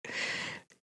 Look,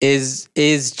 is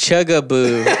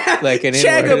Chugaboo like an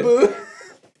Chugaboo?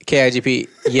 KIGP.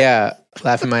 Yeah,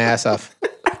 laughing my ass off.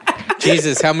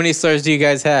 Jesus, how many slurs do you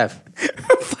guys have?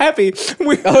 Flappy.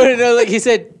 Oh no, like he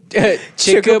said,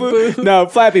 Chugaboo. No,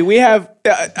 Flappy. We have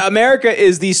America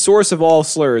is the source of all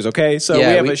slurs. Okay, so we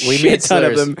have a shit ton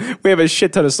of them. We have a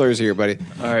shit ton of slurs here, buddy.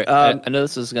 All right, I know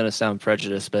this is going to sound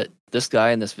prejudiced, but this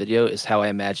guy in this video is how I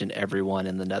imagine everyone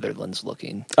in the Netherlands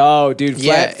looking. Oh, dude,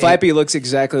 Flappy looks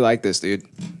exactly like this, dude.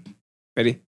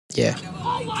 Ready? Yeah.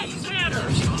 All lives matter.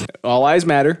 All lives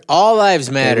matter. All lives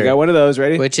matter. Okay, we got one of those.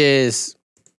 Ready? Which is,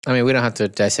 I mean, we don't have to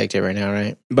dissect it right now,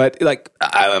 right? But like,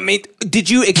 I mean, did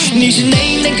you?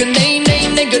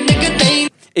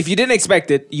 If you didn't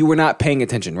expect it, you were not paying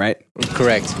attention, right?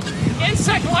 Correct.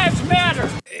 Insect lives matter.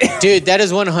 Dude, that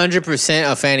is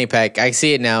 100% a fanny pack. I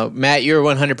see it now. Matt, you're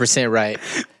 100% right.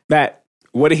 Matt,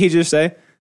 what did he just say?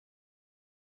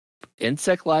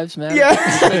 Insect lives matter?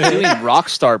 Yeah. He's like doing rock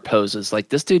star poses. Like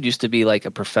this dude used to be like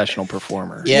a professional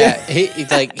performer. Yeah.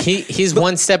 He's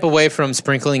one step away from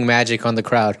sprinkling magic on the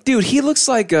crowd. Dude, he looks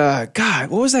like God,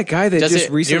 what was that guy that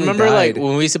recently do you remember died? like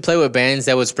when we used to play with bands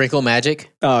that would sprinkle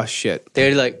magic? Oh shit.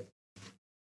 They'd like.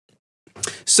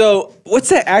 So what's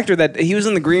that actor that he was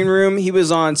in the green room? He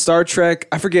was on Star Trek.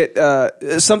 I forget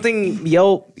something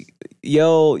Yelnats.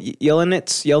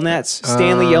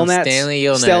 Stanley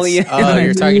Yelnats. Oh,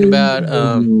 you're talking about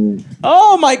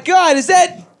oh my God, is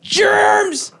that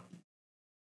Germs?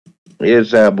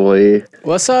 It's that boy.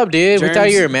 What's up, dude? Germs? We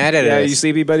thought you were mad at us. Yeah, you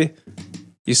sleepy, buddy?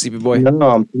 You sleepy boy? No,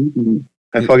 I'm sleepy.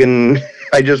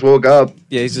 I just woke up.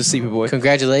 Yeah, he's a sleepy boy.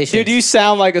 Congratulations. Dude, you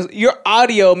sound like your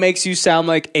audio makes you sound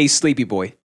like a sleepy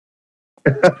boy.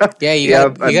 Yeah, you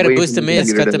gotta boost the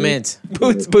mints, cut the mints.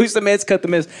 Boost the mints, cut the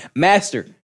mints. Master.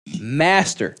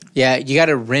 Yeah, you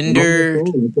gotta render.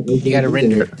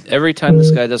 Every time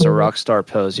this guy does a rock star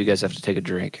pose, you guys have to take a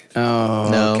drink. Oh,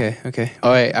 no. Okay.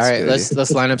 All right.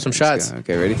 Let's line up some shots.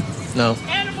 Okay, ready? No.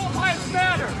 Animal lives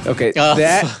matter. Okay,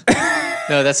 that.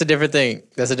 No, that's a different thing.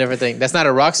 That's not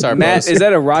a rock star Matt, pose. is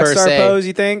that a rock star pose,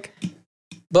 you think?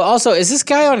 But also, is this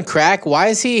guy on crack? Why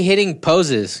is he hitting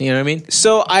poses? You know what I mean?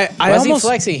 So Why is he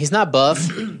flexing? He's not buff.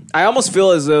 I almost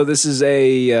feel as though this is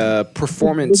a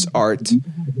performance art.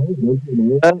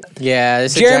 Yeah.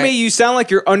 Jeremy, you sound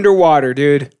like you're underwater,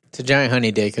 dude. It's a giant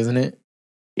honey dick, isn't it?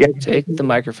 Yeah. Take the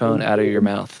microphone out of your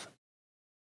mouth.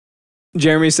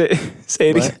 Jeremy, say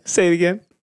it again.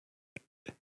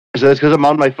 So that's because I'm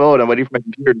on my phone. I'm waiting for my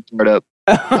computer to start up.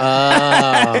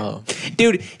 Oh.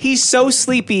 Dude, he's so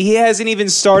sleepy. He hasn't even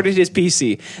started his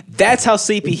PC. That's how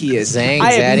sleepy he is. Zang,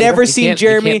 I have Zaddy. never seen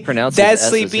Jeremy that his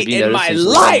sleepy in my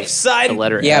life, son. The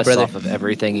letter S brother. off of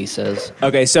everything he says.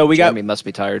 Okay, so Jeremy must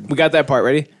be tired. We got that part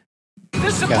ready.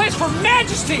 This is a place for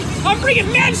majesty. I'm bringing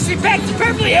majesty back to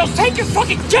Beverly Hills. Take your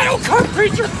fucking ghetto cunt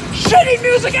preacher shitty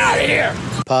music out of here.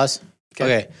 Pause.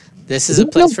 Okay. This is a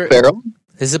place for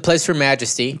This is a place for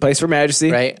majesty. Place for majesty.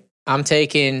 Right. I'm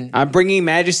bringing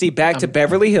majesty back to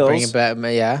Beverly Hills. Bringing back,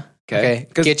 yeah. Okay.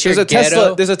 Get your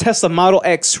Tesla. There's a Tesla Model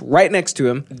X right next to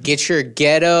him. Get your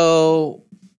ghetto.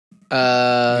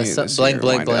 Blank. Let's see.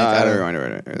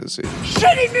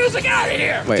 Shitty music out of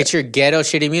here. Wait. Get your ghetto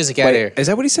shitty music out of here. Is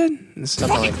that what he said?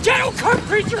 Fucking ghetto car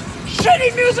creature.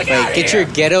 Shitty music out of here. Get your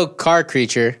ghetto car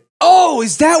creature. Oh,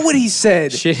 is that what he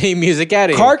said? Shitty music out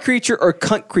of here. Car creature or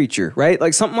cunt creature, right?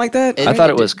 Like something like that? I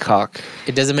thought it was cock.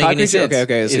 It doesn't make any sense.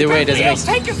 Okay. Either way, it doesn't make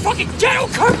sense. Take your fucking ghetto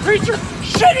car creature.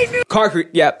 Shitty music. Car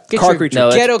creature. Yeah, car creature.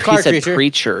 No, ghetto car he said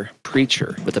creature.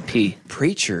 Preacher with a P.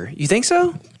 Preacher. You think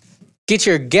so? Get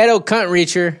your ghetto cunt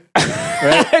reacher.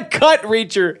 Right? Cunt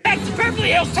reacher. Back to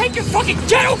Beverly Hills. Take your fucking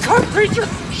ghetto car creature.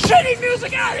 Shitty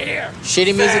music out of here.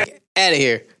 Shitty music out of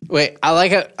here. Wait, I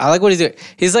like what he's doing.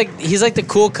 He's like the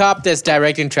cool cop that's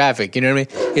directing traffic. You know what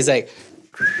I mean? He's like.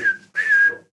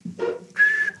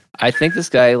 I think this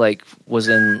guy was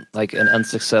in an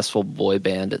unsuccessful boy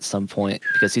band at some point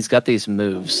because he's got these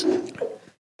moves.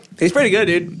 He's pretty good,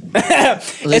 dude.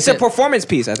 It's a performance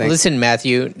piece, I think. Listen,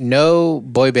 Matthew, no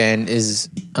boy band is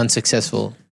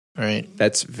unsuccessful. All right.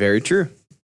 That's very true.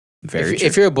 Very true.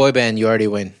 If you're a boy band, you already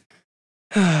win.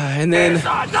 And then...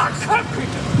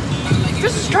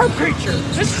 This is Cunt Creature.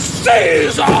 This is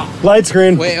Caesar. Light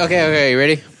screen. Wait, okay, you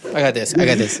ready? I got this.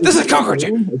 This is Cunt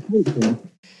Creature.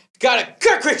 Got a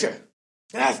Cunt Creature.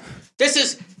 This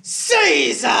is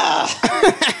Caesar.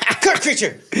 Cunt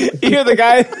Creature. You hear the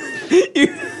guy?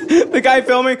 The guy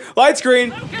filming. Light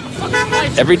screen.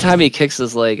 Every time he kicks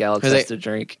his leg, Alex has to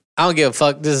drink. I don't give a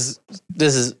fuck. This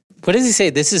is. What does he say?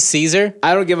 This is Caesar.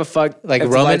 I don't give a fuck. Like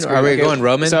Roman? Are we going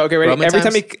Roman? So okay, ready? Roman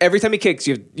every time he kicks,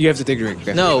 you have to take a drink.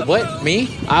 Okay? No, what?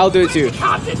 Me? I'll do it too.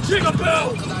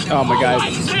 Oh my god.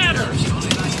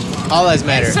 All lives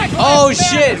matter. Oh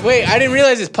shit! Wait, I didn't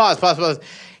realize this. Pause.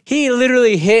 He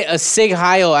literally hit a Sig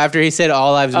Heil after he said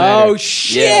all lives matter. Oh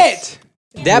shit! Yes.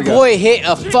 That boy hit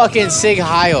a fucking Sig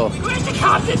Heil.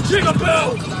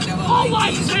 All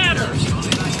lives matter.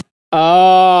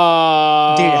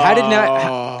 Oh, dude, how did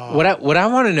not? What I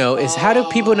want to know is how do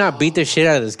people not beat the shit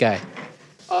out of this guy?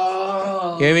 You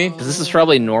know what I mean? Because this is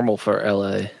probably normal for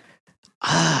LA.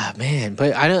 Ah, man,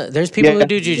 but I know there's people who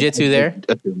do jujitsu there.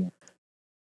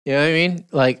 You know what I mean?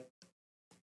 Like,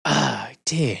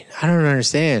 dude, I don't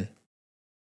understand.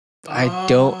 I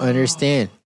don't understand.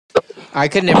 I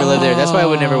could never live there. That's why I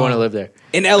would never want to live there.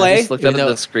 In LA? I just looked up at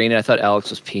the screen and I thought Alex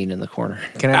was peeing in the corner.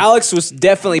 Alex was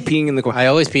definitely peeing in the corner. I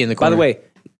always pee in the corner. By the way,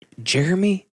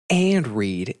 Jeremy and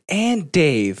Reed and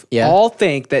Dave all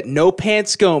think that No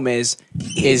Pants Gomez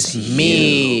is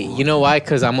me. You know why?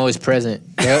 Because I'm always present.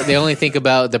 They only think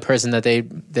about the person that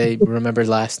they remembered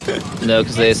last. No,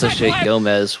 because they associate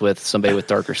Gomez with somebody with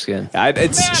darker skin.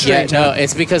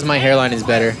 It's because my hairline is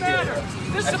better. I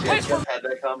just had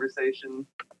that conversation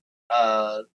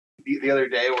the other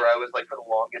day where I was like, for the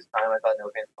longest time, I thought No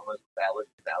Pants Gomez was valid.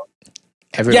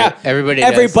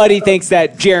 Everybody thinks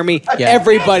that, Jeremy. Yeah.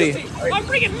 Everybody. I'm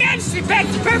bringing majesty back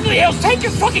to Beverly Hills. Take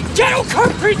your fucking ghetto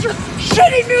cunt preacher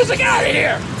shitty music out of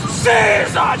here.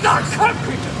 Caesar, not cunt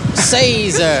preacher.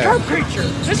 Caesar. Cunt preacher.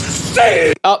 This is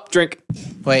Caesar. Up, drink.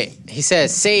 Wait, he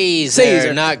says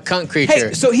Caesar, not cunt creature.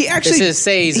 Hey, so he actually... This is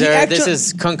Caesar, this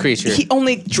is cunt creature. He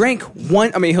only drank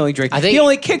one... he only drank... he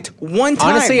only kicked one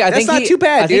time. Honestly, That's not too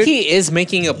bad, dude. I think he is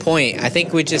making a point. I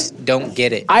think we just don't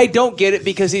get it. I don't get it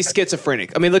because he's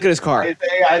schizophrenic. I mean, look at his car. I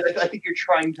think you're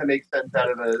trying to make sense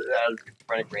out of a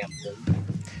schizophrenic rambling.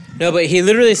 No, but he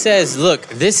literally says, look,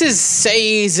 this is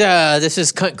Caesar, this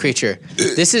is cunt creature.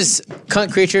 This is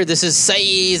cunt creature, this is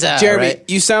Caesar. Jeremy, right?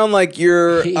 you sound like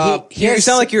you're you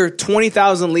sound like you're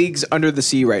 20,000 leagues under the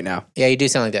sea right now. Yeah, you do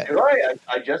sound like that. You're right.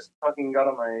 I just fucking got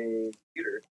on my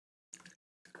computer.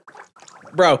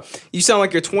 Bro, you sound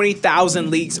like you're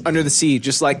 20,000 leagues under the sea,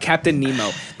 just like Captain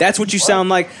Nemo. That's what you sound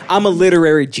like. I'm a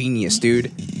literary genius,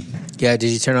 dude. Yeah,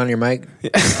 did you turn on your mic?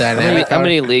 How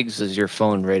many leagues is your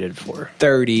phone rated for?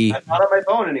 30. I'm not on my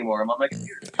phone anymore. I'm on my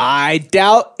computer. I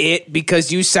doubt it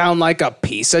because you sound like a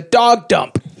piece of dog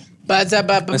dump. Let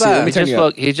me turn you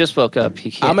up. He just woke up.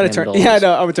 He can't. I'm gonna turn. Yeah, I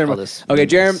know. I'm gonna turn him up. Okay,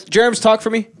 Jerem's talk for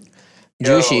me.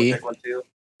 Juicy.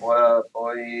 What up,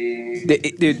 boy?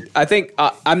 Dude, I think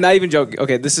I'm not even joking.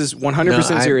 Okay, this is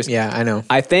 100% serious. Yeah, I know.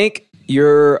 I think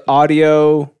your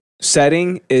audio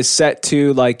setting is set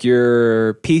to like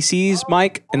your PC's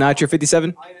mic and not your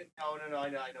 57. No, I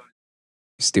know.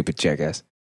 Stupid jackass.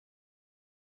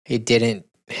 He didn't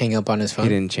hang up on his phone. He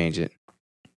didn't change it.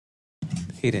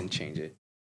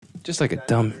 Just like a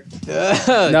dumb. No,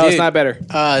 dude. It's not better.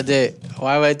 Dude,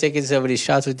 why am I taking so many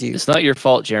shots with you? It's not your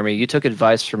fault, Jeremy. You took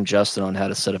advice from Justin on how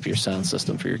to set up your sound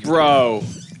system for your computer. Bro.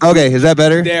 Okay, is that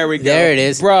better? There we go. There it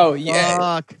is. Bro, yeah.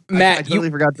 Fuck. Matt, I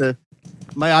totally forgot to...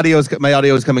 My audio is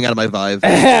coming out of my Vive.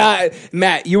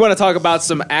 Matt, you want to talk about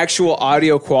some actual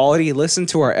audio quality? Listen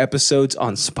to our episodes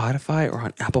on Spotify or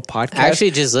on Apple Podcasts.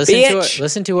 Actually, just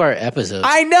listen to our episodes.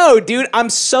 I know, dude. I'm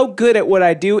so good at what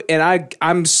I do, and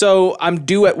I'm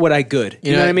due at what I good.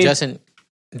 You know what I mean? Justin,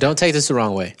 don't take this the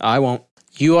wrong way. I won't.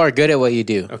 You are good at what you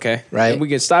do. Okay. Right? And we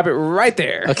can stop it right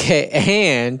there. Okay,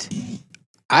 and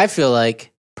I feel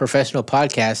like professional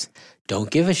podcasts don't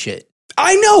give a shit.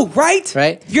 I know, right?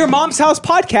 Right? Your Mom's House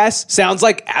podcast sounds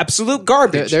like absolute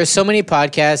garbage. There's so many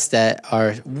podcasts that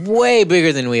are way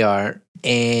bigger than we are,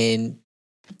 and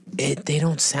they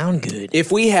don't sound good.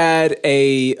 If we had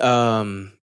a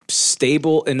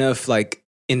stable enough like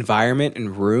environment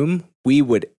and room, we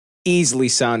would easily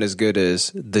sound as good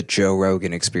as the Joe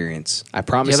Rogan Experience. I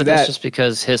promise you that. That's just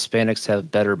because Hispanics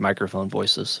have better microphone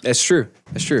voices. That's true.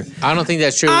 I don't think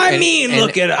that's true. I mean,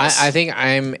 look at us. I think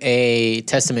I'm a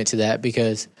testament to that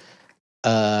because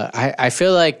I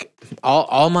feel like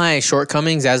all my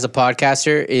shortcomings as a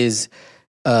podcaster is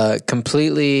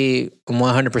completely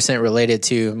 100% related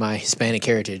to my Hispanic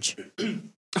heritage.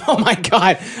 Oh my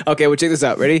God. Okay, well, check this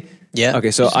out. Ready? Yeah.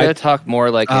 Okay, so I talk more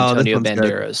like Antonio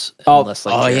Banderas. Less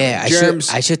like Jeremy.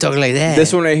 I should talk like that.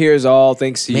 This one right here is all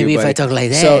thanks to you. Maybe if I talk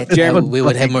like that, so, Jeremy, we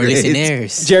would have more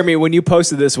listeners. Jeremy, when you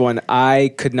posted this one,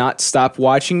 I could not stop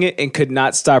watching it and could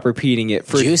not stop repeating it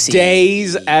for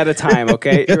days at a time.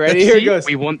 Okay, you ready? Here it goes.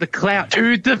 We want the clout.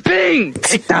 Do the thing.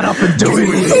 Pick that up and do it.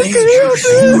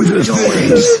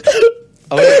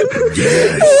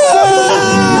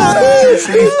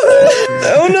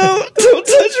 Oh no! Don't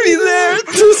touch me there.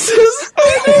 This is.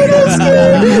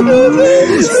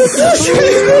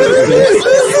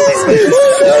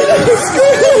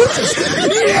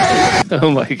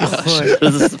 Oh my gosh!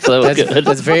 This is so good.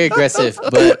 That's very aggressive,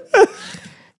 but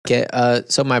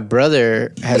so my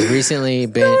brother has recently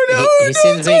been. He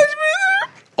sends me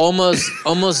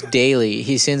almost daily.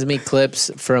 He sends me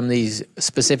clips from these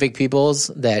specific peoples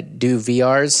that do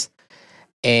VRs.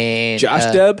 And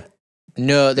Josh Dub?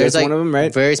 No, there's like one of them,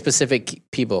 right? Very specific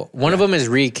people. One of them is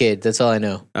Reed Kid. That's all I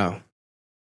know. Oh,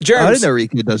 Germs. I didn't know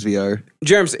Reed Kid does VR.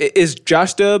 Germs, is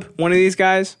Josh Dub one of these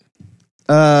guys?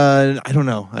 I don't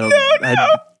know.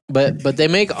 But they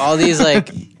make all these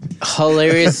like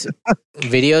hilarious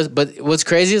videos. But what's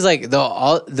crazy is like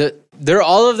they're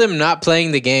all of them not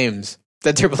playing the games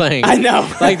that they're playing. I know.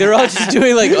 Like they're all just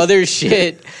doing like other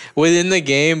shit within the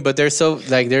game, but they're so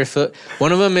like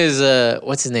one of them is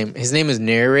what's his name? His name is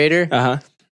Narrator. Uh-huh.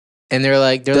 And they're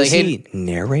like Does hey, he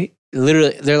narrate?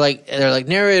 Literally they're like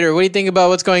Narrator, what do you think about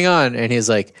what's going on? And he's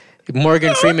like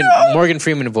Morgan Freeman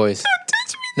voice.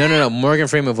 No, Morgan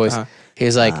Freeman voice. Uh-huh.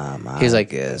 He's like I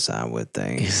guess I would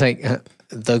think. He's like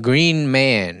the green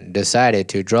man decided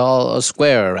to draw a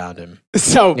square around him.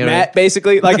 So Matt,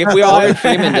 basically, like if we all Morgan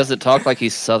Freeman doesn't talk like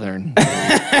he's Southern.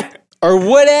 Or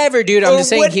whatever, dude. I'm just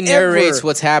saying he narrates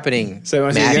what's happening.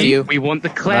 So Matthew, we want the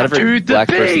clout. Do the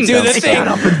thing. Do the thing.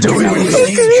 Up and do it.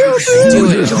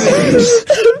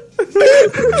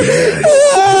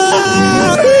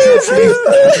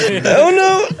 Oh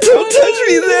no! Don't touch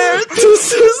me there.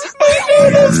 This is.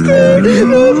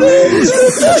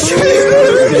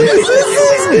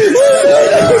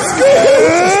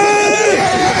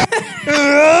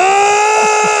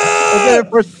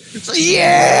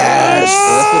 Yes!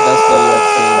 That's the best video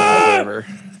I've seen ever.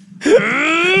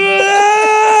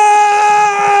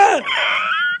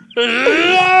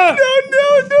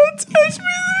 No, don't touch me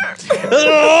there.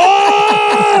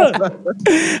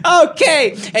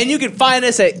 Okay, and you can find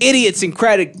us at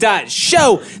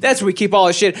idiotsyncratic.show. That's where we keep all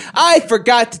our shit. I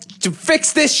forgot to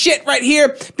fix this shit right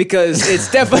here because it's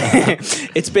definitely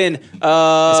it's been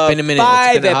a minute.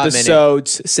 5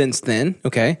 episodes since then.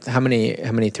 Okay, how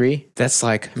many? 3? That's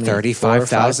like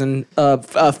 35,000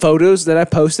 photos that I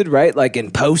posted, right? Like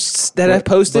in posts that I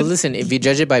posted. But listen, if you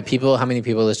judge it by people, how many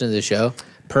people listen to the show?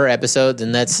 per episode,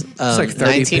 then that's like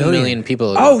 19 million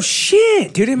people. Oh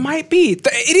shit, dude! It might be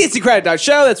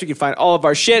idiotsandcredit.show. That's where you can find all of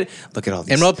our shit. Look at all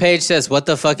these. Emerald Page says, "What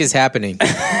the fuck is happening?" No,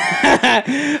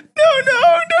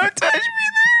 don't touch me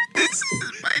there. This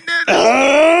is my net.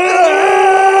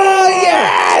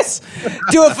 Yes!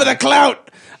 Do it for the clout.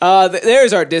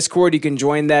 There's our Discord. You can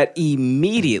join that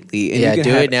immediately. And you can do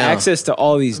have it now. access to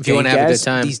all these you want to have a good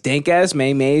time. These dank-ass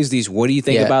maymays, these what do you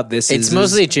think about this? It's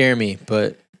mostly Jeremy,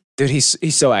 but... Dude,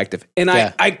 he's so active. And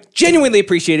I genuinely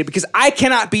appreciate it because I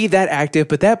cannot be that active,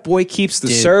 but that boy keeps the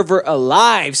server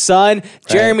alive, son. Right.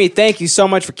 Jeremy, thank you so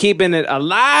much for keeping it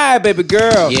alive, baby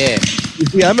girl. Yeah.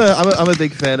 Yeah, I'm a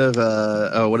big fan of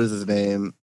what is his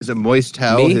name? Is it Moist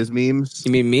How? His memes?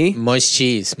 You mean me? Moist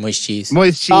Cheese. Moist Cheese.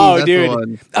 Moist Cheese. Oh, that's dude. The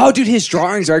one. Oh, dude, his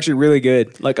drawings are actually really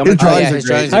good. Like, his drawings are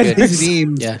great. Good. His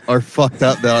memes are fucked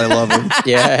up, though. I love them.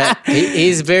 Yeah.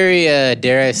 He's very,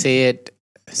 dare I say it,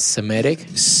 Semitic?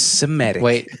 Semitic.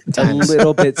 Wait. A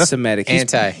little bit Semitic. He's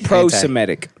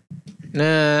pro-Semitic.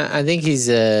 Nah, I think he's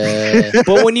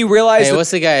But when you realize, hey,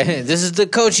 what's the guy? This is the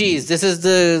Cochise. This is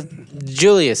the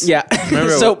Julius. Yeah.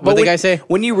 Remember so, what the guy say?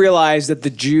 When you realize that the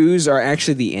Jews are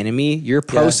actually the enemy, you're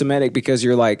pro-Semitic because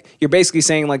you're basically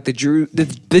saying like the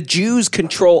Jews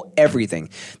control everything.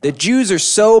 The Jews are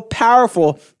so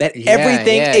powerful that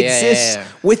everything exists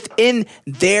within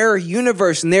their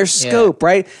universe and their scope.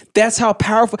 Right? That's how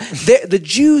powerful the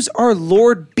Jews are.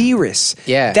 Lord Beerus.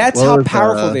 Yeah. That's how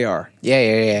powerful they are. Yeah.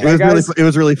 It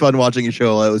was really fun watching your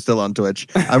show while I was still on Twitch.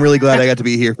 I'm really glad I got to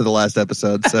be here for the last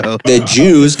episode. So the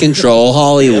Jews control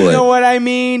Hollywood. You know what I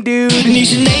mean, dude?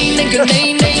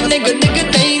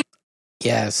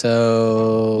 Yeah.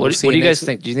 So what do you guys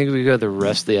think? Do you think we could go the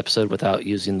rest of the episode without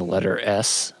using the letter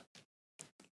S?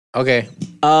 Okay.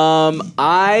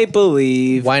 I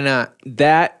believe. Why not?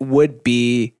 That would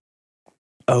be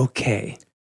okay.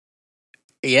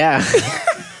 Yeah.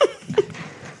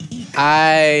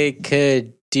 I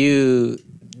could do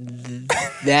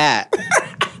that.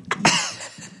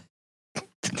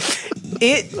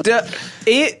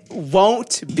 It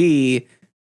won't be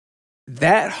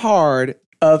that hard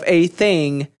of a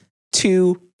thing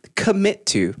to commit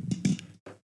to.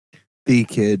 The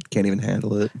kid can't even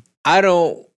handle it. I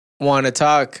don't want to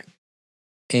talk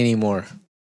anymore.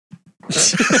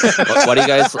 Why do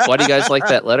you guys like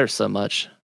that letter so much?